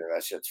lingerers either.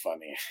 That shit's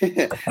funny.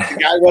 The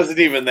guy wasn't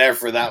even there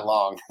for that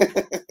long.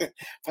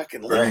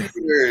 Fucking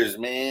lingerers,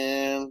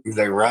 man. He's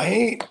like,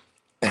 right?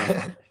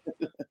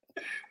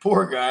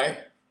 Poor guy.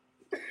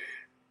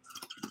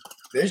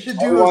 They should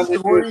do a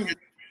story.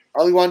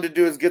 All he wanted to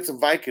do is get some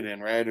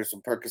Vicodin, right? Or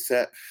some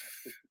Percocet.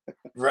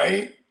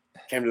 Right?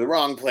 Came to the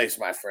wrong place,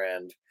 my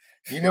friend.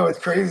 You know, it's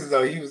crazy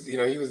though. He was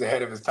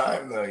ahead of his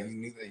time though. He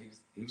knew that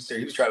he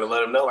was trying to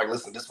let him know, like,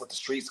 listen, this is what the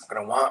streets are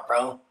gonna want,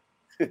 bro.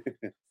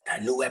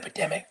 That new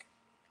epidemic.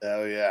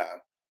 Oh yeah.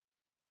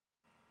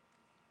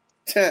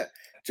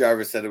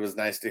 Jarvis said it was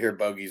nice to hear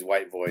Bogey's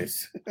white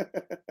voice.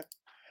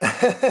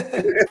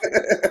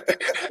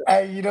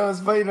 Hey, you know,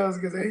 it's funny though,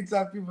 because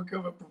anytime people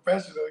come up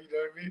professional, you know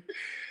what I mean?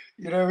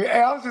 You know what I mean?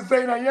 Hey, I was just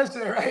saying that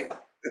yesterday, right?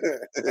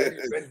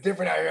 It's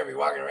different out here. I be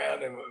walking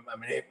around and I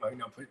mean, you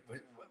know,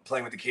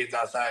 playing with the kids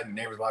outside, and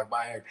neighbors walk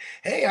by and,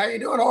 hey, how you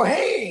doing? Oh,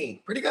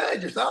 hey, pretty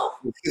good. Yourself?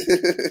 Where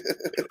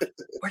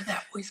did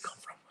that voice come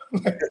from?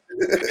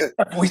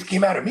 That voice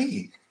came out of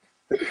me.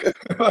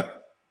 Because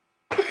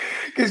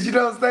you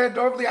know what I'm saying?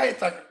 Normally I ain't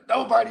talking to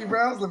nobody,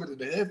 bro. I was living in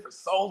the hood for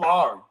so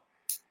long.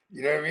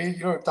 You know what I mean?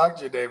 You don't talk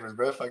to your neighbors,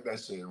 bro. Fuck that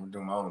shit. I'm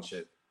doing my own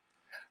shit.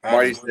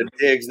 Marty said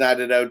Diggs not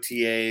at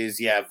OTAs.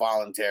 Yeah,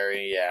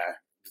 voluntary. Yeah.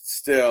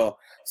 Still,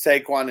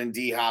 Saquon and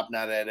D-Hop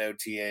not at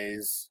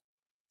OTAs.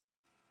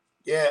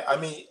 Yeah, I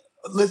mean,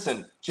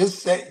 listen, just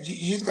say,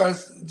 you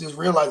guys just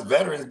realize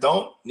veterans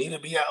don't need to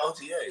be at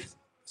OTAs,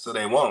 so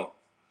they won't.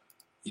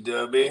 You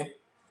know what I mean?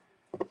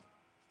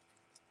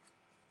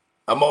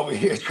 I'm over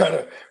here trying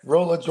to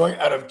roll a joint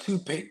out of two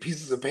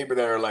pieces of paper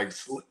that are like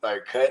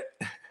cut.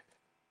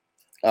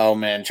 Oh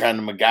man, trying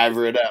to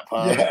MacGyver it up,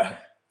 huh? Yeah.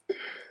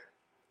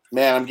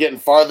 Man, I'm getting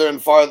farther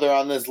and farther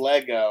on this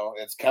Lego.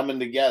 It's coming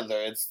together.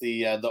 It's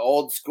the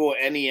old school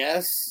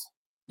NES.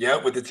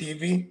 Yeah, with the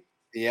TV.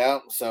 Yeah,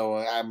 so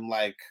I'm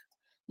like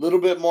a little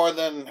bit more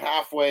than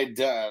halfway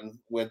done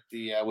with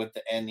the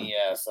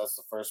NES. That's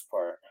the first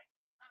part.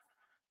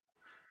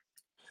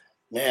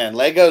 Man,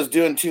 Lego's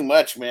doing too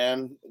much,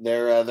 man.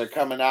 They're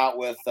coming out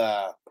with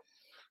a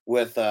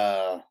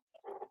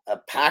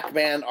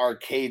Pac-Man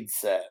arcade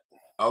set.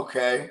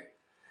 Okay.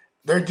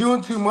 They're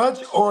doing too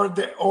much, or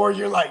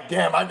you're like,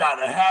 damn, I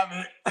gotta have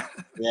it.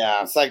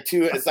 Yeah, it's like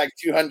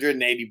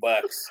 $280.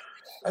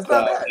 That's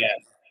not bad.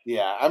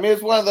 Yeah. I mean,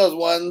 it's one of those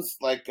ones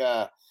like,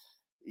 yeah.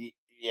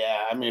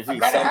 I mean, if you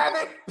gotta have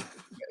it.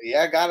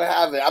 Yeah, gotta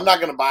have it. I'm not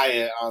gonna buy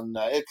it on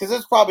because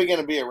it's probably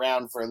gonna be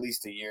around for at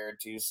least a year or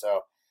two.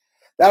 So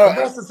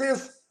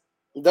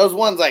those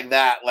ones like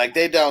that, like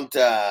they don't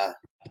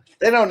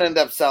end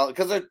up selling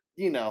because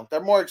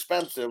they're more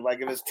expensive.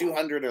 Like if it's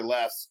 200 or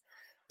less,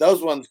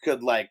 those ones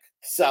could like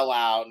sell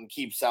out and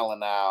keep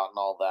selling out and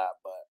all that.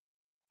 But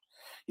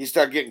you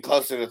start getting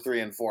closer to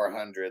 300 and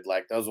 400,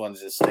 like those ones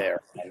just stay around.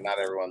 Like, not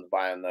everyone's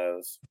buying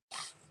those,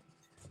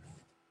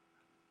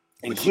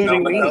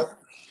 including me.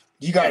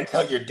 You gotta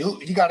tell your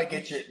dude. You gotta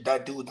get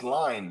that dude's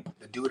line.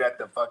 The dude at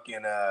the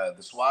fucking the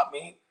swap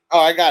meet. Oh,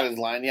 I got his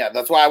line. Yeah,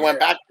 that's why I went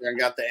back there and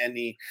got the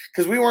NE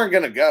because we weren't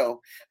gonna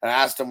go. And I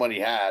asked him what he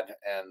had,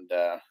 and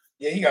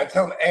yeah, you gotta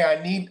tell him, hey,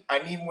 I need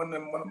one of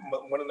them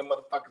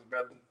motherfuckers,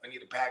 bro. I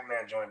need a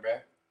Pac-Man joint, bro.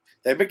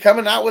 They've been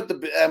coming out with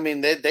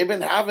they've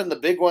been having the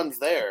big ones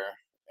there,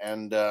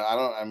 and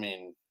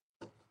and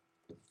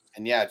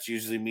yeah, it's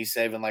usually me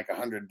saving like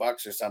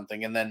 $100 or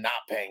something, and then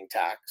not paying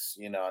tax,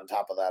 on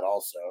top of that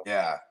also.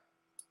 Yeah.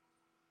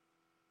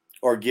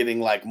 Or getting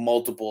like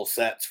multiple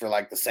sets for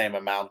like the same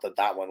amount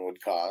that one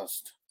would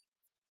cost.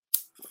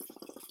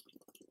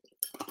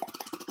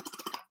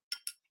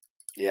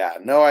 Yeah,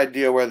 no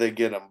idea where they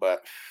get them,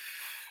 but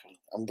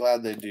I'm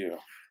glad they do.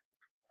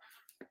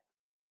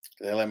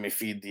 They let me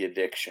feed the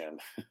addiction.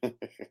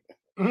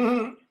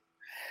 Mm-hmm.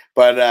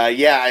 But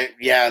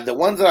yeah, the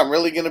ones that I'm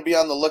really going to be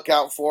on the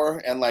lookout for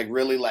and like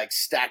really like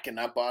stacking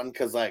up on,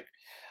 because like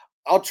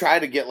I'll try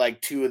to get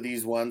like 2 of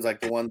these ones,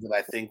 like the ones that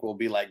I think will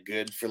be like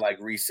good for like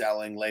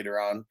reselling later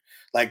on.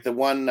 Like the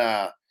one,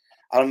 I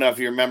don't know if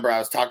you remember, I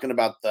was talking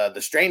about the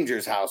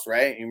Stranger's house,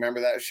 right? You remember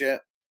that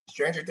shit?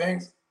 Stranger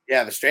Things?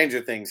 Yeah, the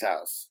Stranger Things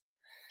house.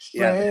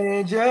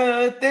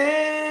 Stranger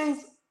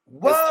Things.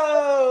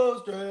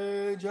 Whoa,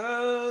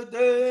 Stranger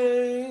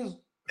Things.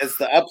 It's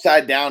the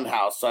upside down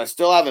house. So I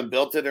still haven't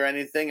built it or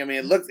anything. I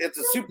mean, it's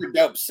a super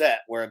dope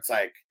set where it's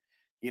like,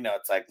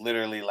 it's like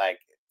literally like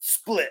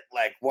split,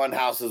 like one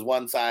house is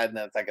one side and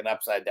then it's like an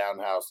upside down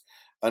house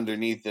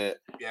underneath it.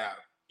 Yeah.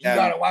 You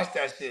gotta watch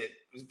that shit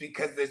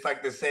because it's like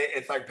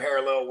it's like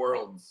parallel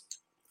worlds.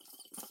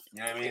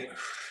 You know what I mean?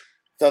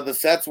 So the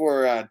sets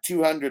were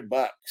 $200,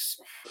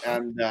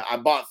 and I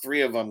bought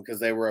 3 of them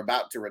because they were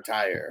about to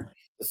retire.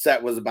 The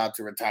set was about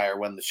to retire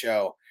when the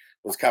show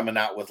was coming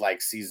out with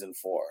like season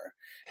 4,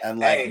 and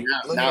like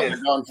now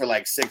they're going for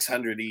like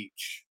 $600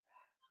 each.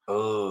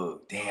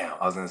 Oh damn!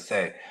 I was gonna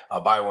say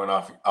I'll buy one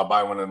of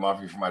them off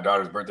you for my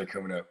daughter's birthday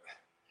coming up.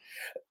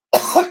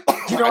 I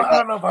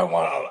don't know if I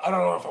want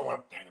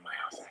that in my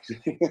house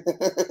actually.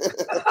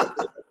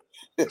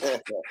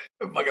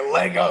 Fucking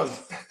Legos,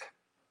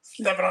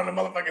 stepping on the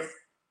motherfuckers.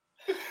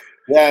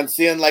 Yeah, and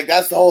seeing like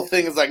that's the whole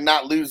thing is like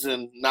not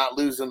losing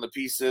the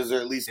pieces,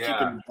 or at least keeping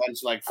the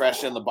bunch like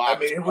fresh in the box. I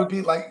mean, it would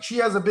be like she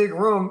has a big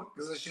room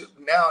because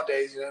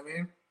nowadays, you know what I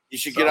mean. You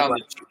should get on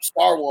the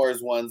Star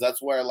Wars ones.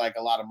 That's where like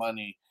a lot of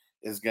money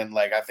is gonna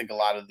like. I think a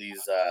lot of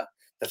these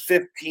the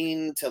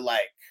 15 to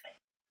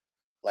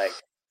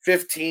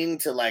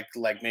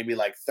maybe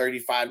like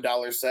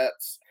 $35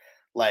 sets.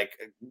 Like,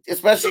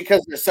 especially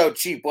because they're so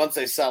cheap. Once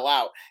they sell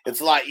out, it's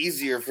a lot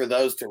easier for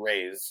those to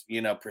raise,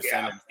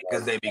 percentage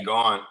because they be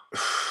gone.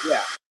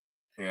 Yeah.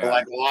 But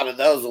like a lot of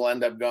those will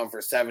end up going for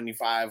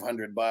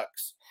 $75-100.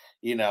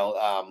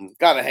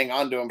 Gotta hang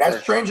on to them.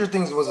 That Stranger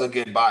Things was a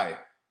good buy.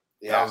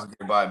 Yeah, that was a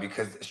good buy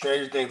because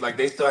Stranger Things, like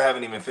they still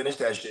haven't even finished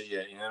that shit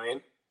yet. You know what I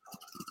mean?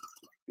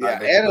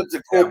 Yeah, and it's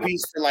a cool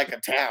piece for like a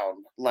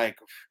town. Like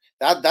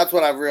that's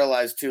what I've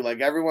realized too.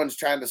 Like everyone's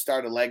trying to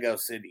start a Lego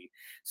city.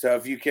 So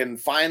if you can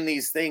find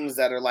these things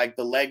that are like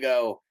the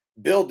Lego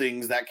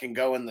buildings that can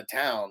go in the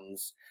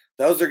towns,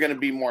 those are going to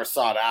be more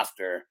sought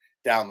after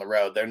down the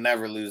road. They'll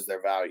never lose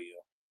their value.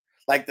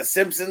 Like the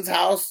Simpsons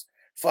house,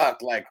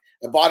 like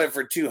I bought it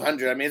for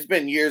 $200. I mean, it's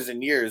been years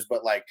and years,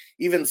 but like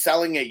even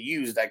selling it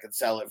used, I could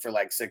sell it for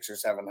like $600 or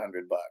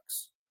 $700,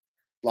 as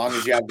long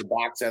as you have the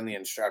box and the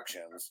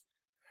instructions.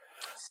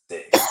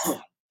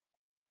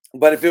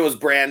 But if it was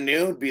brand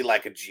new, it'd be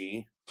like a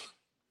G.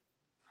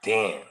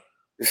 Damn.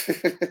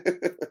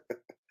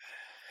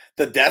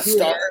 The Death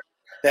Star,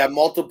 they have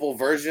multiple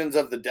versions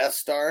of the Death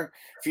Star.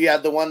 If you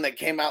had the one that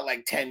came out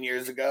like 10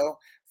 years ago,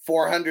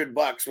 $400,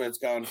 but it's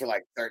going for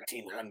like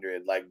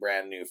 $1,300, like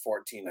brand new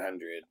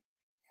 $1,400.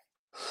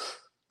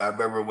 I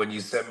remember when you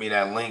sent me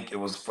that link, it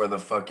was for the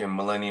fucking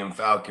Millennium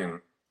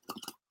Falcon.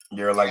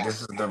 You're like,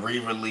 this is the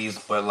re-release,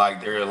 but like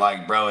they're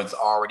like, bro, it's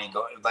already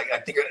going. Like I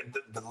think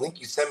the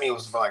link you sent me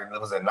was for like,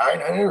 was it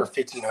 $900 or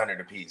 $1,500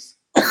 a piece?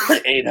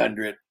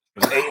 800.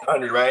 It was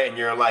 800, right? And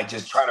you're like,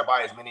 just try to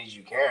buy as many as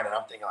you can. And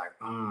I'm thinking like,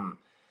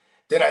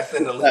 Then I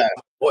send the link to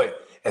my boy.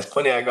 It's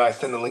funny, I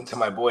send the link to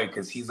my boy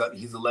because he's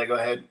a Lego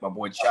head. My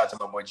boy, shout out to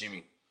my boy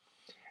Jimmy.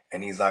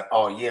 And he's like,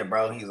 oh yeah,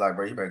 bro. He's like,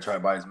 bro, you better try to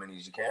buy as many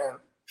as you can.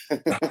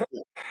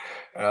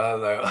 And I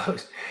was like, oh.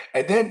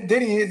 And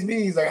then he hits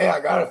me. He's like, hey, I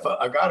got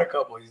a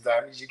couple. He's like,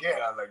 how many you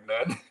get? I was like,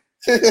 none.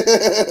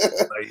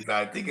 He's like,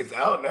 I think it's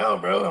out now,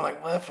 bro. I'm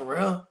like, what, for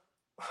real?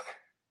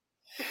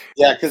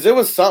 Yeah, because it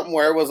was something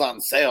where it was on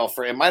sale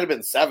for, it might have been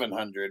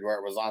 $700 where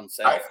it was on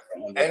sale.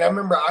 And I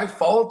remember I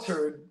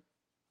faltered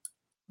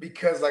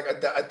because like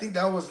I think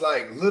that was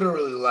like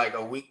literally like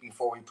a week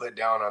before we put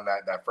down on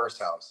that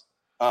first house.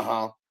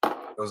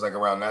 It was like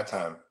around that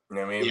time. You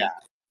know what I mean? Yeah.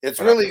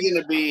 It's really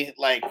going to be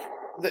like,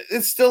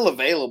 it's still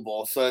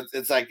available. So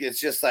it's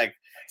just like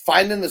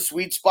finding the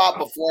sweet spot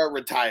before it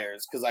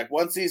retires. Because like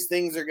once these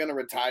things are going to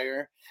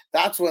retire,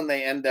 that's when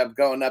they end up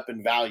going up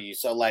in value.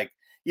 So like,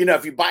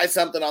 if you buy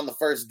something on the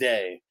first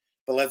day,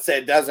 but let's say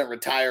it doesn't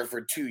retire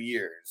for 2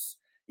 years,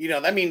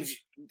 that means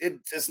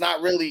it's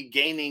not really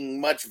gaining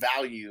much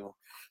value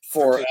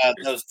for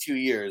those 2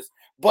 years.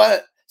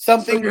 But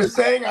something so you're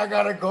saying I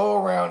got to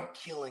go around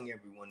killing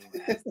everyone who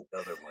has the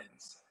other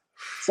ones.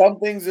 Some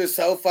things are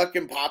so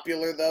fucking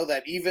popular, though,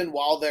 that even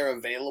while they're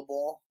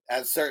available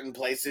at certain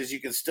places, you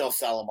can still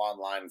sell them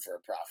online for a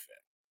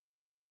profit.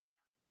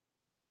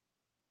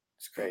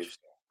 It's crazy.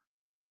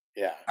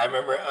 Yeah. I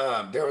remember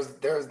there was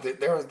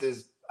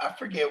this, I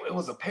forget, it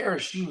was a pair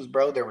of shoes,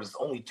 bro. There was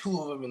only 2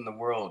 of them in the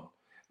world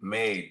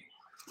made.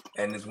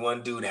 And this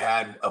one dude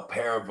had a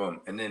pair of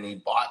them, and then he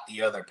bought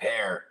the other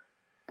pair.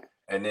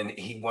 And then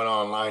he went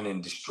online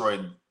and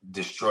destroyed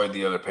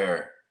the other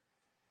pair.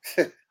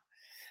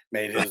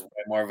 Made his way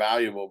more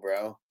valuable,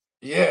 bro.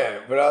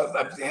 Yeah, but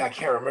I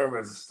can't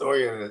remember the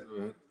story of it,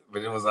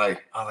 but it was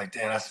like, I was like,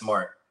 damn, that's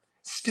smart.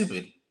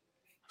 Stupid.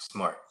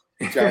 Smart.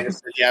 Trying to say,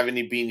 do you have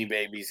any Beanie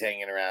Babies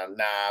hanging around?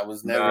 Nah, I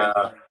was never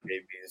Beanie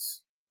Babies.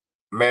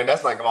 Man,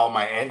 that's like all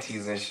my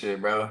aunties and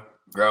shit, bro.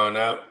 Growing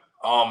up,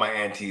 all my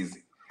aunties.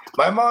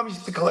 My mom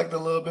used to collect a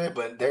little bit,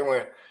 but they were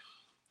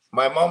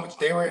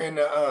in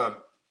the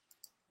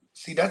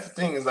see, that's the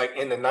thing, is like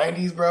in the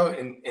 90s, bro,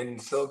 in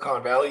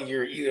Silicon Valley,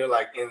 you're either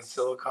like in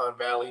Silicon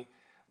Valley,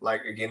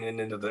 like getting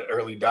into the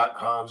early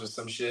 .coms or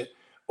some shit,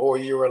 or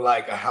you were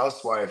like a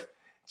housewife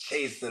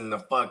chasing the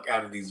fuck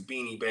out of these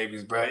Beanie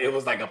Babies, bro. It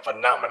was like a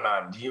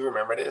phenomenon. Do you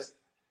remember this?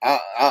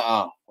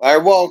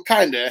 Well,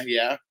 kind of,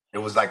 yeah. It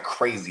was like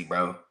crazy,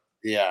 bro.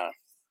 Yeah.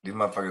 These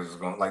motherfuckers was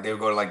going, like, they would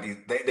go to like these,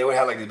 they would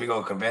have like these big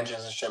old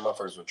conventions and shit.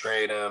 Motherfuckers would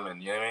trade them,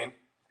 and you know what I mean?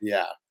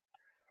 Yeah.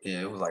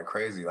 Yeah, it was like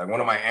crazy. Like one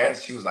of my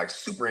aunts, she was like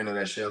super into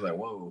that shit. I was like,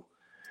 whoa.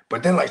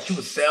 But then like she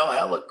would sell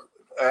hella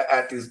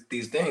at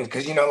these things.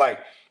 Cause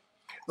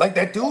like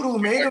that dude who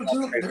made them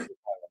too.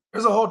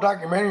 There's a whole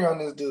documentary on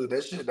this dude.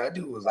 That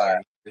dude was like,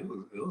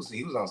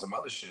 he was on some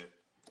other shit.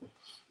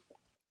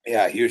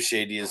 Yeah, he was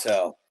shady as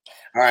hell.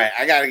 All right,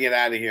 I gotta get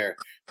out of here.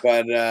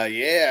 But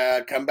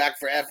come back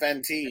for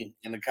FNT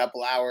in a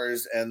couple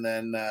hours, and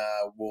then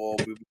we'll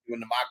be doing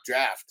the mock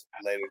draft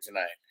later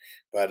tonight.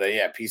 But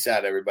peace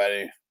out,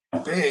 everybody.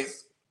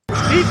 Peace.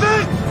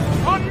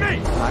 Defense on me.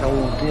 I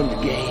don't want them to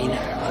gain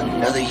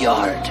another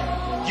yard.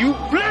 You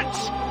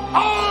blitz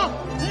all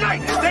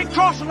night. If they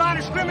cross the line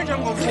of scrimmage,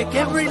 I'm going to take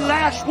every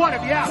last one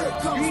of you out.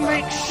 You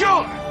make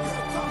sure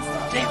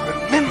they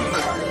remember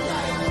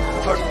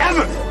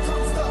forever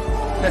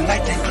the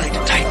night they played the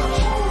Titans.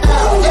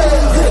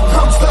 Here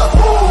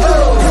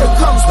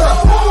comes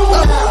the